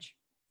advantage.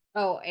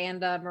 Oh,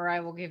 and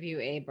Mirai will give you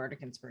a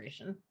bardic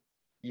inspiration.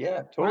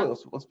 Yeah, totally.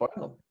 Let's find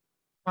them.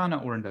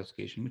 Arcana or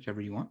investigation,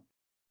 whichever you want.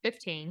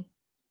 15.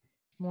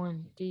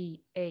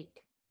 1d8.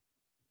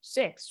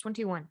 6.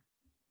 21.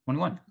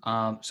 21.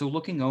 So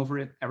looking over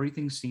it,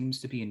 everything seems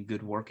to be in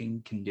good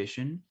working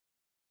condition.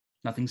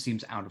 Nothing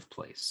seems out of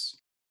place.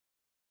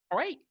 All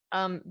right.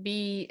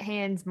 B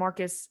hands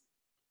Marcus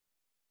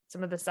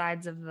some of the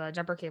sides of the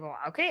jumper cable.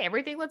 Okay,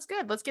 everything looks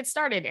good. Let's get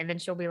started. And then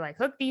she'll be like,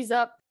 hook these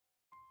up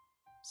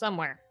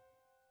somewhere.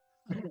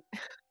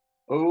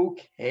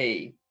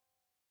 Okay.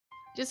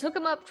 Just hook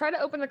them up. Try to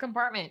open the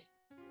compartment.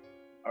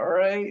 All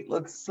right.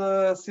 Let's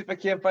see if I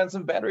can't find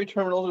some battery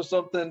terminals or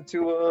something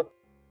to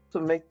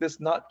make this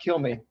not kill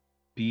me.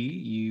 B,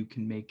 you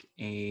can make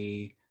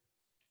a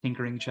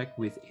tinkering check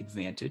with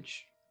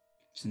advantage,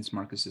 since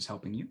Marcus is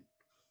helping you.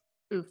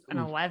 Oof, an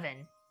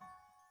 11.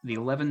 The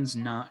 11's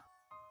not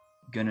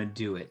gonna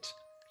do it.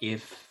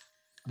 If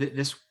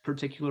this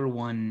particular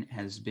one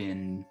has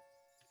been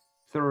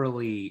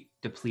thoroughly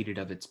depleted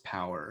of its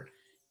power,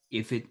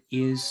 if it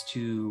is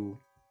to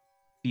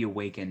be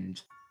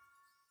awakened,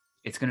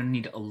 it's gonna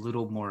need a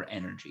little more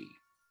energy,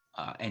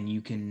 and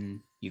you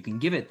can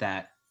give it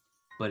that,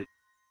 but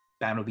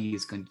Battlebee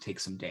is going to take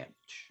some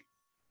damage.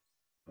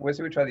 Wait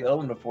till we try the other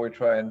one before we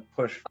try and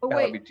push Oh, wait.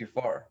 Battleby too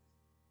far.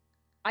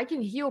 I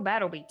can heal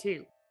Battleby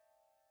too.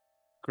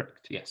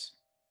 Correct. Yes.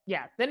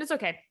 Yeah, then it's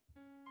okay.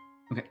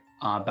 Okay.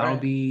 right.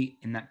 Battleby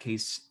in that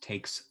case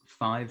takes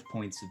 5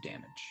 points of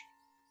damage.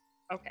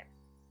 Okay.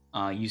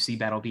 You see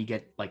Battleby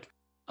get like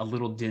a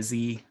little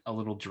dizzy, a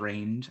little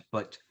drained,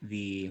 but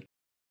the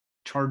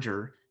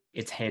charger,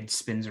 its head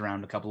spins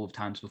around a couple of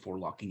times before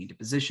locking into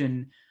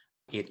position.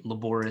 It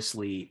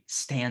laboriously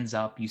stands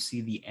up. You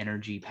see the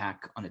energy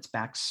pack on its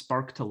back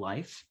spark to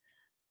life,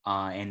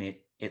 and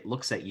it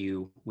looks at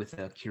you with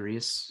a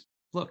curious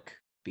look.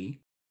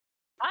 B.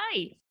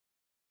 Hi.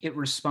 It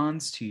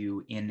responds to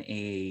you in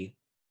a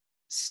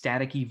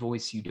staticky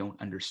voice you don't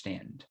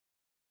understand.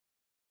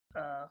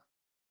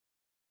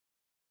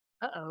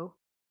 Uh-oh.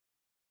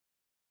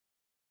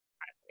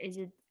 Is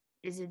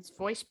its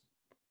voice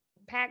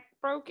pack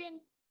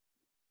broken?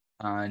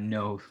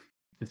 No,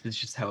 this is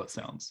just how it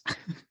sounds.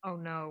 Oh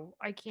no,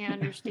 I can't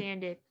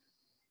understand it.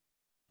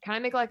 Can I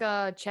make like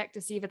a check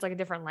to see if it's like a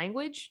different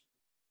language?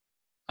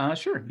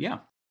 Sure, yeah.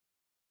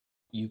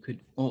 You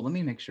could. Well, let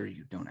me make sure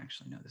you don't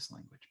actually know this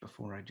language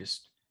before I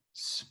just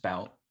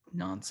spout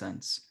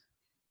nonsense.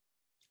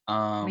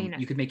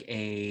 You could make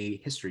a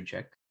history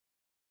check.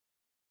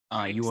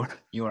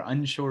 You are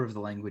unsure of the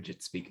language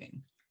it's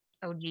speaking.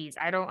 Oh geez,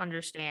 I don't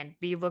understand.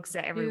 B looks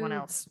at everyone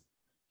else.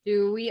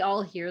 Do we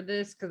all hear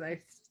this? Because I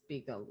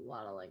speak a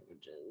lot of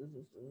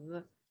languages.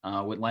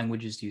 What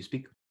languages do you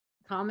speak?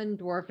 Common,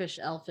 Dwarfish,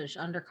 Elfish,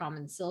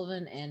 Undercommon,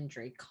 Sylvan, and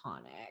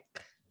Draconic.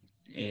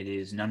 It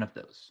is none of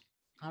those.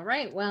 All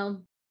right,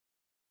 well,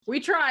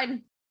 we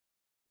tried.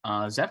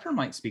 Zephyr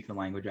might speak the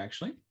language,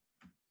 actually.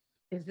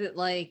 Is it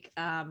like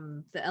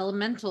the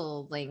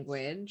elemental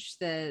language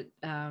that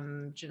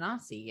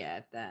Genasi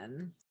get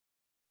then?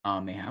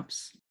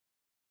 Mayhaps.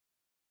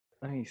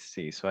 Let me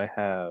see. So I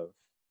have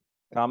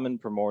common,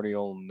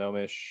 primordial,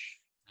 gnomish.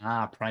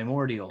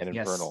 Primordial. And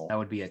yes, infernal. that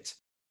would be it.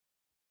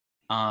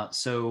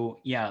 So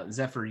yeah,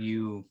 Zephyr,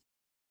 you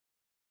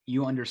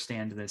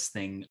understand this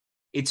thing.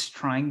 It's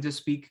trying to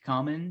speak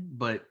common,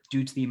 but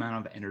due to the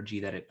amount of energy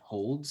that it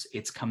holds,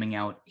 it's coming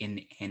out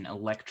in an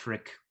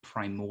electric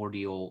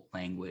primordial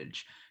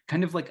language,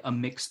 kind of like a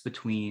mix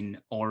between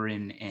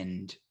Orin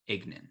and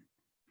Ignan.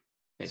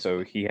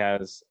 So he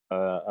has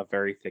a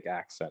very thick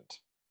accent.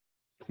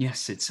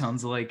 Yes, it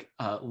sounds like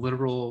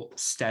literal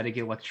static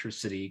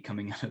electricity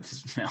coming out of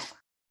his mouth.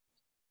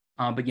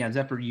 But yeah,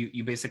 Zephyr,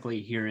 you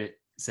basically hear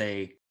it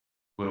say,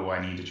 "What do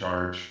I need to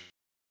charge?"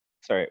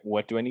 Sorry,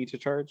 what do I need to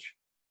charge?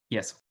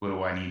 Yes. "What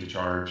do I need to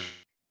charge?"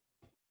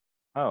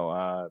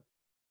 Oh,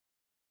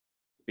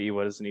 B,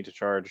 what does it need to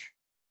charge?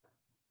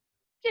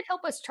 You could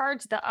help us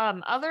charge the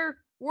other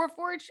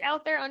Warforged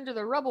out there under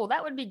the rubble.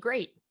 That would be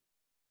great.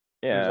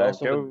 Yeah,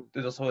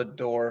 there's also a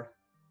door.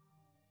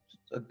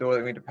 A door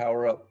that we need to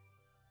power up.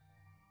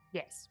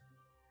 Yes.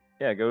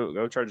 Yeah,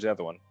 go charge the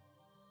other one.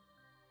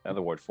 The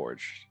other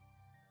Warforged.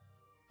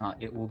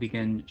 It will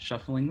begin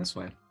shuffling this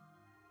way.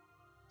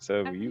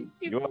 So you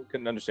all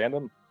couldn't understand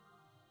them?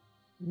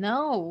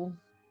 No.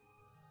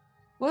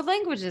 What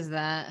language is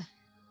that?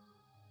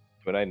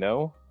 Would I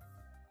know?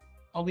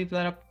 I'll leave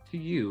that up to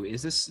you.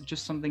 Is this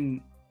just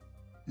something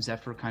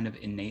Zephyr kind of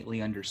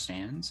innately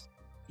understands?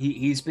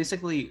 He's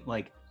basically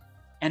like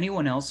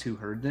anyone else who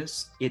heard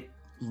this, it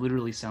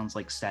literally sounds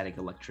like static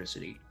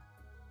electricity.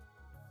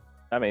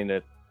 I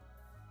mean,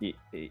 you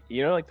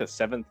know, like the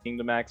Seventh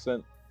Kingdom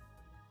accent?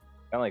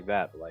 Kind of like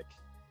that, but like,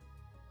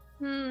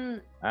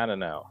 I don't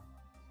know.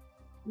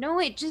 No,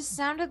 it just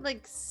sounded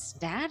like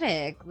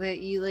static that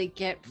you like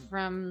get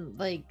from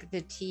like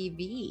the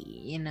TV,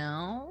 you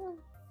know?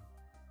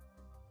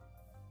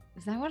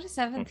 Is that what a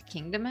Seventh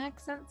Kingdom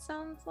accent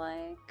sounds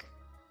like?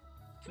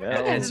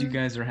 Well, As you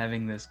guys are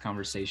having this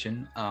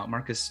conversation,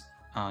 Marcus,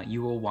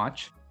 you will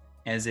watch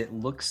as it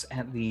looks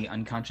at the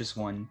unconscious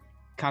one,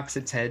 cocks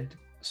its head,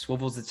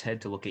 swivels its head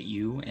to look at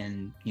you,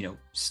 and, you know,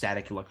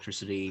 static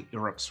electricity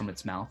erupts from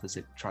its mouth as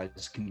it tries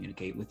to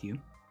communicate with you.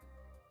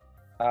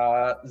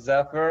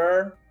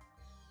 Zephyr.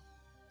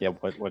 Yeah,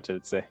 what did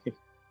it say?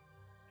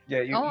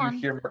 Yeah, you Go on.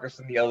 hear Marcus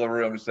in the other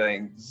room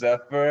saying,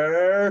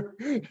 "Zephyr."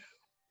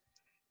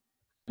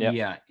 Yep.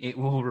 Yeah, it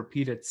will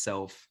repeat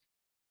itself.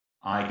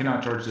 "I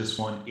cannot charge this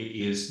one. It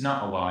is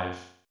not alive."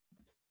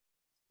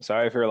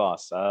 Sorry for your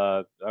loss.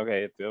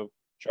 Okay, go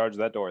charge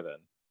that door then.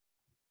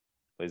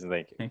 Please and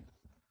thank you. Okay.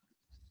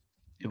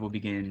 It will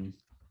begin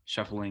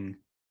shuffling.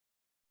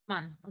 Come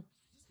on,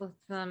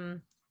 let's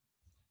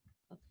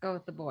go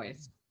with the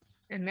boys.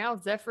 And now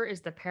Zephyr is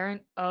the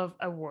parent of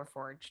a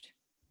Warforged.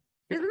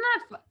 Isn't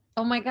that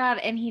oh my god,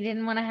 and he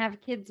didn't want to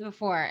have kids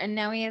before, and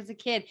now he has a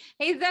kid.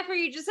 Hey Zephyr,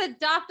 you just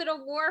adopted a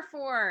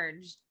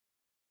Warforged.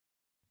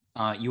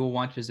 You will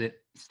watch as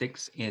it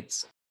sticks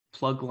its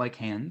plug-like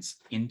hands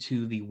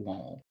into the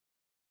wall.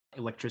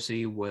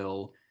 Electricity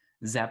will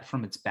zap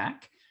from its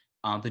back.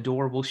 The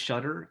door will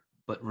shudder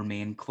but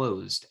remain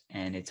closed,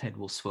 and its head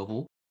will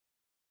swivel.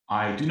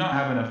 "I do not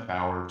have enough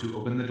power to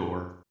open the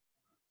door."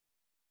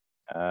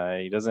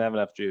 He doesn't have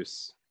enough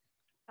juice.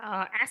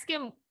 Ask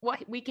him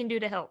what we can do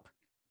to help,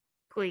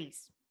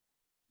 please.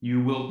 You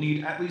will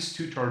need at least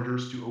 2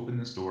 chargers to open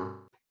this door.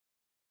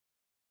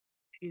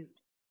 Shoot.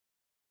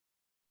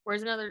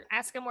 Where's another?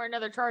 Ask him where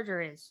another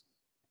charger is.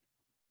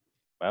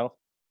 Well,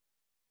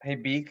 Hey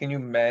B, can you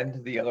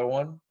mend the other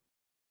one?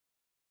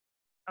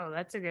 Oh,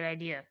 that's a good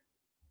idea.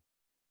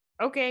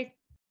 Okay.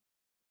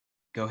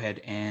 Go ahead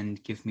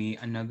and give me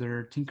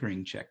another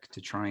tinkering check to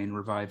try and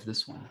revive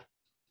this one.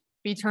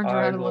 He turns I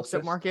around and will looks at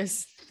assist.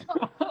 Marcus.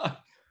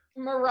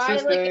 Mariah, like,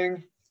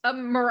 Assisting.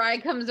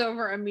 Mariah comes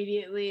over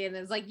immediately and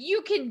is like,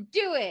 "You can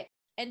do it,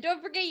 and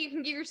don't forget you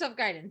can give yourself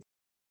guidance."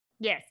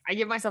 Yes, I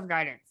give myself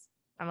guidance.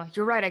 I'm like,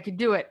 you're right, I could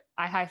do it.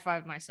 I high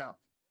five myself.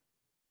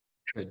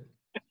 Good.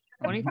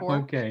 24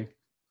 Okay.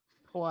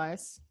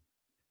 plus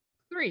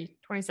 3,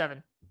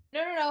 27.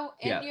 No.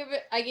 And Yeah. you have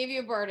it. I gave you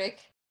a bardic.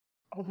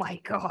 Oh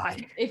my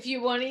god. If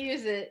you want to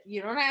use it,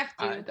 you don't have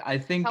to. I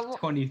think How-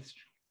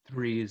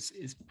 23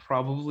 is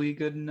probably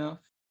good enough.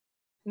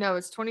 No,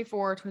 it's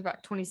 24,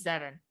 25,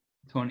 27.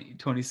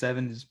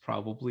 27 is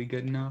probably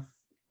good enough.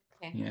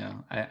 Okay. Yeah,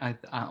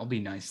 I'll be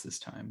nice this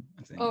time,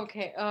 I think.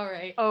 Okay. All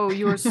right. Oh,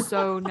 you're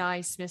so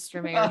nice,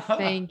 Mr. Mayor.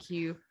 Thank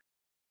you.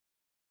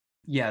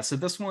 Yeah, so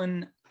this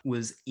one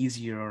was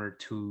easier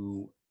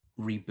to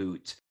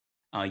reboot.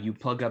 You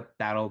plug up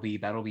Battlebee.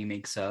 Battlebee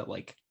makes a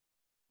like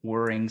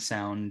whirring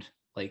sound,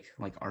 like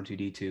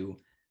R2D2.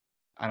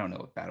 I don't know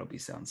what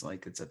Battlebee sounds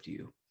like. It's up to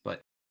you.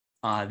 But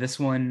this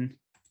one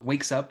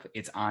wakes up.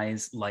 Its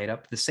eyes light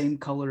up the same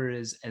color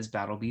as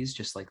Battlebee's,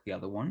 just like the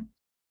other one.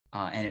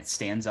 And it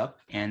stands up,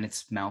 and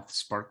its mouth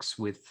sparks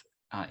with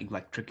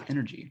electric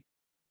energy.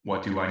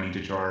 What do I need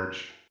to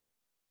charge?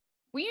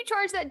 Will you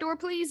charge that door,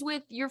 please,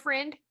 with your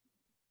friend?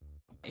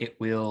 It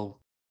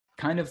will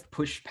kind of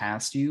push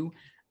past you.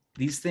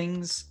 These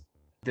things,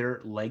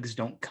 their legs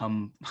don't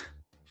come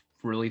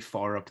really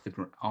far up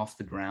off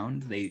the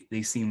ground.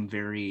 They seem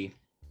very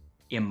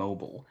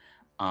immobile,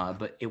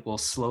 but it will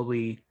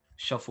slowly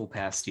shuffle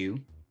past you.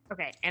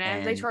 Okay, and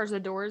as they And- charge the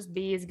doors,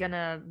 B is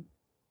gonna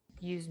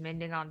use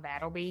mending on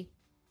Battlebee.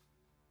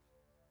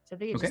 So I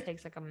think it Okay. just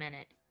takes like a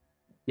minute.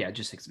 Yeah, it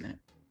just takes a minute.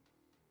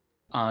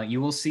 You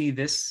will see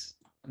this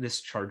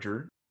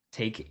charger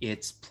take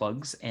its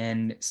plugs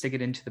and stick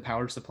it into the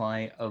power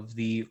supply of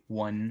the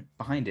one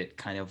behind it,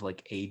 kind of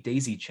like a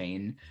daisy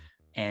chain,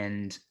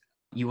 and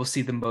you will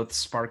see them both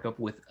spark up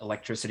with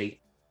electricity,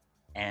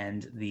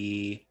 and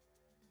the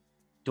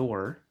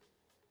door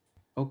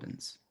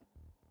opens.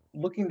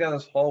 Looking down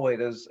this hallway,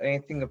 does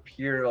anything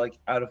appear like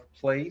out of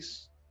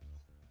place?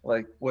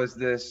 Like, has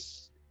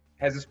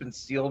this been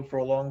sealed for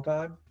a long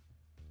time?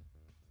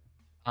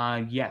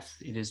 Yes,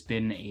 it has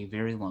been a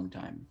very long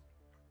time.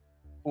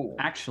 Cool.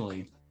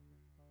 Actually,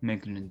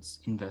 make an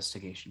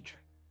investigation check.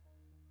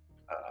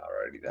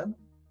 Alrighty then.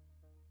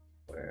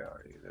 Where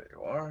are you? There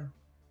you are.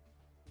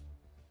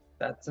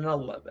 That's an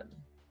 11.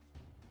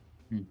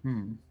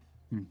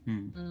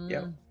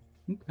 Yep.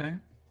 Okay.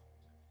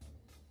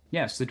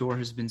 Yes, the door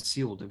has been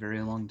sealed a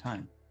very long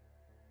time.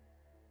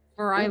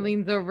 Mariah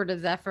leans over to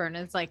Zephyr and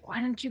is like,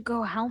 "Why don't you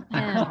go help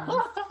him?"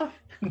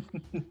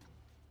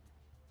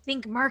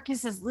 Think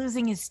Marcus is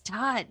losing his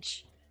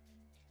touch.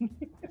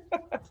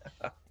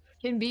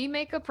 Can B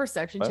make a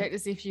perception What? check to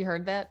see if she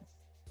heard that?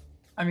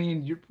 I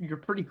mean, you're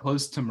pretty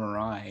close to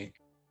Mariah.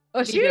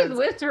 Oh, she was Because-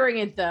 whispering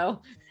it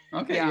though.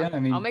 Okay, yeah, I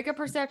mean, I'll make a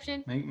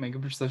perception. make a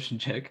perception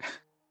check.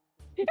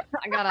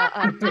 I got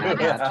a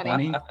Yeah,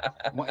 20. 20.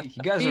 What,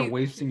 you guys are Be-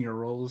 wasting your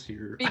rolls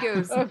here. B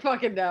goes, Oh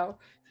fucking no.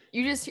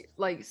 you just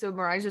like, so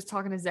Mariah's just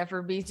talking to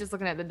Zephyr, B's just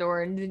looking at the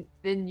door, and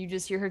then you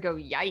just hear her go,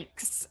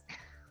 yikes.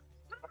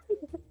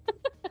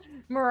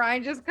 Mariah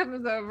just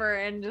comes over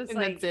and just And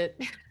like that's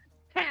it.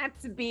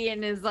 pats B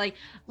and is like,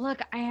 "Look,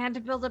 I had to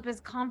build up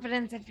his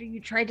confidence after you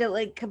tried to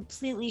like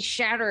completely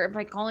shatter it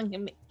by calling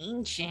him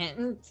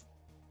ancient."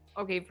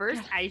 Okay,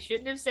 first, I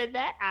shouldn't have said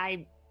that.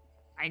 I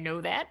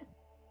know that.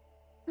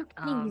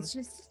 It's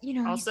just, you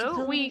know. he's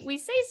Also, we developing-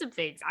 say some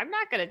things. I'm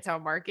not gonna tell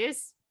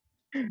Marcus.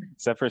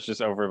 Zephyr's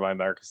just over by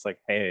Marcus, like,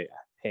 hey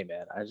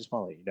man, I just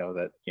want to let you know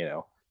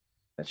that,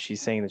 that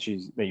she's saying that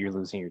you're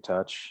losing your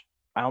touch.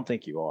 I don't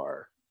think you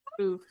are.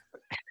 Oof.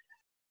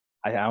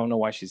 I don't know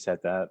why she said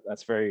that.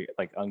 That's very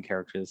like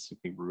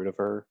uncharacteristically rude of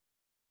her.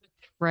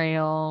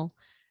 betrayal,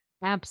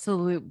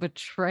 absolute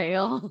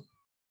betrayal.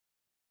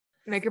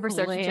 Make a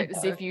perception check to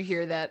see if Atlanta. you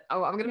hear that.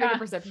 Oh, I'm gonna make Yeah. a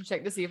perception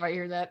check to see if I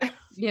hear that.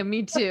 Yeah,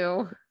 me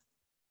too.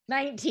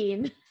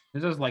 19.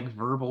 This is like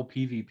verbal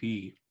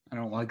PvP. I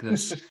don't like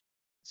this.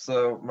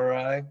 So,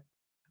 Mariah,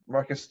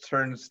 Marcus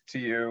turns to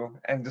you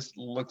and just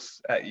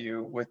looks at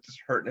you with just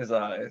hurt in his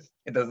eyes.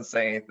 It doesn't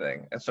say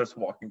anything and starts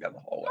walking down the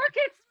hallway.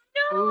 Marcus,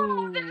 no!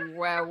 Ooh,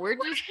 wow, we're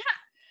just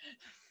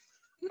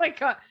Oh my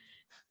god.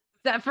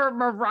 Zephyr,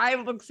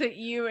 Mariah looks at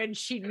you and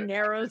she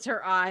narrows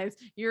her eyes.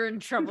 You're in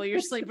trouble. You're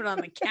sleeping on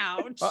the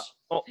couch.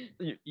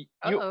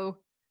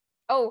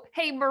 Oh,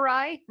 hey,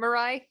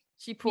 Mariah.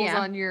 She pulls Yeah.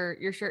 on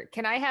your shirt.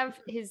 Can I have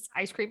his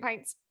ice cream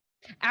pints?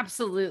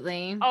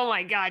 Absolutely. Oh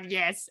my god,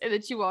 yes. And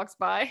then she walks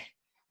by.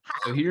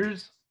 So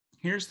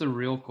here's the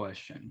real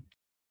question.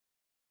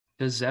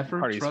 Does Zephyr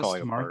Party's trust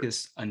falling apart.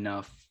 Marcus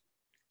enough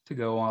to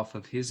go off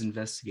of his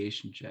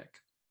investigation check?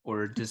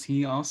 Or does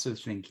he also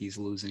think he's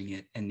losing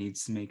it and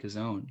needs to make his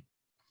own?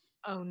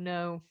 Oh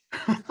no.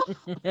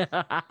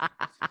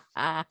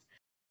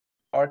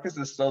 Arcus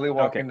is slowly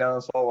walking down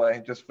this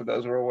hallway, just for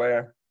those who are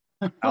aware.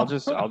 I'll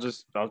just do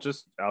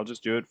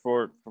it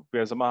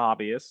because I'm a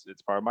hobbyist.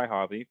 It's part of my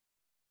hobby.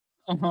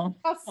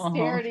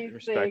 Austerity thing.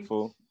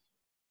 Respectful.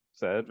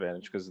 It's at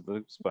advantage because of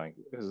the spine,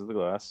 because of the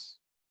glass.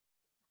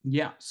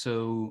 Yeah,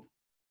 so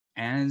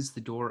as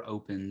the door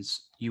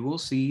opens, you will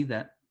see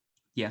that,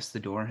 yes, the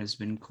door has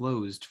been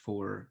closed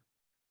for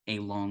a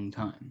long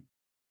time.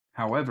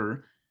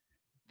 However,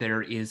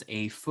 there is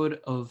a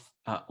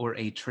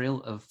a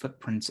trail of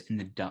footprints in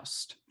the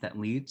dust that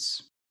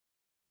leads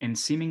and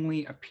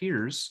seemingly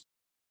appears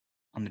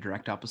on the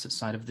direct opposite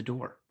side of the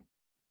door.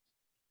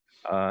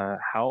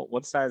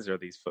 What size are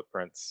these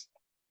footprints?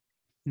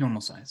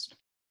 Normal sized.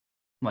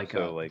 Like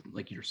So,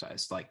 like your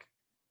size, like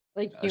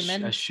Like a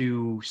human.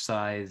 shoe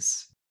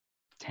size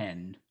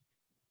 10.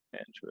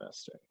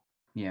 Interesting.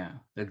 Yeah,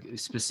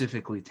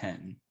 specifically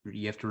 10.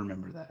 You have to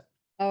remember that.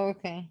 Oh,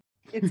 okay.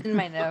 It's in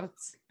my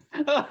notes.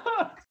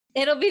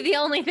 It'll be the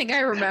only thing I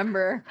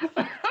remember.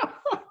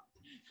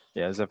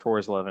 Yeah, Zephyr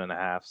is 11 and a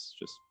half,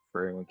 just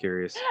for anyone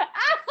curious.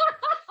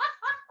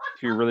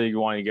 If you really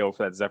want to go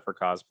for that Zephyr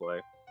cosplay.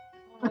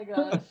 Oh my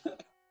god.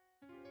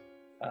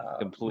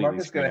 Completely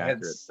Marcus is going to screen head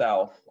accurate.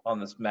 south on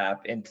this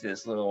map into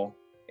this little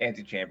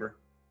antechamber.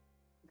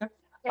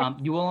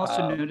 You will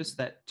also Um, notice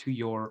that to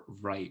your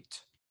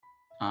right,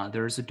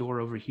 there is a door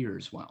over here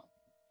as well.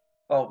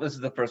 Well, this is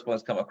the first one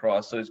that's come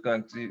across, so he's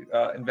going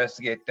to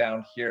investigate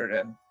down here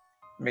and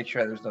make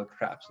sure there's no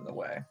traps in the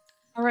way.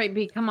 All right,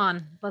 B, come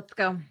on. Let's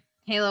go.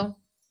 Halo.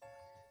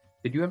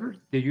 Did you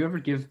ever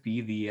give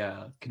B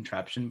the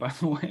contraption, by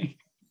the way?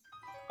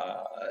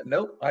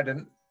 Nope, I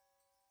didn't.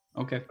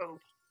 Okay.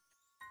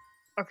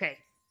 Okay.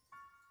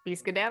 B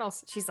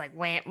skedaddles. She's like,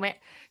 wham, wham.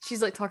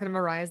 She's like talking to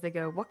Mariah as they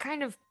go, what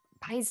kind of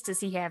pies does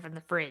he have in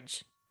the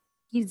fridge?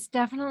 He's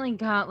definitely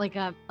got like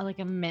a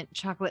mint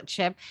chocolate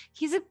chip.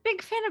 He's a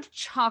big fan of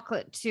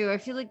chocolate too. I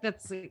feel like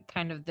that's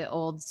kind of the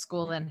old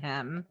school in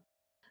him.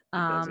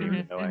 Doesn't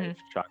even know any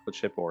chocolate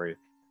chip or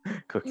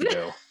cookie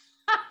dough.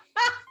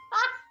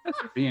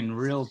 Being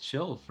real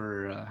chill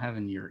for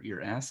having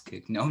your ass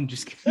kicked. No, I'm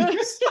just kidding.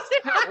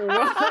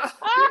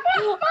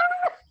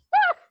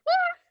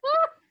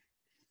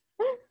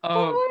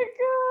 Oh my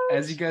god!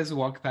 As you guys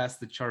walk past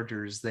the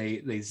chargers,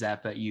 they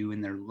zap at you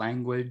in their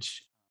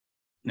language.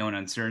 No one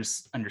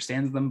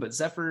understands them but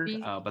Zephyr,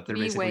 but they're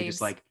B basically waves.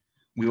 just like,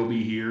 We'll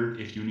be here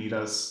if you need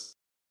us.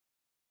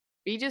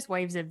 B just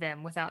waves at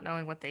them without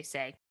knowing what they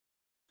say.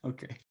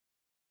 okay.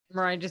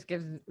 Mariah just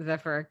gives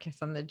Zephyr a kiss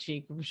on the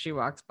cheek when she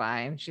walks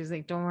by, and she's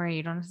like, "Don't worry,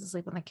 you don't have to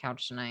sleep on the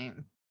couch tonight."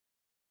 B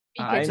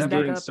I'm gets Zephyr- back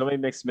getting up. so many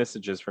mixed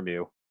messages from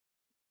you.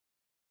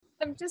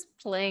 I'm just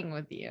playing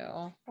with you.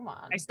 Come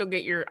on. I still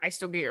get your ice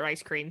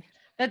cream.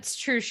 That's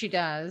true. She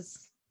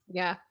does.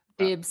 Yeah.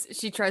 Bibs.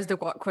 She tries to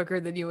walk quicker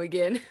than you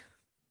again.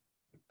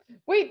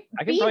 Wait,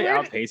 I can B, probably where-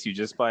 outpace you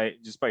just by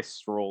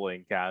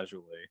strolling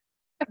casually.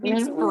 B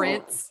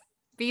sprints.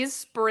 B is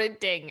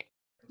sprinting.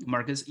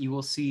 Marcus, you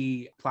will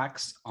see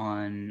plaques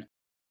on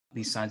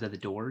these sides of the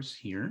doors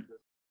here.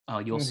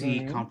 You'll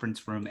see Mhm.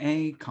 conference room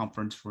A,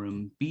 conference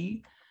room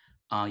B.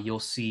 You'll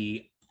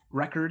see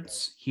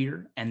records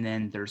here, and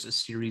then there's a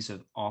series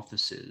of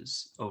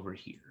offices over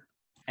here.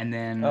 And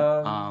then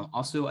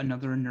also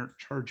another inert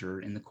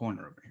charger in the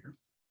corner over here.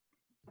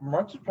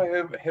 Marcus will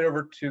probably head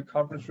over to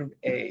conference room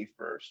A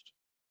first.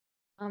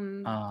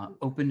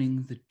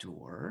 Opening the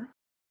door.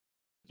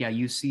 Yeah,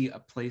 you see a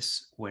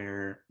place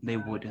where they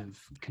would have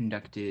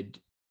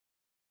conducted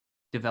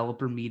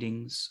developer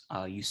meetings.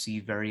 You see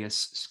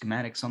various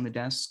schematics on the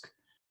desk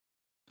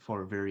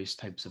for various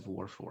types of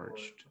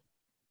Warforged.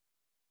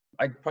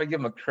 I'd probably give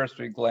him a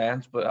cursory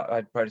glance, but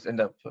I'd probably just end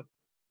up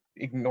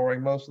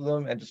ignoring most of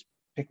them and just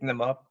picking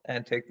them up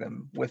and take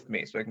them with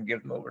me so I can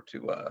give them over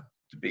to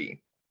B.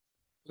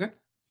 Okay.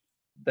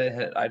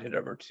 Then I'd head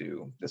over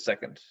to the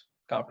second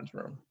conference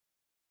room.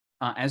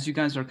 As you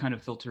guys are kind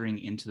of filtering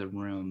into the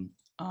room,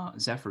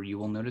 Zephyr, you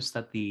will notice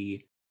that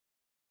the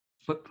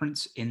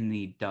footprints in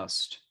the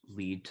dust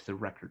lead to the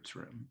records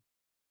room.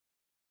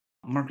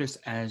 Marcus,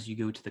 as you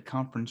go to the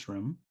conference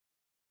room,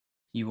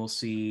 you will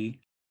see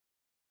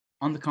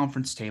on the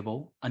conference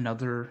table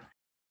another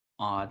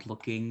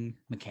odd-looking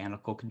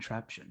mechanical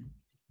contraption.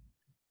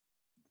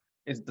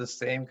 Is it the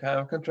same kind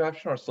of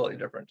contraption or slightly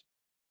different?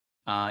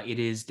 It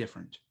is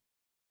different.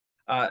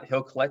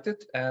 He'll collect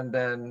it, and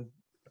then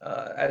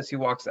as he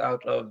walks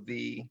out of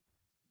the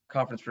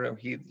conference room,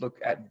 he'd look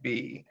at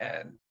B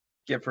and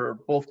give her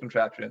both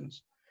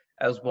contraptions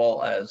as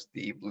well as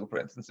the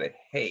blueprints and say,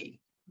 hey,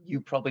 you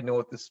probably know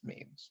what this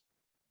means.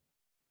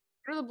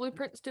 What do the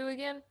blueprints do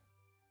again?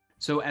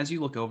 So as you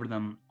look over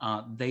them,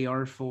 they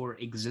are for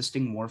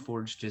existing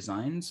Warforged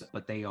designs,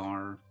 but they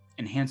are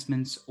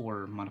enhancements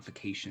or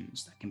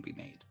modifications that can be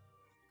made.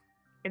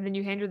 And then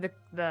you hand her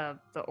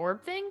the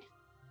orb thing?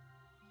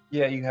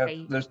 Yeah, you have.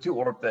 Right. There's two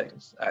orb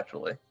things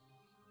actually.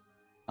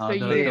 So The,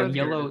 you the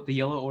go-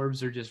 yellow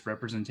orbs are just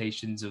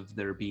representations of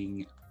there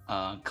being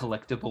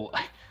collectible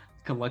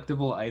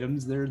collectible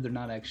items there. They're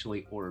not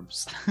actually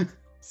orbs. Oh,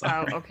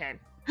 Sorry. okay.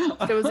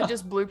 So is it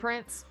just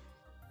blueprints?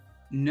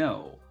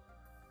 No.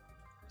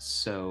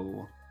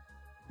 So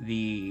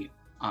he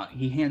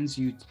hands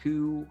you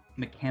 2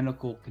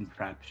 mechanical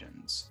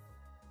contraptions.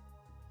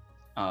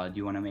 Do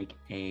you want to make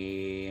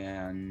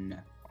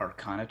an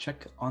Arcana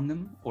check on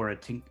them, or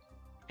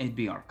it'd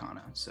be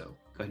Arcana, so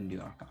go ahead and do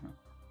Arcana.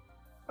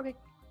 Okay.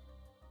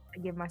 I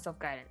give myself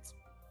guidance.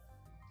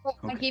 Well,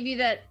 I Okay. gave you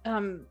that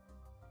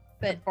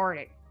But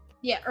Bardic,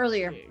 yeah,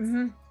 earlier. Yes.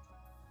 Hmm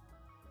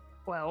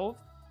 12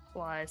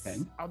 plus, Okay.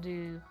 I'll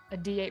do a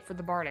D8 for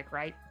the Bardic,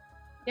 right?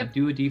 Yep.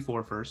 Do a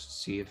D4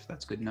 first, see if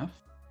that's good enough.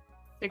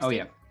 16. Oh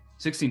yeah,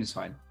 16 is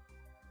fine.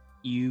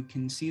 You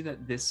can see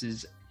that this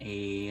is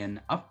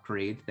an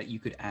upgrade that you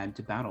could add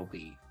to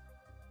Battlebee.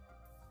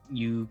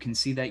 You can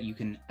see that you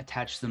can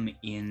attach them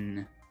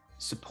in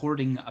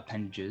supporting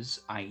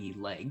appendages, i.e.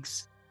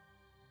 legs.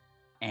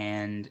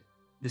 And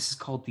this is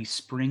called the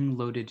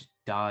spring-loaded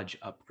dodge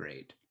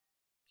upgrade.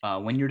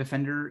 When your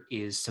defender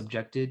is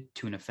subjected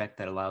to an effect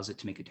that allows it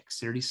to make a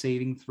dexterity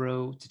saving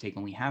throw to take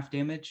only half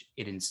damage,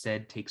 it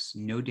instead takes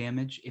no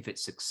damage if it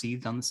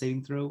succeeds on the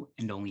saving throw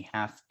and only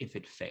half if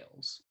it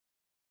fails.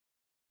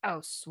 Oh,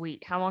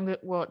 sweet. How long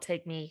will it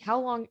take me? How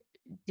long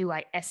do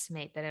I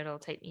estimate that it'll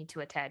take me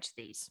to attach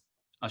these?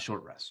 A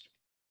short rest.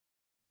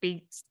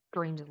 Big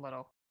screams a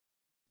little.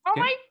 Oh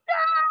Okay. my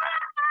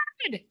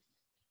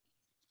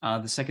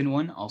god! The second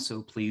one,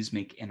 also please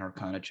make an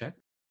Arcana check.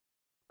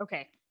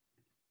 Okay.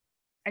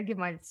 I give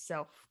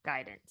myself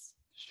guidance.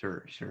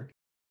 Sure.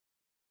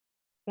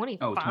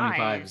 25. Oh,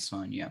 25 is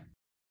fine, yeah.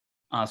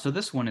 So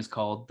this one is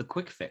called the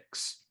Quick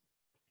Fix.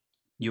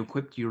 You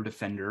equipped your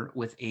defender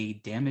with a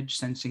damage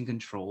sensing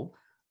control,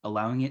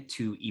 allowing it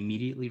to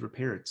immediately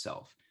repair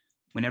itself.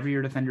 Whenever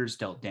your defender is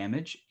dealt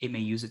damage, it may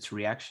use its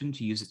reaction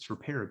to use its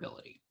repair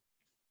ability.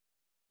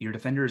 Your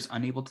defender is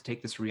unable to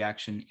take this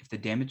reaction if the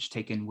damage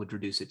taken would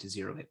reduce it to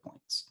 0 hit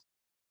points.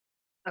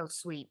 Oh,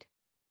 sweet.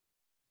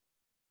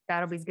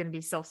 Battlebee's going to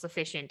be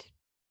self-sufficient.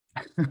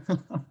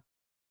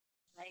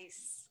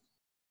 Nice.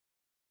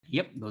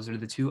 Yep, those are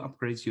the 2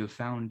 upgrades you have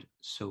found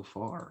so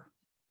far.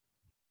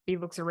 He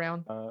looks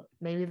around.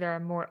 Maybe there are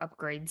more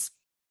upgrades.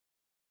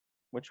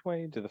 Which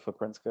way do the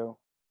footprints go?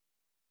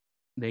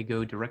 They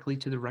go directly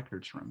to the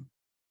records room.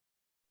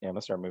 Yeah, I'm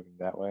gonna start moving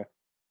that way.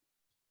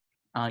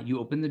 You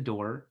open the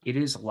door. It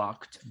is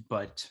locked,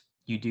 but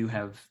you do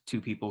have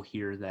 2 people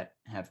here that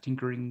have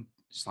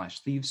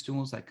tinkering/thieves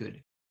tools that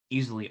could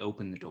easily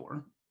open the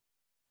door.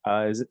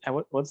 Is it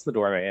what's the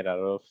door made out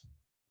of?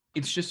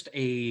 It's just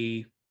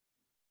I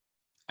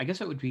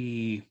guess it would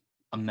be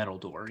a metal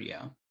door,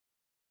 yeah.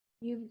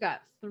 You've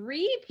got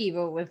 3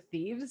 people with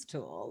thieves'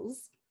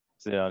 tools.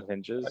 Is it on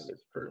hinges? That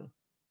is true.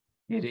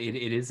 It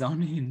is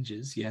on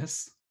hinges,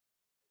 yes.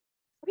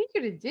 What are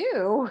you gonna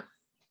do?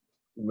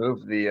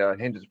 Move the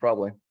hinges,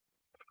 probably.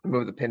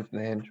 Remove the pin from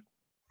the hinge.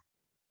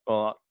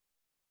 Well,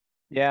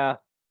 yeah,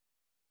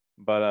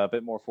 but a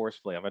bit more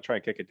forcefully. I'm gonna try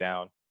and kick it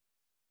down.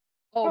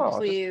 Oh, Oh,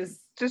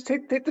 please. Just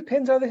take the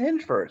pins out of the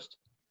hinge first.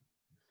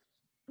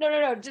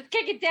 No. Just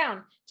kick it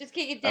down. Just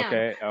kick it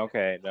down.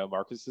 Okay. No,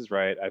 Marcus is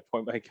right. I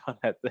point my gun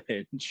at the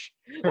hinge.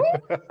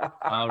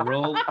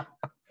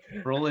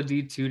 Roll a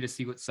d2 to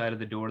see what side of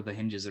the door the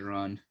hinges are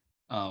on.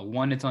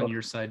 1, it's on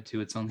your side.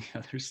 2, it's on the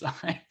other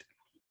side.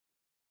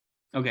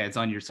 Okay, it's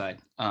on your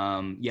side.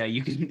 Yeah,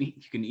 you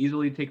can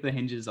easily take the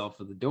hinges off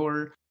of the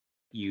door.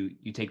 You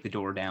take the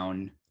door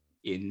down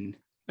in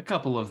a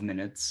couple of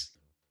minutes,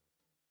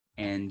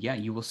 and yeah,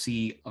 you will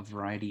see a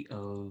variety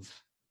of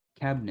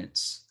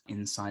cabinets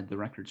inside the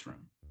records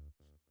room.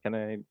 Can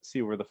I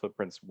see where the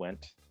footprints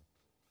went?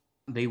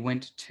 They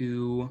went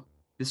to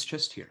this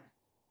chest here.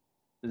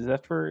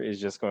 Zephyr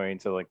is just going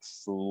to like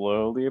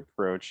slowly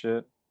approach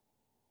it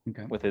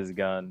Okay. with his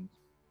gun,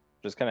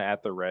 just kind of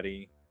at the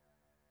ready.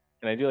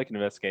 Can I do like an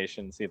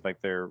investigation, see if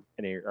like there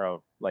are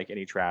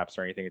any traps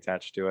or anything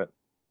attached to it?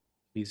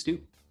 Please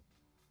do.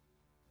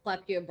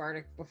 Slap you a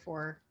Bardic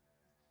before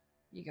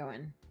you go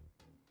in.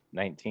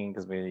 19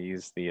 because we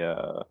use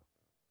the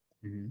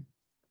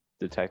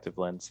detective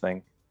lens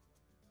thing.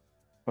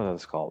 What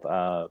is this called?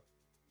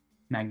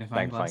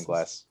 Magnifying Magnifying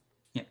glass.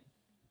 Yeah.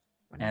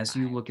 As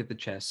you look at the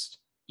chest,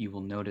 you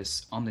will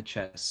notice on the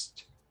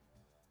chest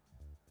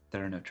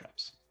there are no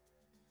traps.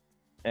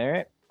 All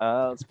right,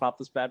 let's pop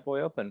this bad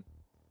boy open.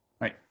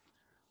 Right.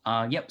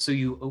 Yep. So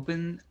you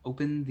open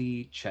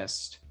the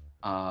chest.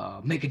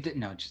 No,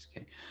 just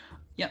kidding.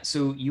 Yeah.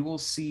 So you will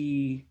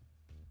see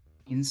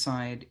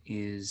inside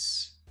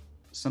is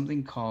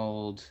something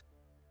called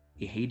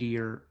the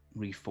Hadir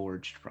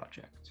Reforged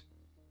project.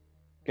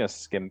 Gonna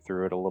skim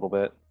through it a little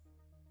bit.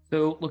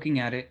 So looking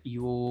at it,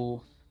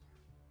 you'll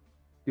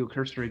do a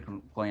cursory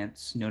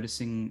glance,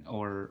 noticing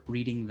or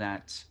reading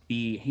that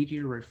the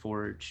Hadir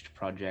Reforged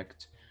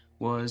project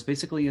was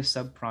basically a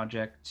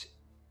sub-project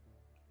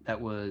that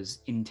was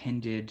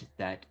intended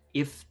that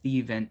in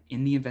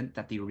the event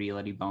that the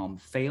reality bomb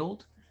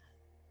failed,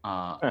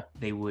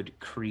 they would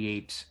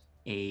create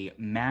a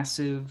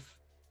massive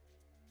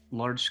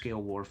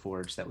large-scale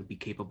warforged that would be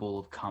capable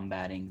of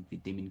combating the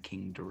Demon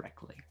King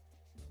directly.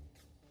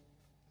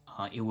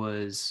 It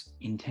was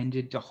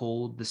intended to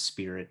hold the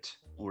spirit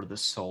or the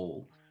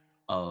soul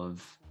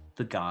of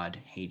the god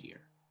Hadir.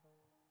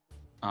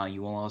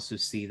 You will also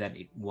see that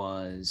it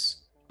was,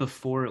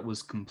 before it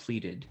was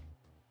completed,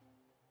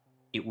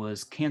 it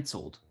was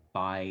canceled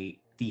by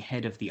the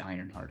head of the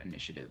Ironheart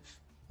Initiative,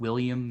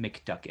 William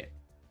McDuckett.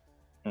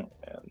 Oh,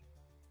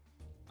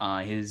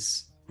 man.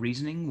 His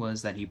reasoning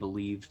was that he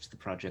believed the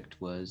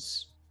project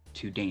was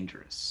too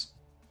dangerous.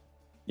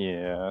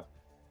 Yeah.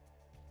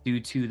 Due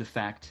to the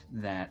fact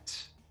that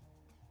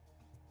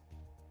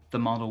the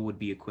model would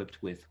be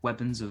equipped with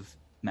weapons of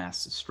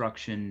mass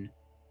destruction,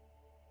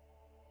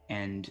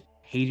 and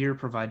Hadir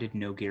provided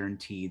no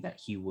guarantee that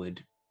he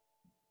would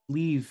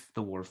leave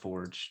the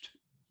Warforged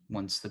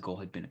once the goal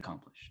had been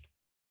accomplished.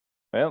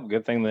 Well,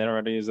 good thing they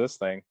already use this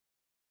thing.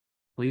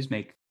 Please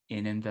make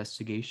an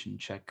investigation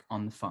check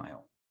on the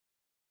file.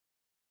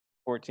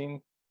 14.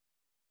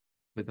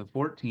 With a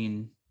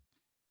 14,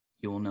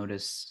 you will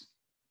notice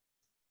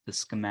the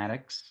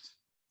schematics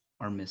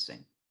are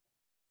missing.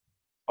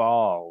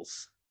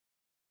 Balls.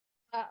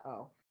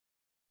 Uh-oh.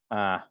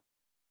 Ah.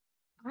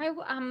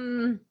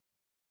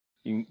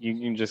 You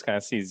can just kind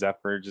of see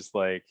Zephyr just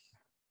like,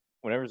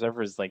 whenever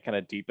Zephyr is like kind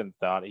of deep in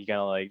thought, he kind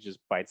of like just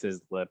bites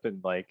his lip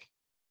and like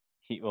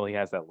he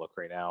has that look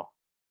right now.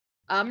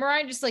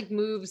 Mariah just like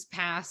moves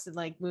past and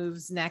like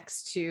moves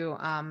next to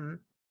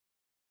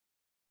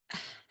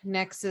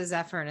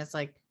Zephyr, and it's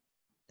like,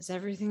 is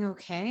everything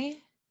okay?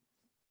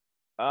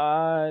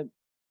 Well,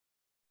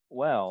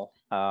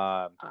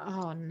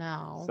 oh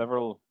no.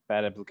 Several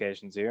bad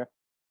implications here.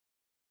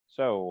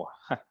 So,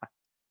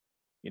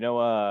 you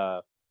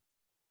know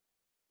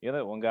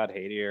that one god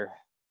Hadir?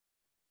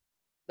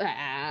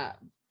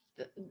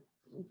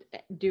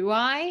 Do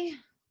I?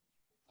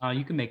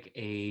 You can make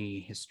a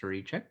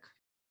history check.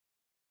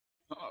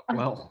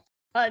 Well,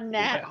 A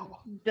nat,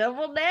 well.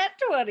 double nat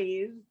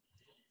 20s.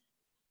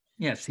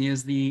 Yes, he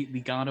is the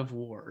god of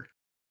war.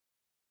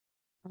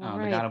 The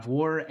god of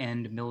war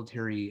and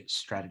military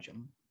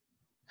stratagem.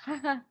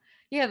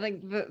 Yeah,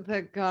 like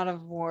the god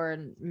of war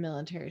and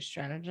military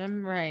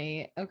stratagem,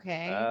 right?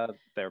 Okay.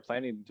 They're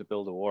planning to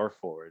build a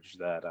warforge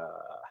that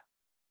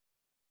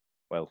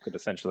could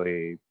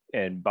essentially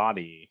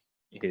embody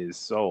his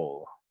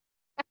soul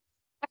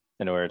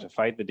in order to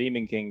fight the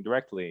Demon King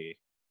directly.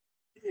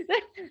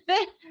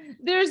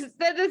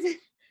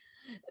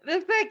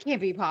 that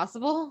can't be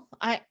possible.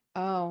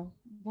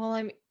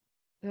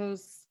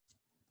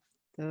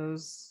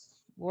 Those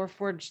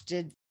Warforged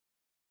did.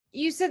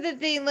 You said that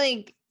they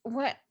like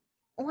what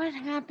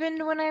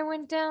happened when I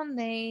went down?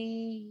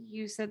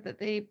 You said that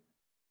they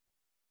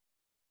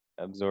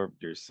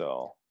absorbed your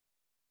soul.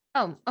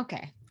 Oh,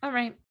 okay. All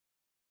right.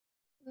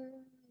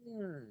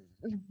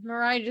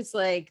 Mariah just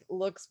like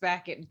looks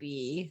back at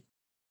B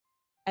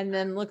and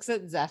then looks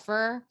at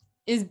Zephyr.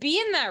 Is B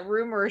in that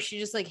room, or is she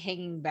just like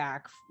hanging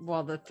back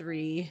while the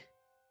three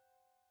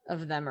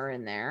of them are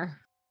in there?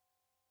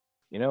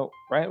 You know,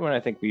 right when I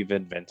think we've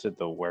invented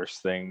the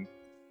worst thing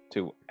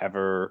to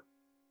ever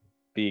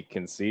be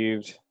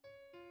conceived,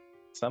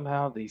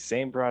 somehow these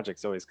same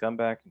projects always come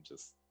back and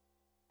just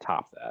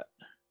top that.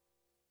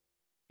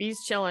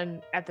 He's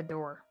chilling at the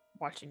door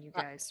watching you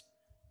guys.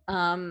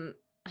 I'm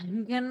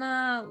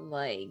gonna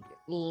like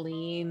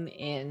lean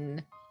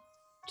in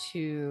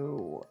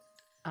to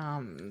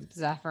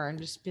Zephyr and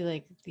just be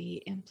like, the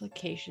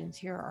implications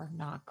here are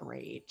not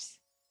great.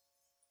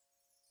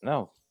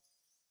 No.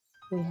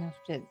 We have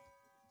to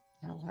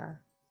tell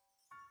her.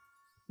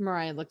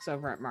 Mariah looks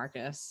over at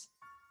Marcus.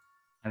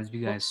 As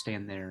you guys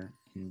stand there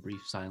in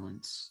brief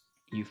silence,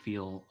 you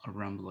feel a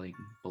rumbling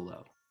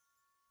below.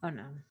 Oh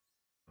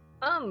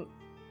no.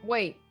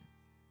 Wait.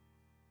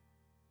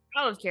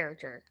 Out of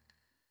character.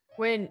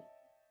 When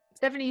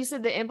Stephanie, you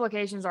said the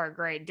implications aren't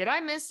great. Did I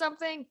miss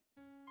something?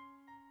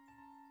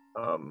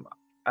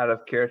 Out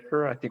of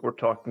character, I think we're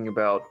talking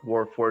about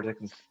Warforged that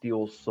can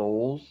steal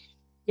souls.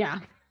 Yeah.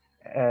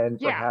 And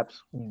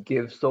perhaps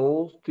give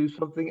souls to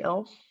something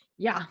else.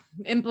 Yeah.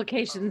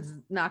 Implications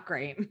not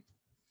great.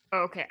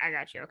 Okay, I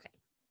got you. Okay.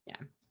 Yeah.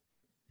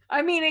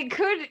 I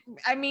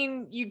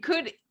mean, you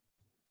could.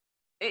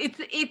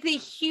 It's a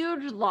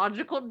huge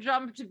logical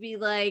jump to be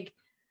like,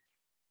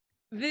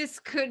 this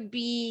could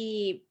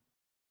be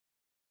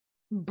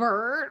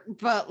Bert,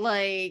 but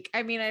like,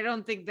 I mean, I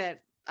don't think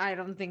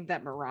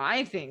that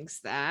Mariah thinks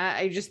that.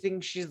 I just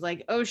think she's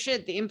like, oh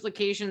shit, the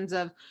implications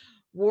of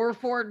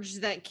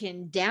Warforged that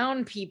can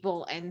down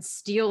people and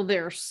steal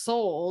their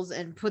souls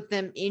and put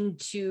them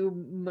into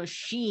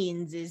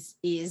machines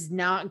is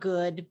not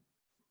good,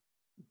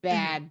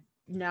 bad,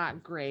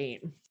 not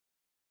great.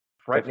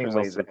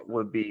 Frighteningly, that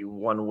would be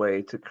one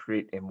way to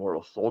create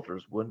immortal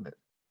soldiers, wouldn't it?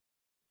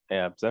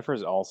 Yeah,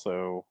 Zephyr's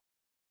also,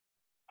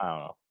 I don't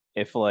know,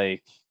 if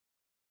like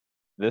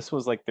this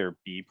was like their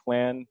B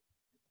plan,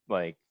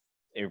 like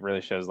it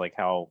really shows like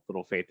how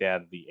little faith they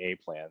had in the A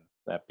plan,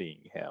 that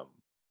being him.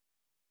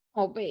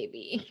 Oh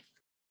baby.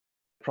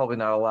 Probably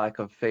not a lack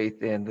of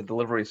faith in the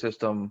delivery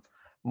system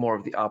more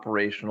of the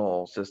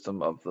operational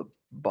system of the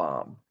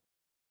bomb.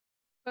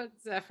 But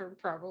Zephyr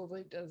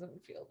probably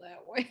doesn't feel that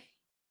way.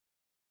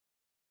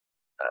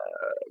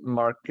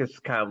 Marcus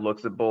kind of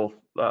looks at both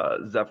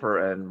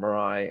Zephyr and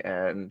Mirai,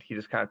 and he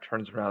just kind of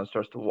turns around and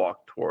starts to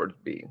walk towards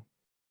B.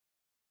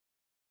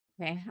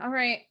 Okay, all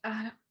right.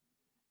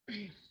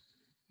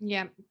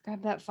 Yeah,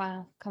 grab that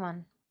file. Come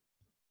on.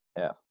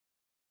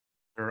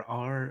 There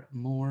are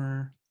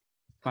more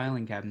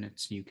filing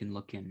cabinets you can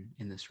look in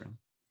this room.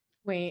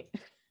 Wait.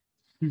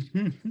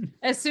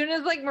 As soon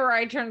as like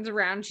Mirai turns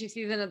around, she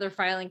sees another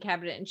filing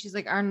cabinet and she's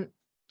like,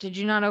 did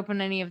you not open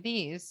any of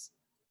these?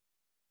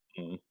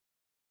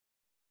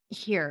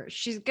 Here,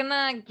 she's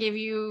gonna give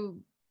you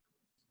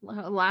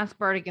a last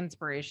bardic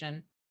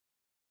inspiration.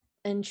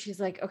 And she's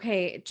like,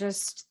 okay,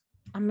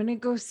 I'm gonna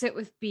go sit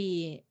with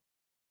B.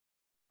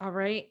 All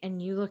right,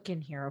 and you look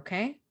in here,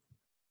 okay?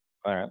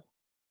 All right.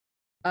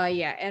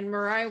 Yeah, and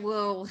Mirai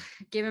will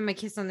give him a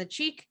kiss on the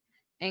cheek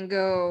and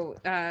go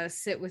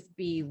sit with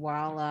B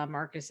while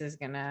Marcus is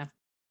gonna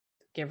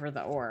give her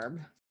the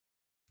orb.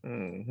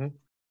 Mm-hmm.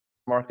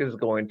 Marcus is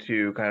going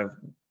to kind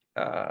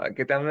of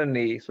get down on the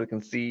knee so we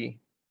can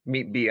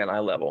meet B on eye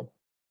level.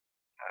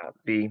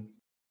 B,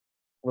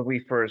 when we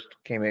first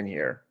came in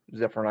here,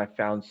 Zephyr and I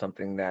found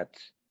something that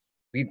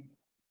we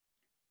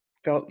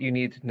felt you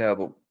needed to know,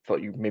 but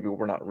felt you maybe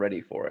were not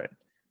ready for it.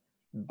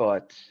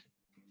 But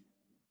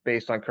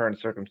based on current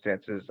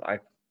circumstances,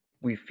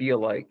 we feel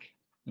like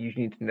you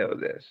need to know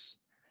this,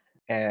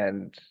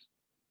 and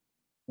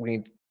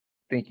we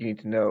think you need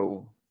to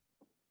know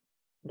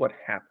what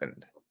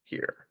happened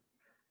here.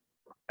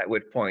 At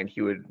which point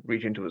he would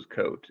reach into his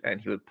coat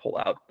and he would pull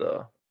out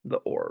the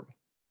orb.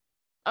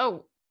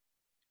 Oh,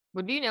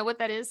 well, do you know what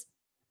that is?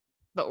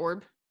 The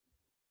orb.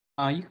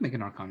 You can make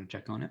an Arcana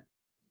check on it.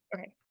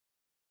 Okay,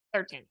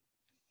 13.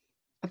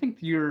 I think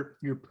you're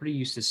pretty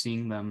used to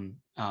seeing them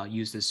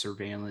use as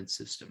surveillance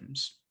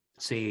systems.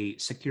 Say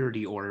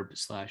security orb /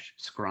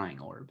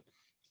 scrying orb.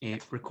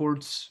 It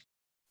records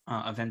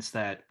events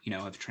that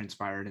have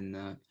transpired in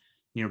the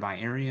nearby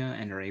area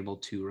and are able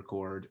to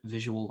record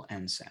visual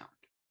and sound.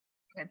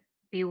 Okay,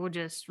 you will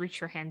just reach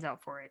your hands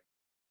out for it.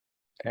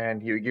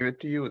 And he would give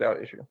it to you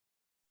without issue.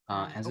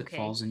 As it Okay.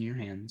 falls in your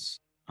hands,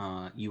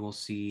 you will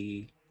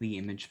see the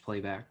image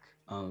playback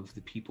of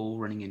the people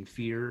running in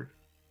fear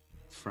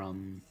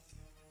from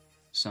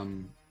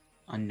some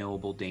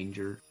unknowable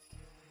danger.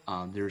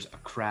 There's a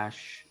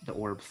crash. The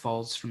orb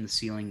falls from the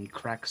ceiling,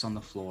 cracks on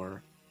the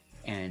floor,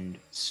 and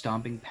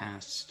stomping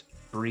past,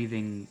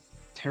 breathing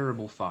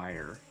terrible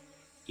fire,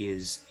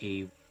 is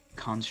a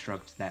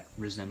construct that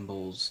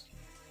resembles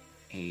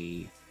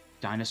a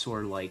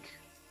dinosaur-like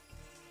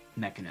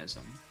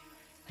mechanism.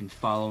 And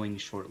following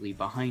shortly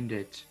behind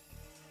it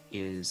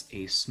is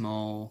a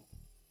small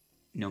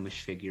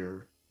gnomish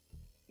figure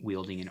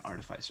wielding an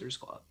artificer's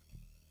glove.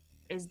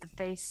 Is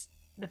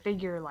the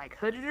figure like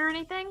hooded or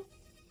anything?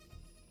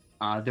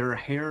 Their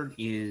hair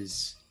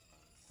is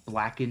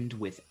blackened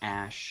with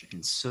ash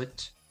and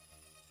soot,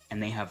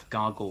 and they have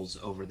goggles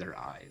over their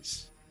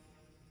eyes.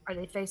 Are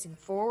they facing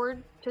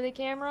forward to the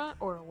camera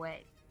or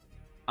away?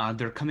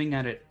 They're coming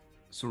at it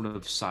sort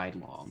of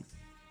sidelong.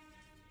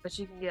 But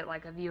you can get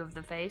like a view of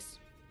the face?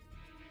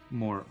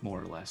 More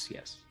or less,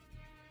 yes.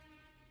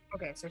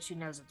 Okay, so she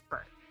knows it's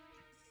Bert.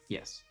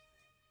 Yes.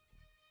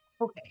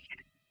 Okay.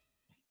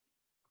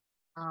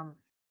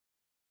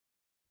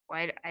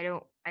 Why I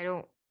don't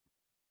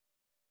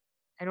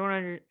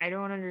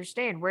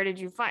understand. Where did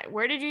you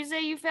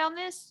say you found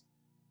this?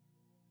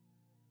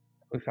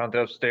 We found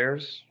it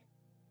upstairs,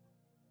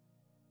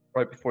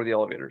 right before the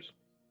elevators.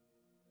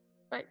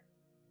 But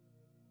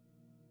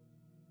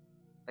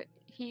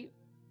he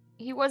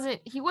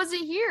wasn't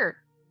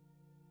here.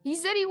 He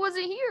said he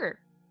wasn't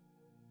here.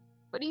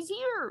 But he's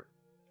here.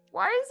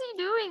 Why is he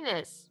doing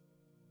this?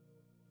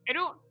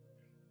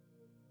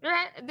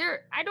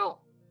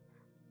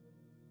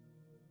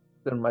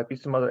 There might be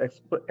some other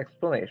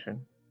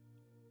explanation.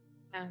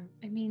 I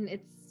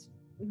mean,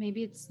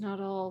 maybe it's not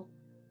all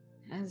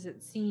as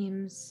it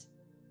seems.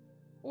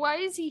 Why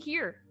is he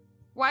here?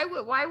 Why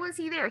was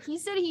he there? He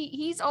said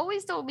he's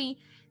always told me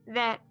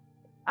that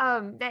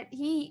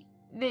he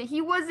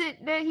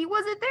wasn't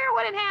there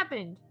when it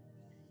happened.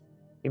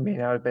 He may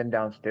not have been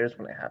downstairs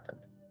when it happened.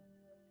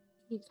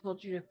 He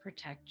told you to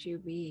protect you,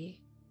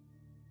 B.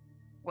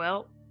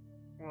 Well,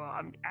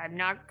 I'm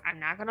not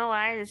gonna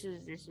lie. This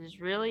is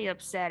really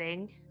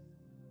upsetting.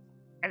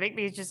 I think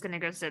B's just gonna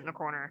go sit in the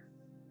corner.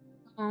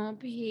 Oh,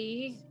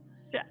 B.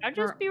 I'll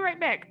just be right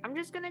back. I'm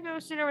just gonna go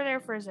sit over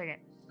there for a second.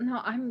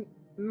 No,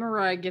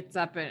 Mariah gets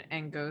up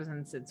and goes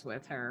and sits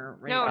with her.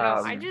 Right No,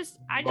 I just.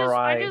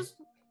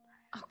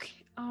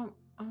 Okay. All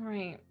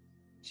right.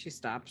 She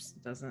stops.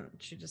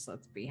 She just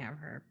lets B have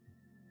her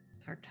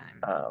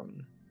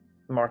time.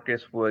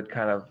 Marcus would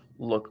kind of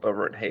look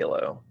over at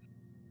Halo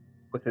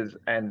with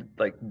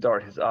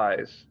dart his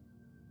eyes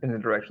in the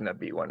direction that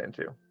B went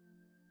into.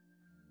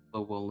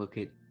 Oh, well, look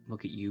at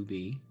you,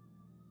 B.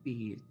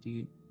 B, do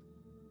you...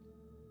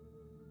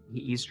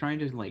 He's trying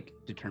to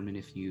determine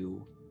if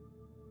you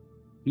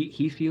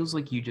He feels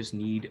like you just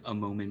need a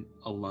moment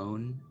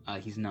alone.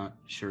 He's not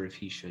sure if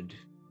he should,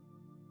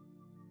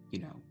 you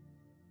know.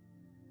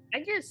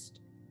 I just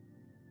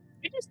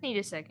need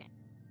a second.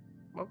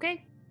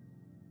 Okay.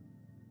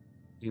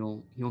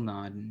 He'll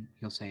nod and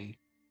he'll say,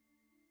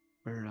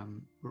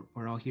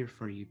 we're all here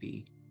for you,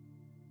 B.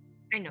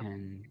 I know.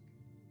 And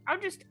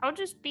I'll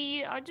just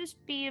be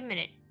a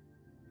minute.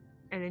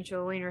 And then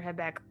she'll lean her head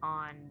back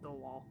on the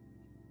wall.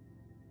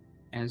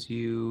 as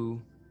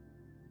you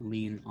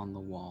lean on the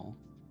wall,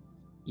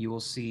 you will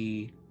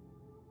see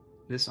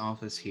this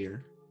office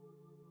here.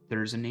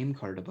 There's a name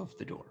card above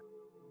the door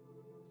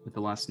with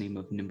the last name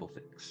of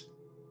Nimblefix.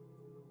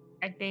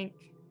 I think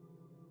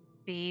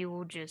B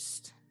will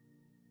just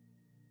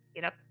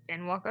get up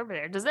and walk over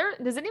there. Does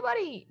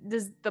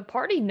the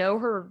party know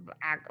her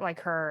act like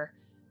her?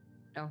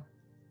 No.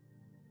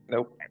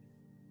 Nope.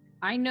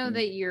 I know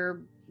that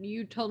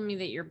you told me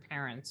that your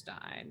parents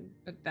died,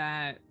 but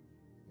that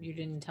you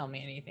didn't tell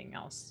me anything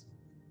else.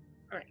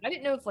 All right. I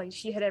didn't know if like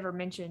she had ever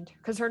mentioned,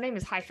 because her name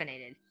is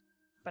hyphenated,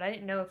 but I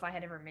didn't know if I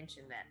had ever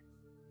mentioned that.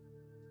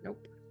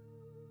 Nope.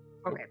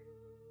 Okay.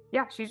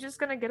 Yeah, she's just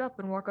gonna get up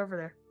and walk over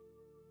there.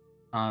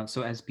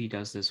 So as B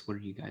does this, what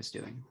are you guys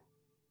doing?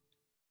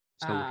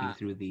 Still looking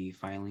through the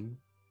filing?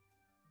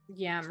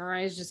 Yeah,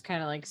 Mariah's just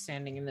kind of like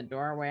standing in the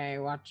doorway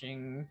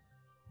watching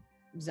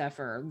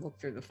Zephyr look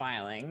through the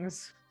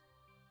filings.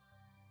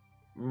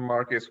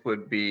 Marcus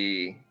would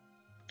be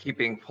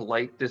keeping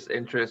polite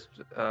disinterest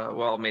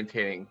while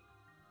maintaining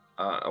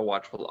a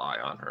watchful eye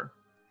on her.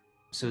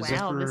 So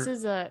Wow,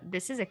 Zephyr...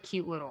 this is a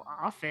cute little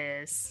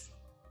office.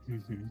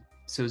 Mm-hmm.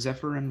 So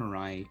Zephyr and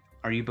Mariah,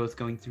 are you both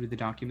going through the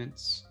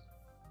documents?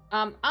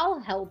 I'll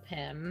help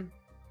him.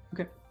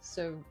 Okay.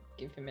 So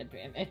give him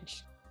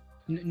advantage.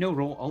 No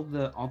roll. All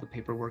the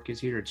paperwork is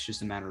here. It's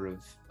just a matter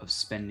of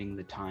spending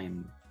the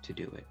time to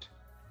do it.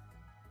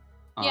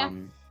 Yeah.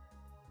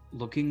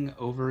 Looking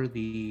over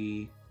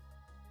the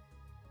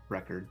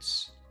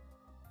records,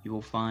 you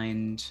will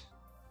find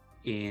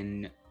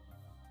in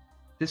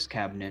this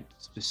cabinet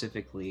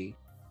specifically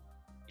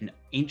an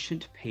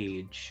ancient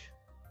page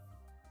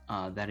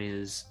that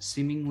is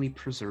seemingly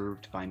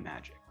preserved by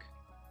magic.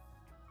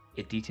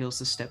 It details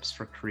the steps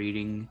for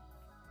creating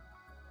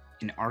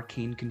an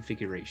arcane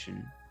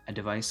configuration, a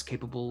device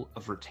capable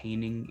of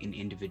retaining an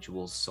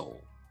individual's soul.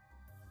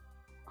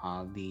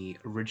 The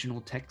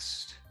original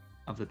text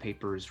of the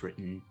paper is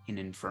written in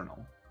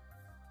Infernal,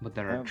 but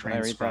there are Can I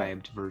read that?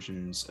 transcribed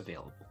versions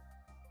available.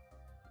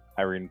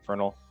 I read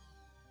Infernal.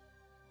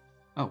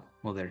 Oh,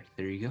 well, there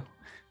you go.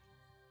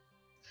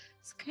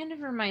 This kind of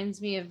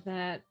reminds me of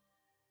that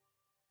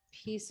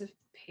piece of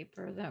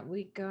paper that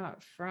we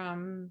got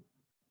from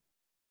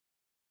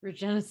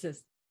Regenesis.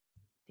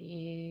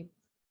 The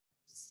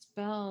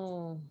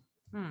spell.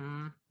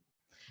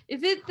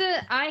 Is it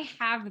I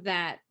have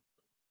that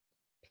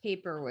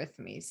paper with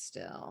me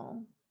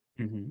still.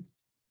 Mm-hmm.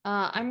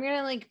 I'm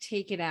gonna like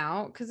take it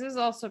out because it's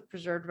also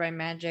preserved by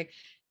magic.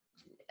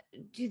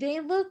 Do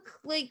they look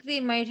like they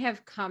might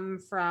have come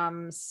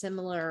from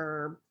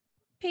similar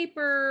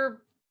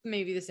paper,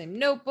 maybe the same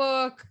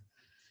notebook,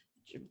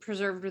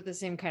 preserved with the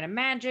same kind of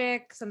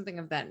magic, something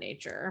of that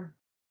nature?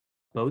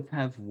 Both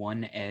have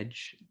one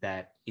edge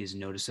that is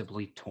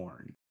noticeably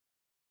torn.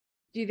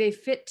 Do they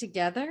fit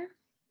together?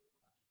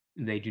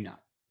 They do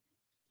not.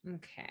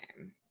 Okay.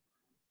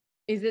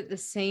 Is it the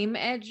same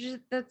edge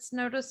that's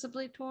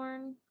noticeably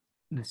torn?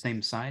 The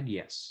same side,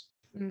 yes.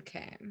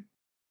 Okay.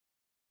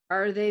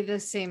 Are they the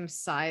same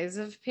size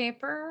of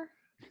paper?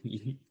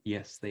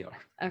 Yes, they are.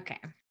 Okay.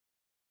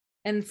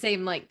 And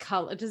same like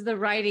color. Does the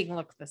writing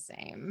look the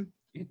same?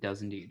 It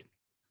does indeed.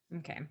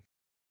 Okay.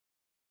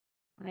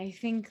 I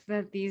think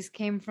that these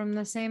came from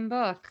the same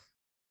book.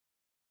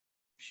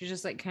 She's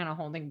just like kind of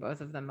holding both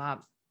of them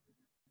up.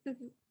 This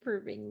is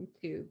proving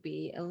to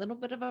be a little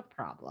bit of a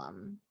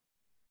problem.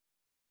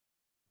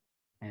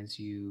 As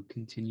you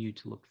continue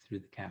to look through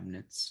the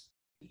cabinets,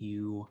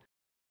 you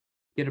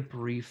get a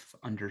brief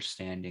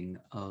understanding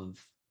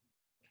of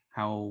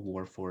how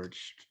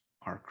Warforged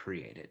are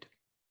created.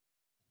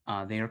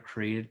 They are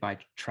created by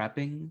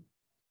trapping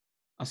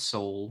a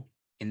soul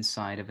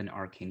inside of an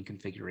arcane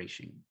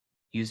configuration,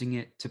 using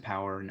it to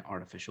power an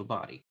artificial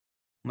body,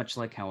 much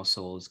like how a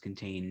soul is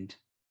contained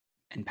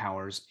and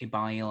powers a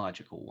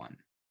biological one.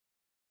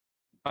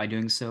 By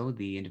doing so,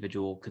 the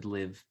individual could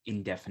live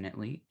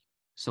indefinitely,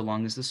 so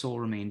long as the soul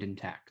remained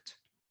intact,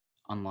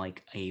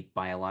 unlike a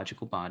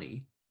biological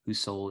body whose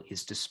soul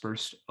is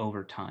dispersed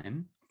over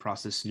time, a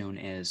process known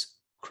as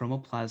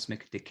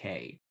chromoplasmic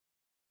decay.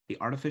 The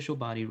artificial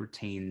body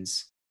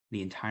retains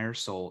the entire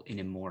soul in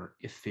a more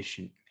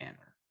efficient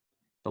manner.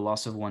 The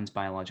loss of one's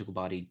biological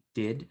body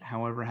did,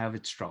 however, have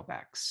its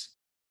drawbacks.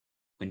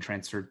 When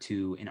transferred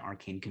to an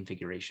arcane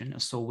configuration, a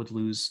soul would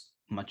lose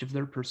much of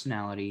their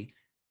personality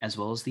as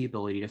well as the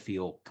ability to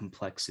feel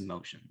complex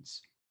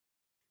emotions,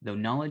 though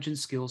knowledge and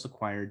skills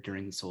acquired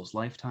during the soul's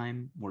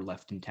lifetime were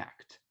left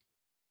intact.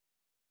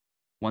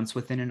 Once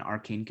within an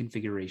arcane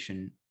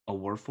configuration, a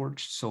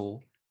Warforged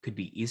soul could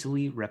be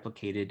easily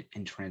replicated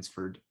and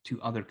transferred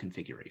to other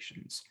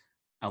configurations,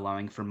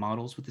 allowing for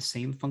models with the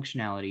same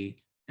functionality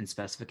and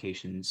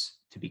specifications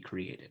to be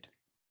created.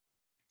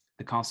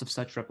 The cost of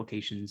such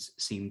replications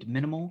seemed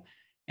minimal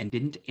and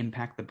didn't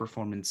impact the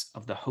performance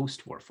of the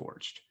host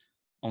Warforged,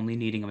 only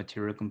needing a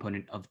material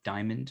component of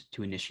diamond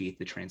to initiate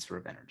the transfer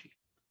of energy.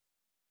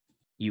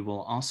 You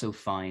will also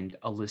find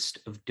a list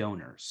of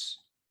donors.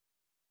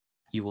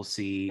 You will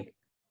see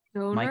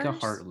Micah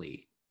Donors?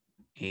 Hartley,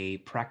 a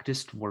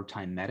practiced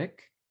wartime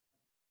medic,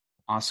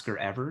 Oscar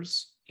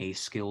Evers, a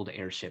skilled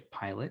airship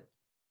pilot,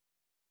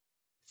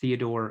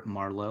 Theodore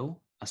Marlowe,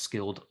 a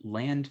skilled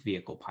land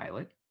vehicle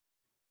pilot,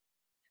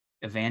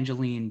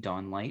 Evangeline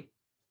Dawnlight,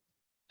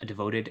 a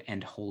devoted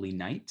and holy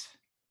knight,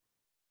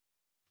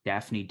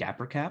 Daphne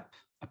Dappercap,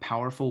 a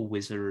powerful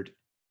wizard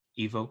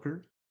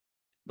evoker.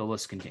 The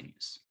list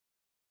continues.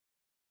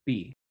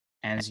 B,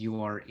 as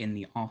you are in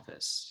the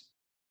office,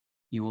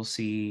 you will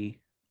see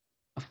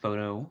a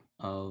photo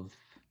of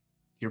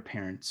your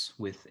parents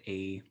with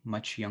a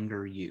much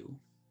younger you.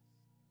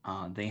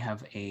 They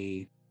have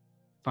a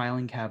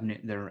filing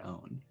cabinet their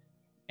own,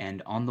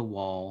 and on the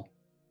wall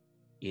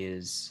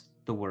is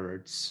the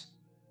words,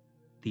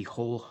 "The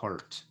Whole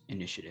Heart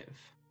Initiative."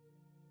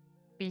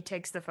 B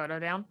takes the photo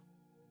down.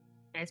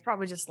 And it's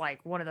probably just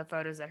like one of the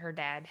photos that her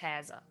dad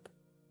has up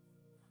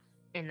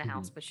in the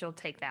house, but she'll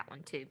take that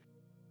one too.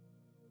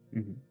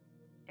 Mm-hmm.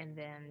 And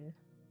then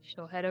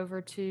she'll head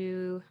over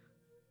to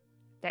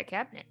that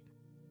cabinet.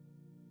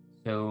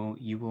 So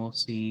you will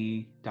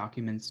see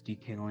documents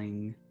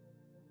detailing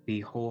the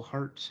Whole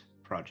Heart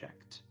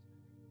Project,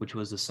 which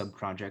was a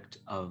subproject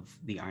of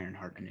the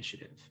Ironheart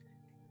Initiative.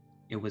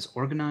 It was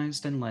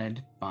organized and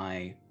led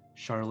by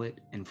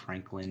Charlotte and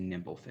Franklin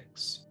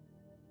Nimblefix.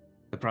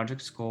 The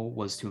project's goal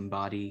was to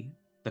embody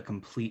the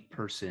complete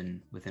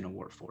person within a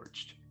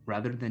Warforged,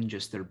 rather than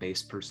just their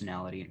base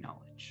personality and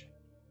knowledge.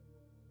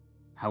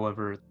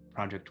 However, the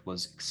project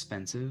was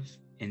expensive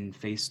and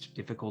faced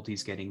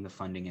difficulties getting the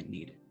funding it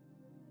needed.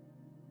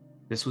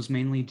 This was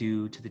mainly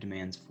due to the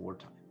demands of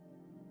wartime.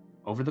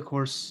 Over the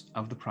course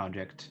of the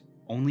project,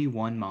 only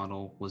one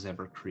model was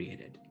ever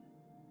created.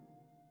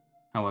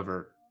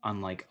 However,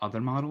 unlike other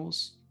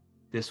models,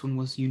 this one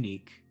was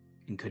unique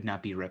and could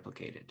not be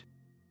replicated.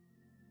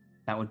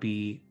 That would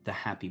be the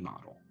Happy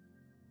model,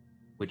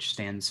 which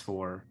stands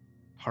for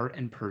Heart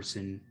and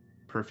Person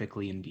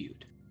Perfectly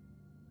Imbued.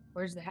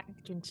 Where's the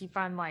can she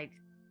find like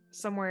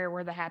somewhere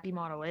where the Happy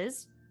model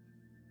is?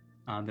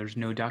 There's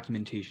no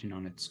documentation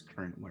on its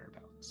current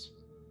whereabouts.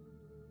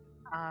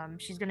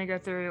 She's gonna go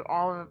through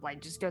all of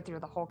just go through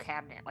the whole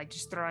cabinet, like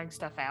just throwing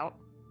stuff out.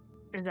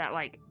 Is that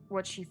like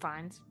what she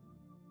finds?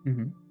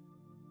 Mm-hmm.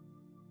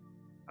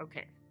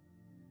 Okay.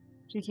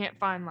 She can't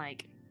find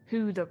like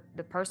who the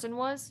person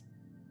was?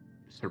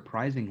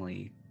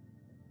 Surprisingly,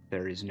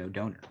 there is no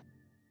donor.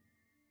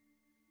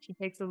 She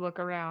takes a look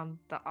around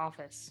the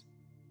office.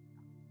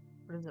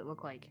 What does it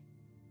look like?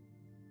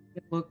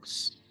 It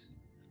looks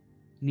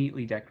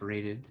neatly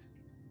decorated.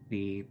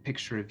 The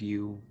picture of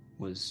you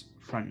was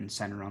front and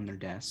center on their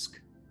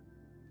desk.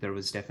 There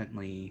was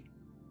definitely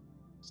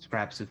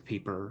scraps of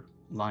paper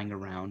lying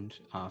around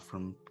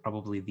from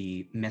probably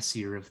the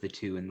messier of the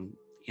two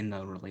in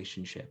the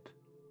relationship,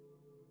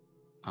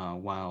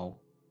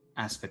 while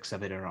aspects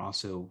of it are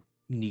also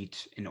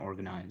neat and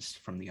organized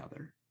from the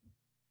other.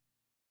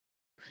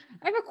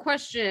 I have a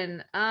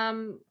question.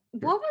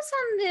 What was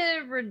on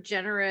the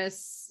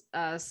Regenerous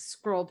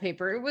scroll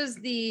paper? It was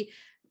the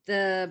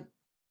formula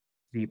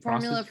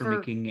process for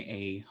making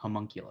a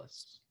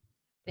homunculus.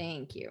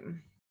 Thank you.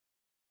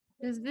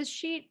 Does this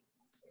sheet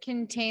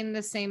contain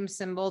the same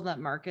symbol that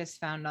Marcus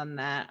found on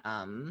that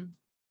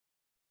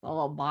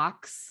little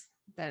box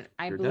that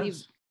I Sure believe?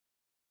 does.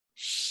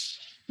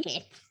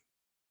 Shit.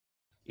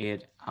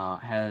 It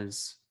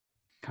has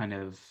kind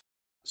of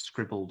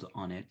scribbled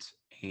on it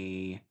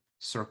a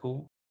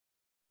circle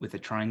with a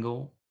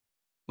triangle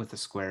with a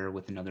square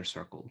with another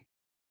circle.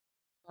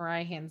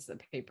 Mariah hands the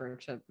paper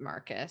to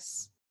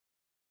Marcus.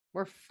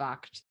 We're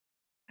fucked.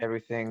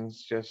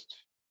 Everything's just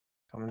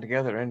coming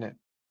together, isn't it?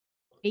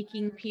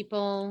 Taking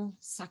people,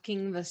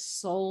 sucking the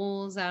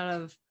souls out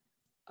of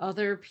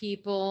other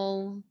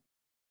people.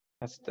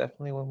 That's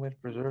definitely one way to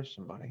preserve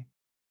somebody.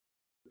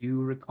 You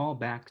recall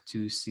back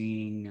to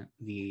seeing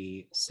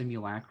the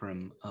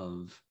simulacrum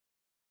of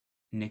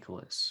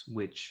Nicholas,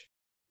 which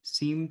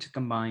seemed to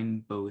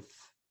combine both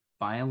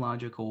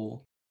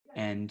biological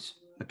and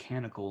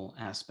mechanical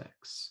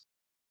aspects,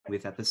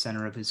 with at the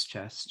center of his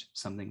chest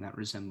something that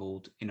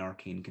resembled an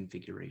arcane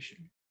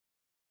configuration.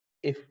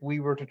 If we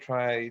were to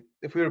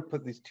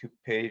put these two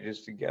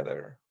pages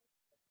together,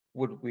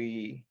 would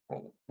we?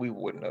 Well, we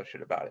wouldn't know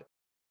shit about it.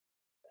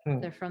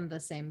 They're from the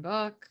same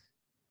book.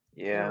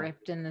 Yeah. They're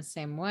ripped in the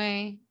same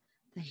way.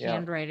 The Yeah.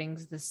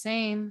 handwriting's the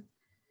same.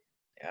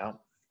 Yeah.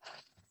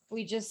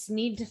 We just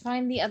need to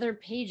find the other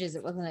pages.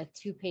 It wasn't a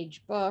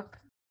 2-page book.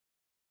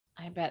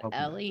 I bet Okay.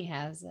 Ellie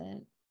has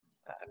it.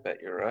 I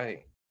bet you're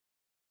right.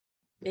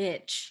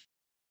 Bitch.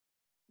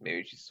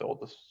 Maybe she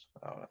sold us.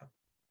 I don't know.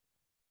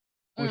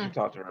 We should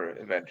talk to her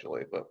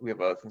eventually, but we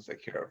have other things to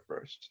take care of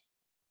first.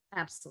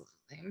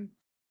 Absolutely.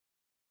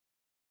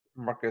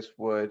 Marcus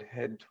would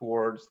head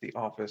towards the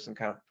office and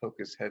kind of poke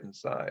his head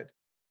inside.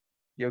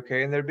 You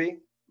okay in there, B?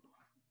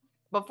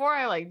 Before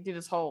I like do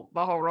the whole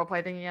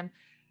roleplay thing again,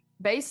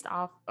 based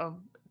off of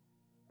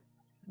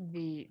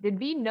did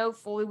we know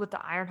fully what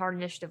the Ironheart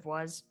Initiative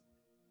was?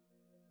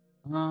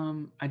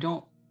 I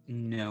don't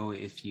know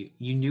if you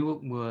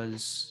knew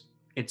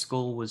its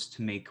goal was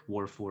to make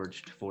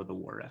Warforged for the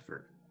war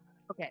effort.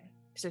 Okay,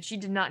 so she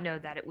did not know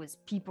that it was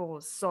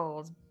people's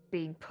souls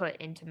being put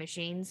into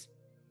machines.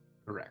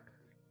 Correct.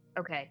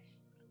 Okay,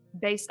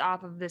 based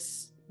off of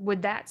this,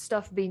 would that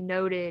stuff be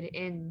noted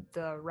in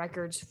the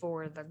records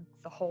for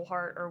the Whole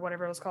Heart or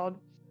whatever it was called?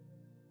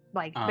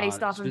 Like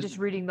based off of just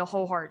reading the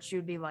Whole Heart, she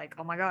would be like,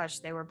 "Oh my gosh,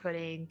 they were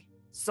putting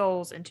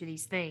souls into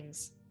these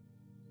things."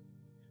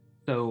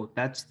 So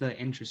that's the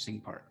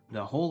interesting part.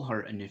 The Whole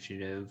Heart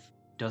Initiative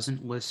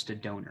doesn't list a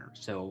donor,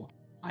 so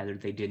either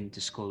they didn't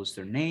disclose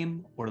their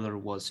name or there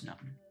was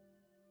none.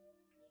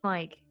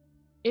 Like,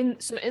 in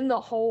the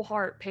Whole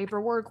Heart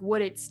paperwork,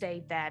 would it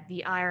state that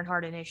the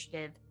Ironheart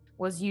Initiative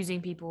was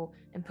using people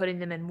and putting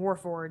them in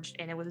Warforged,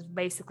 and it was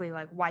basically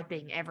like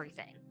wiping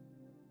everything?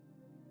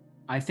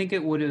 I think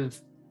it would have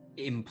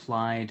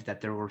implied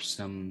that there were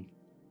some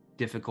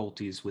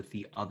difficulties with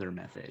the other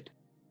method.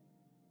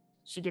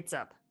 She gets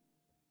up.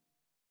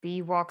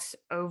 B walks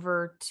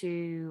over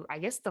to, I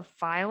guess, the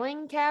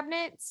filing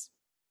cabinets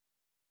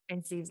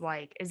and sees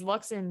like, is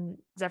Lux and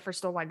Zephyr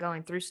still like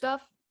going through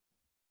stuff?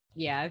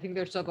 Yeah, I think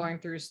they're still going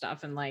through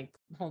stuff and like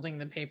holding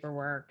the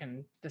paperwork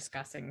and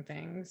discussing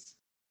things.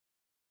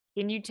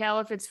 Can you tell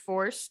if it's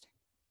forced?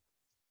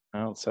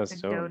 Oh, it says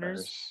The donors.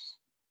 donors.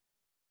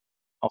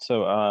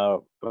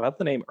 Also, about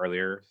the name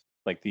earlier,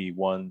 like the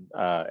one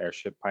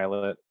airship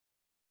pilot.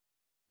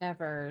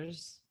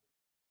 Evers.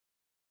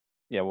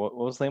 Yeah, what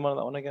was the name on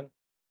that one again?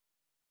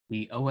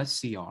 The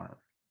OSCR.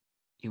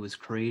 It was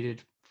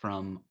created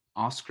from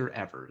Oscar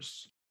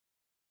Evers.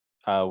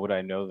 Would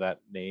I know that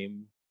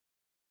name?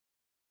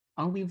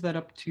 I'll leave that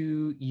up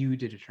to you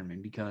to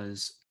determine,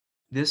 because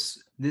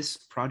this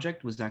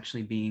project was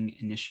actually being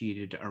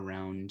initiated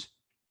around,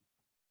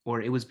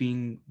 or it was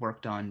being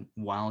worked on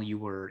while you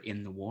were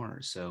in the war.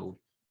 So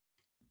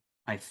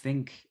I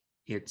think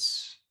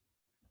it's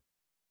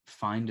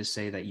fine to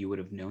say that you would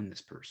have known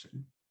this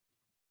person.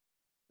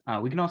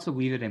 We can also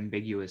leave it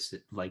ambiguous,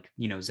 like,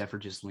 Zephyr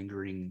just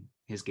lingering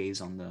his gaze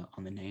on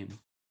the name.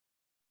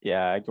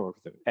 Yeah, I can work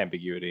with the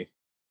ambiguity.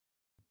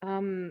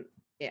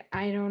 Yeah,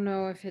 I don't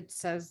know if it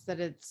says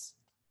that it's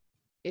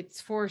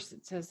forced.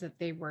 It says that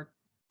they were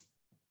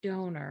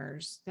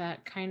donors.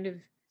 That kind of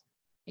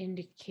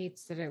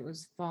indicates that it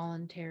was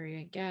voluntary,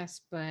 I guess,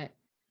 but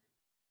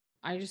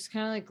I just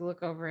kind of like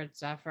look over at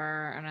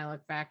Zephyr and I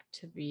look back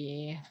to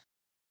B.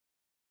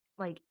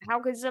 Like,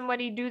 how could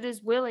somebody do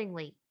this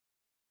willingly?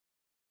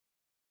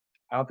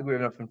 I don't think we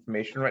have enough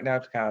information right now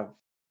to kind of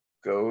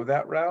go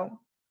that route.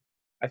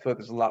 I feel like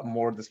there's a lot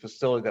more of this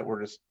facility that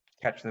we're just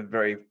catching the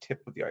very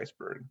tip of the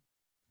iceberg.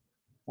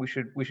 We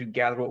should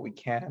gather what we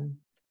can,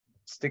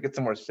 stick it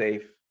somewhere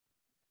safe,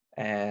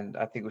 and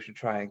I think we should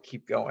try and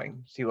keep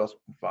going, see what else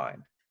we can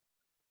find.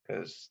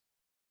 Because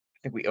I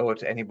think we owe it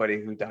to anybody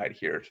who died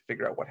here to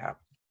figure out what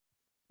happened.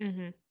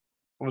 Mm-hmm.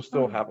 We'll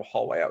still have a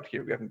hallway out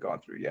here we haven't gone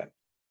through yet.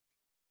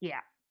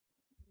 Yeah.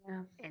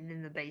 Yeah. And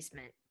then the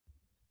basement.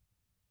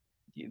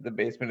 The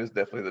basement is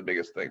definitely the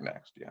biggest thing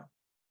next, yeah.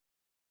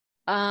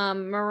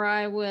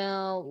 Mariah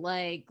will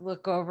like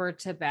look over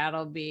to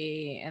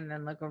Battleby and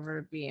then look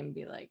over to B and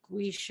be like,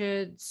 we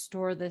should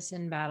store this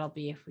in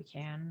Battleby if we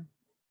can.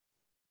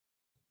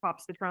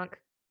 Pops the trunk.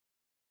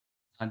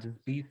 Does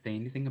B say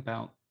anything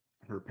about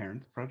her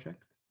parents'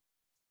 project?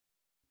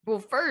 Well,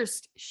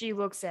 first she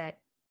looks at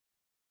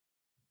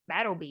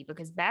Battleby,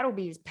 because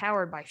Battleby is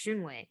powered by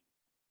Shunwei.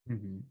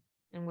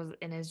 Mm-hmm.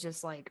 And is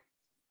just like,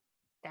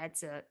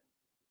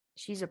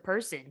 she's a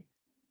person.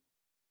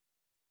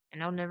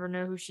 And I'll never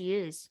know who she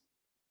is.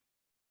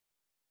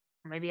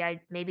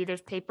 Maybe there's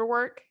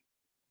paperwork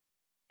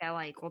that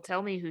like will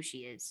tell me who she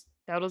is.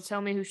 That'll tell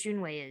me who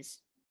Shunwei is.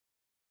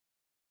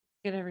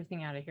 Get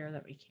everything out of here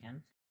that we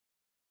can.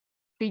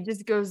 He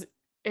just goes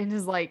and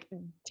is like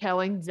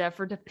telling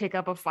Zephyr to pick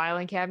up a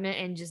filing cabinet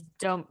and just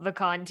dump the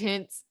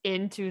contents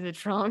into the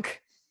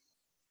trunk.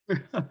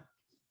 Look,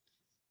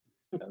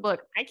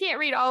 I can't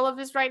read all of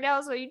this right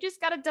now, so you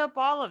just gotta dump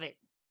all of it.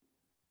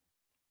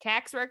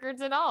 Tax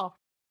records and all.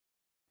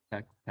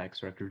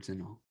 Tax records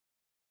and all.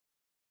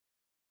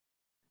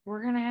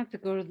 We're gonna have to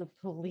go to the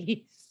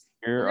police.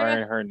 You're We're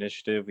gonna- on her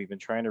initiative. We've been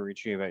trying to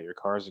reach you about your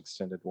car's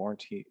extended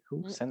warranty.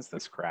 Who sends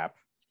this crap?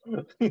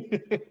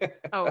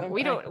 Oh,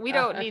 we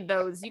don't need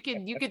those. You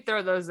could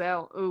throw those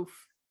out.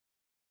 Oof.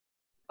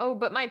 Oh,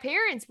 but my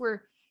parents,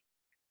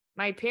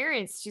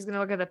 she's gonna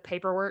look at the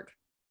paperwork.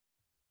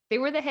 They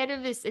were the head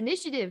of this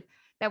initiative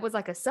that was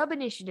like a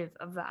sub-initiative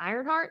of the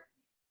Ironheart.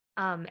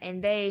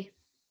 And they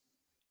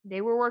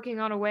were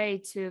working on a way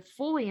to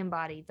fully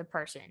embody the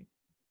person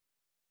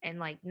and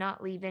like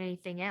not leave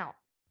anything out.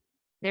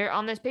 There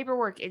on this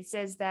paperwork, it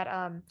says that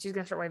she's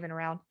gonna start waving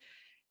around,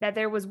 that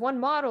there was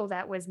one model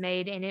that was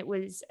made and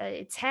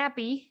it's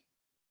happy,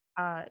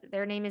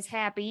 Their name is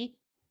Happy,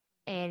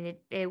 and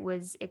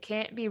it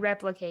can't be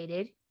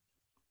replicated.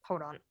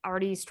 Hold on.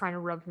 Artie's trying to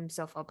rub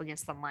himself up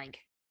against the mic.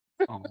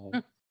 Oh,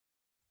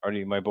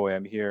 Artie, my boy,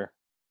 I'm here.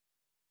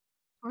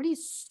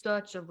 Artie's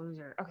such a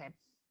loser. Okay.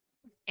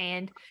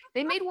 And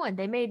they made one.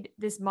 They made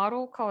this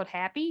model called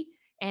Happy,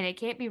 and it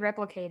can't be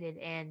replicated.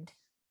 And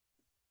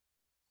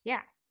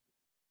yeah.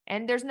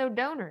 And there's no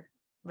donor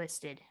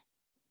listed.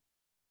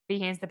 He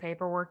hands the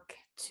paperwork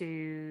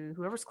to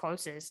whoever's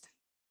closest.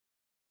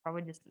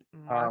 Probably just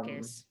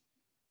Marcus.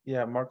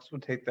 Yeah, Marcus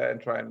would take that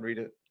and try and read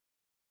it.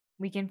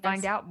 We can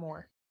find That's- out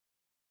more.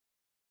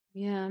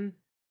 Yeah.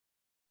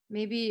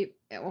 Maybe,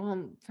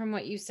 well, from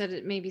what you said,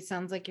 it maybe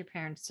sounds like your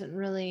parents didn't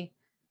really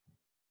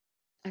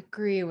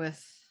agree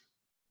with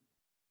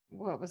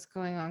what was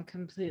going on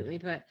completely,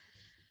 but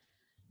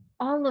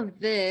all of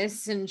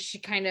this, and she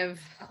kind of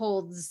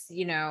holds,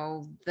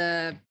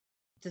 the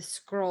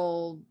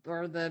scroll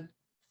or the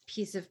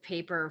piece of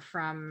paper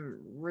from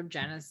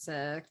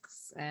Regenesis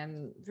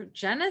and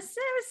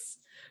Regenesis?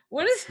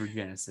 What is for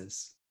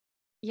Genesis.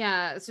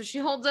 Yeah, so she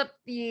holds up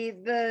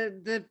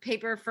the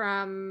paper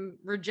from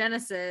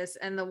Regenesis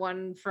and the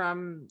one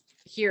from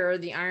here,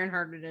 the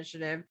Ironheart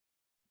Initiative.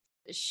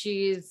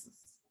 She's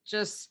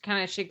just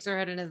kind of shakes her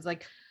head and is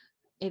like,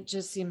 it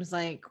just seems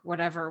like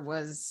whatever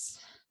was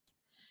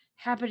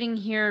happening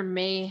here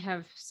may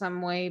have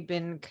some way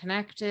been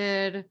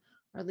connected,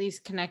 or at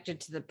least connected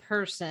to the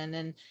person,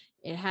 and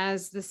it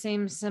has the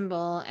same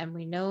symbol, and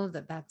we know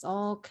that that's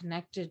all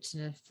connected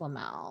to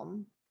Flamel.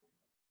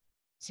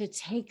 To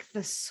take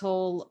the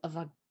soul of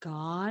a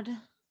god?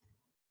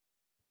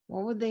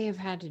 What would they have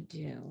had to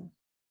do?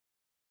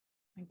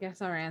 I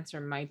guess our answer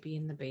might be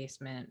in the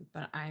basement,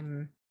 but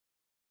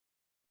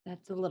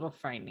that's a little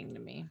frightening to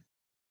me.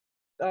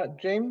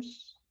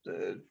 James,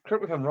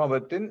 correct me if I'm wrong,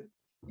 but didn't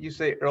you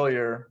say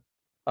earlier,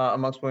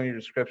 amongst one of your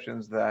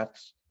descriptions, that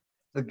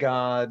the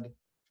god,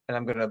 and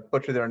I'm going to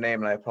butcher their name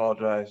and I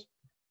apologize.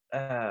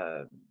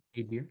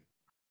 Adir?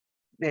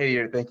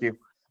 Nadir, thank you.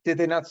 Did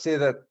they not say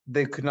that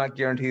they could not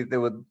guarantee that they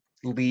would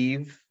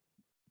leave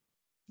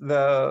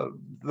the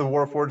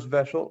Warforged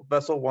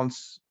vessel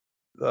once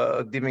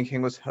the Demon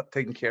King was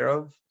taken care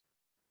of?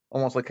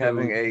 Almost like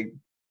having So- a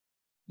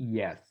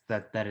Yes,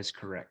 that is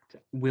correct.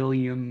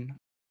 William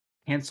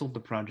canceled the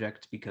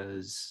project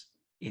because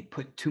it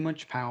put too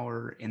much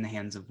power in the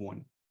hands of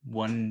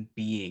one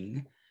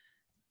being,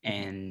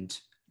 and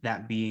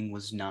that being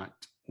was not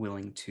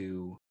willing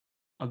to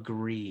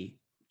agree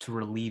to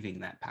relieving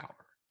that power.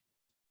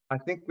 I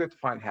think we have to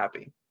find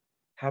Happy.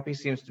 Happy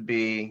seems to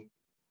be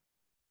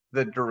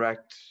the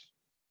direct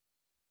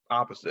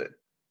opposite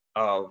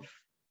of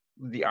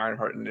the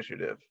Ironheart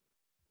Initiative.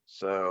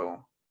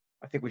 So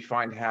I think we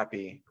find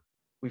Happy,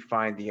 we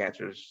find the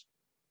answers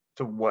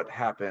to what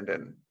happened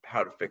and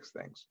how to fix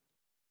things.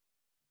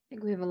 I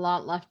think we have a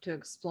lot left to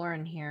explore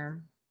in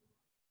here.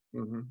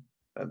 Mm-hmm.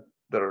 And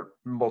there are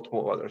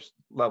multiple other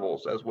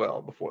levels as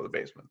well before the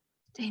basement.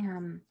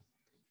 Damn.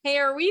 Hey,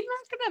 are we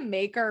not gonna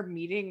make our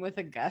meeting with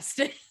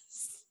Augustus?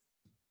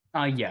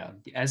 Yeah,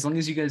 as long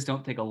as you guys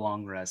don't take a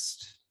long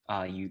rest,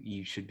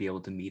 you should be able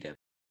to meet it.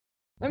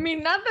 I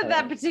mean, not that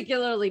that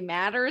particularly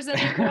matters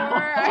anymore.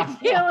 I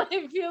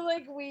feel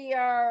like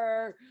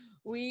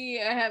we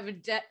have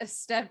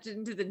stepped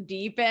into the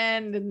deep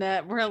end, and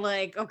that we're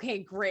like, okay,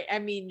 great. I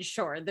mean,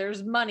 sure,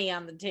 there's money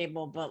on the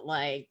table, but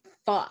like,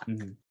 fuck.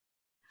 Mhm.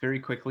 Very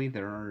quickly,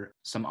 there are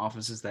some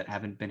offices that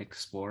haven't been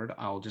explored.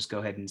 I'll just go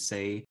ahead and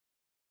say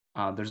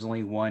there's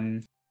only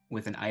one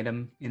with an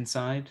item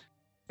inside,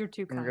 You're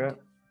too kind. Okay.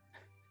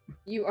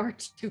 You are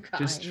too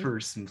kind. just for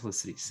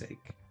simplicity's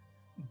sake.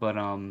 But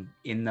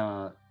in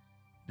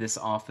this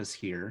office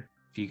here,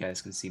 if you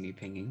guys can see me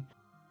pinging,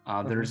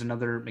 there's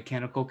another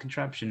mechanical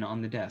contraption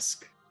on the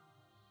desk.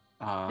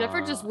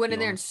 Zephyr just went in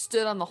there you and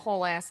stood on the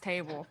whole ass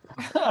table.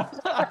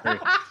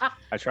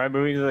 I tried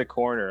moving to the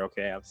corner.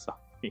 Okay, I'm sorry.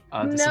 Does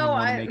No, someone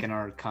want to I- make an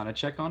Arcana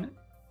check on it?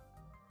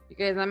 You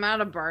guys, I'm out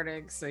of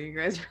Bardic, so you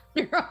guys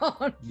are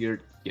on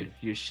your own.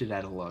 You're shit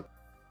out of luck.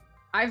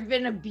 I've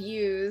been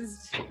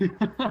abused.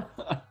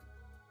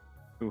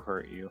 Who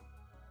hurt you?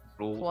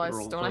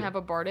 Plus, don't I have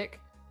a bardic?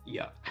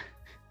 Yeah.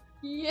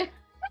 Yeah.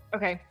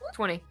 Okay,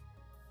 20.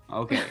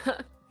 Okay.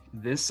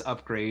 This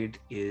upgrade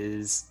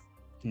is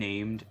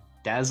named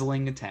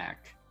Dazzling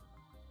Attack.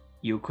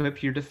 You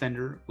equip your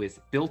defender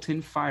with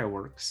built-in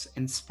fireworks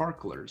and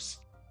sparklers.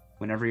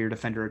 Whenever your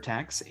defender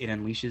attacks, it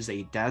unleashes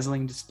a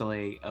dazzling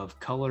display of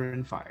color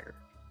and fire.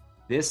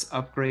 This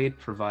upgrade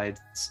provides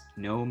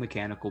no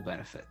mechanical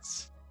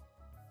benefits.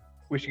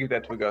 We should get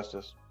that to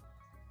Augustus.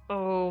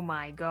 Oh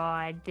my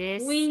god,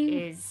 this We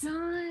is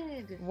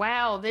should.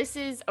 wow. This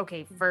is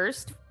okay.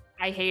 First,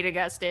 I hate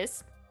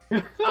Augustus.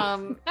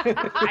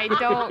 I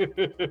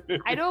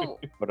don't.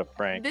 What a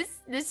prank.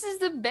 This is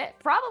the best.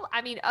 Probably,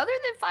 I mean, other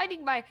than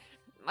finding my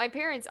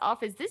parents'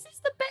 office, this is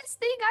the best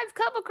thing I've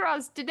come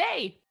across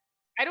today.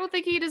 I don't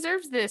think he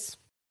deserves this.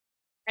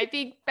 I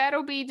think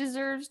Battlebee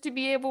deserves to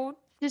be able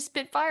to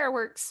spit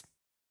fireworks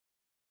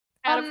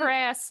out of her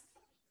ass.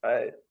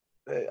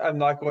 I'm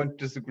not going to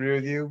disagree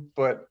with you,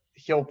 but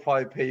he'll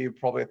probably pay you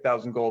probably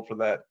 1,000 gold for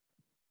that.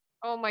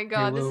 Oh my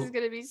god, this Halo- is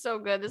gonna be so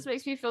good. This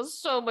makes me feel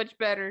so much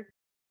better.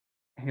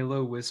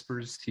 Halo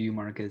whispers to you,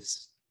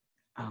 Marcus.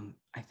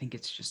 I think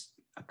it's just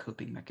a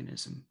coping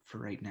mechanism for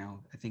right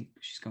now. I think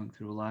she's going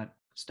through a lot of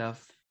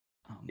stuff.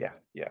 Yeah.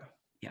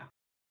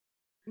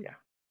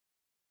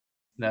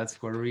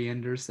 That's where we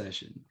end our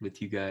session with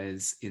you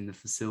guys in the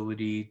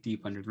facility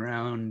deep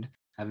underground,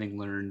 having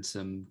learned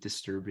some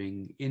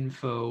disturbing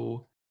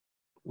info.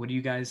 What do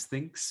you guys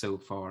think so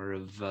far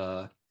of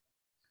the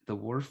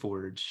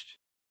Warforged?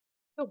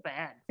 So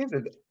bad. It's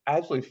an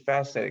absolutely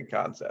fascinating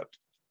concept.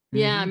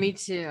 Yeah, Mhm. me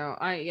too.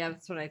 Yeah,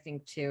 that's what I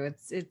think too.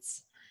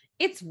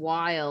 It's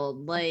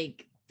wild.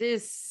 Like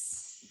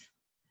this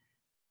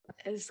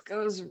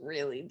goes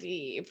really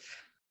deep.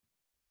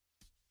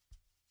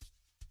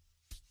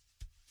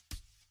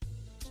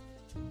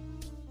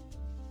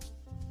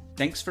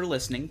 Thanks for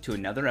listening to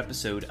another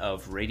episode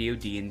of Radio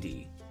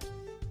D&D.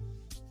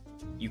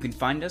 You can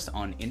find us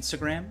on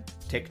Instagram,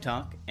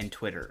 TikTok, and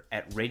Twitter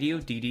at Radio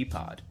DD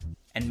Pod,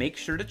 and make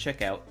sure to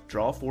check out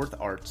Drawforth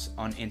Arts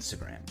on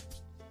Instagram.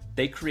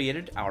 They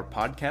created our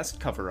podcast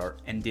cover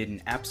art and did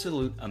an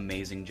absolute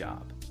amazing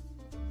job.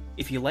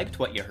 If you liked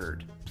what you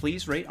heard,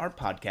 please rate our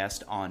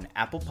podcast on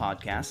Apple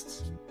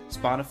Podcasts,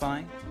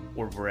 Spotify,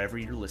 or wherever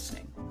you're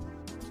listening.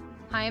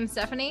 Hi, I'm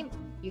Stephanie.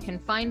 You can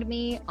find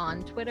me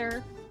on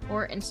Twitter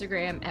or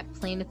Instagram at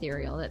Plain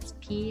Ethereal. That's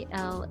PLAIN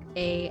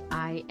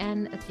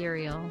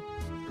Ethereal.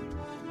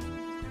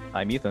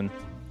 I'm Ethan,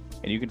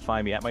 and you can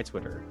find me at my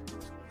Twitter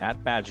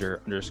at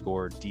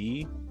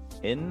Badger_D,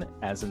 in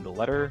as in the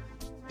letter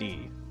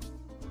D.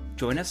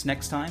 Join us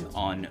next time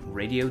on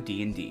Radio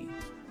D&D.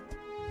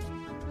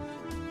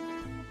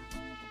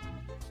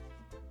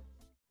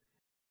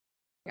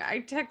 I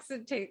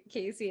texted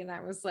Casey and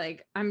I was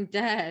like, I'm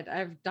dead.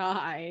 I've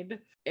died.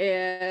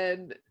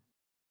 And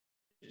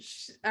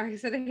I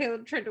said, Halo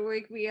tried to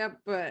wake me up,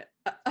 but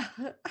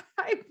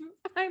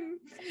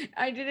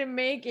I didn't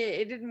make it.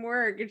 It didn't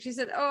work. And she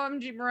said,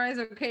 OMG, Mariah's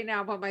okay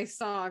now, but my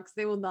socks,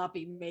 they will not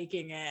be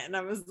making it. And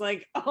I was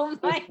like, oh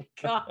my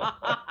God.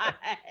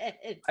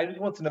 I just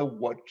want to know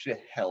what the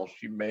hell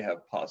she may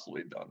have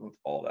possibly done with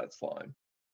all that slime.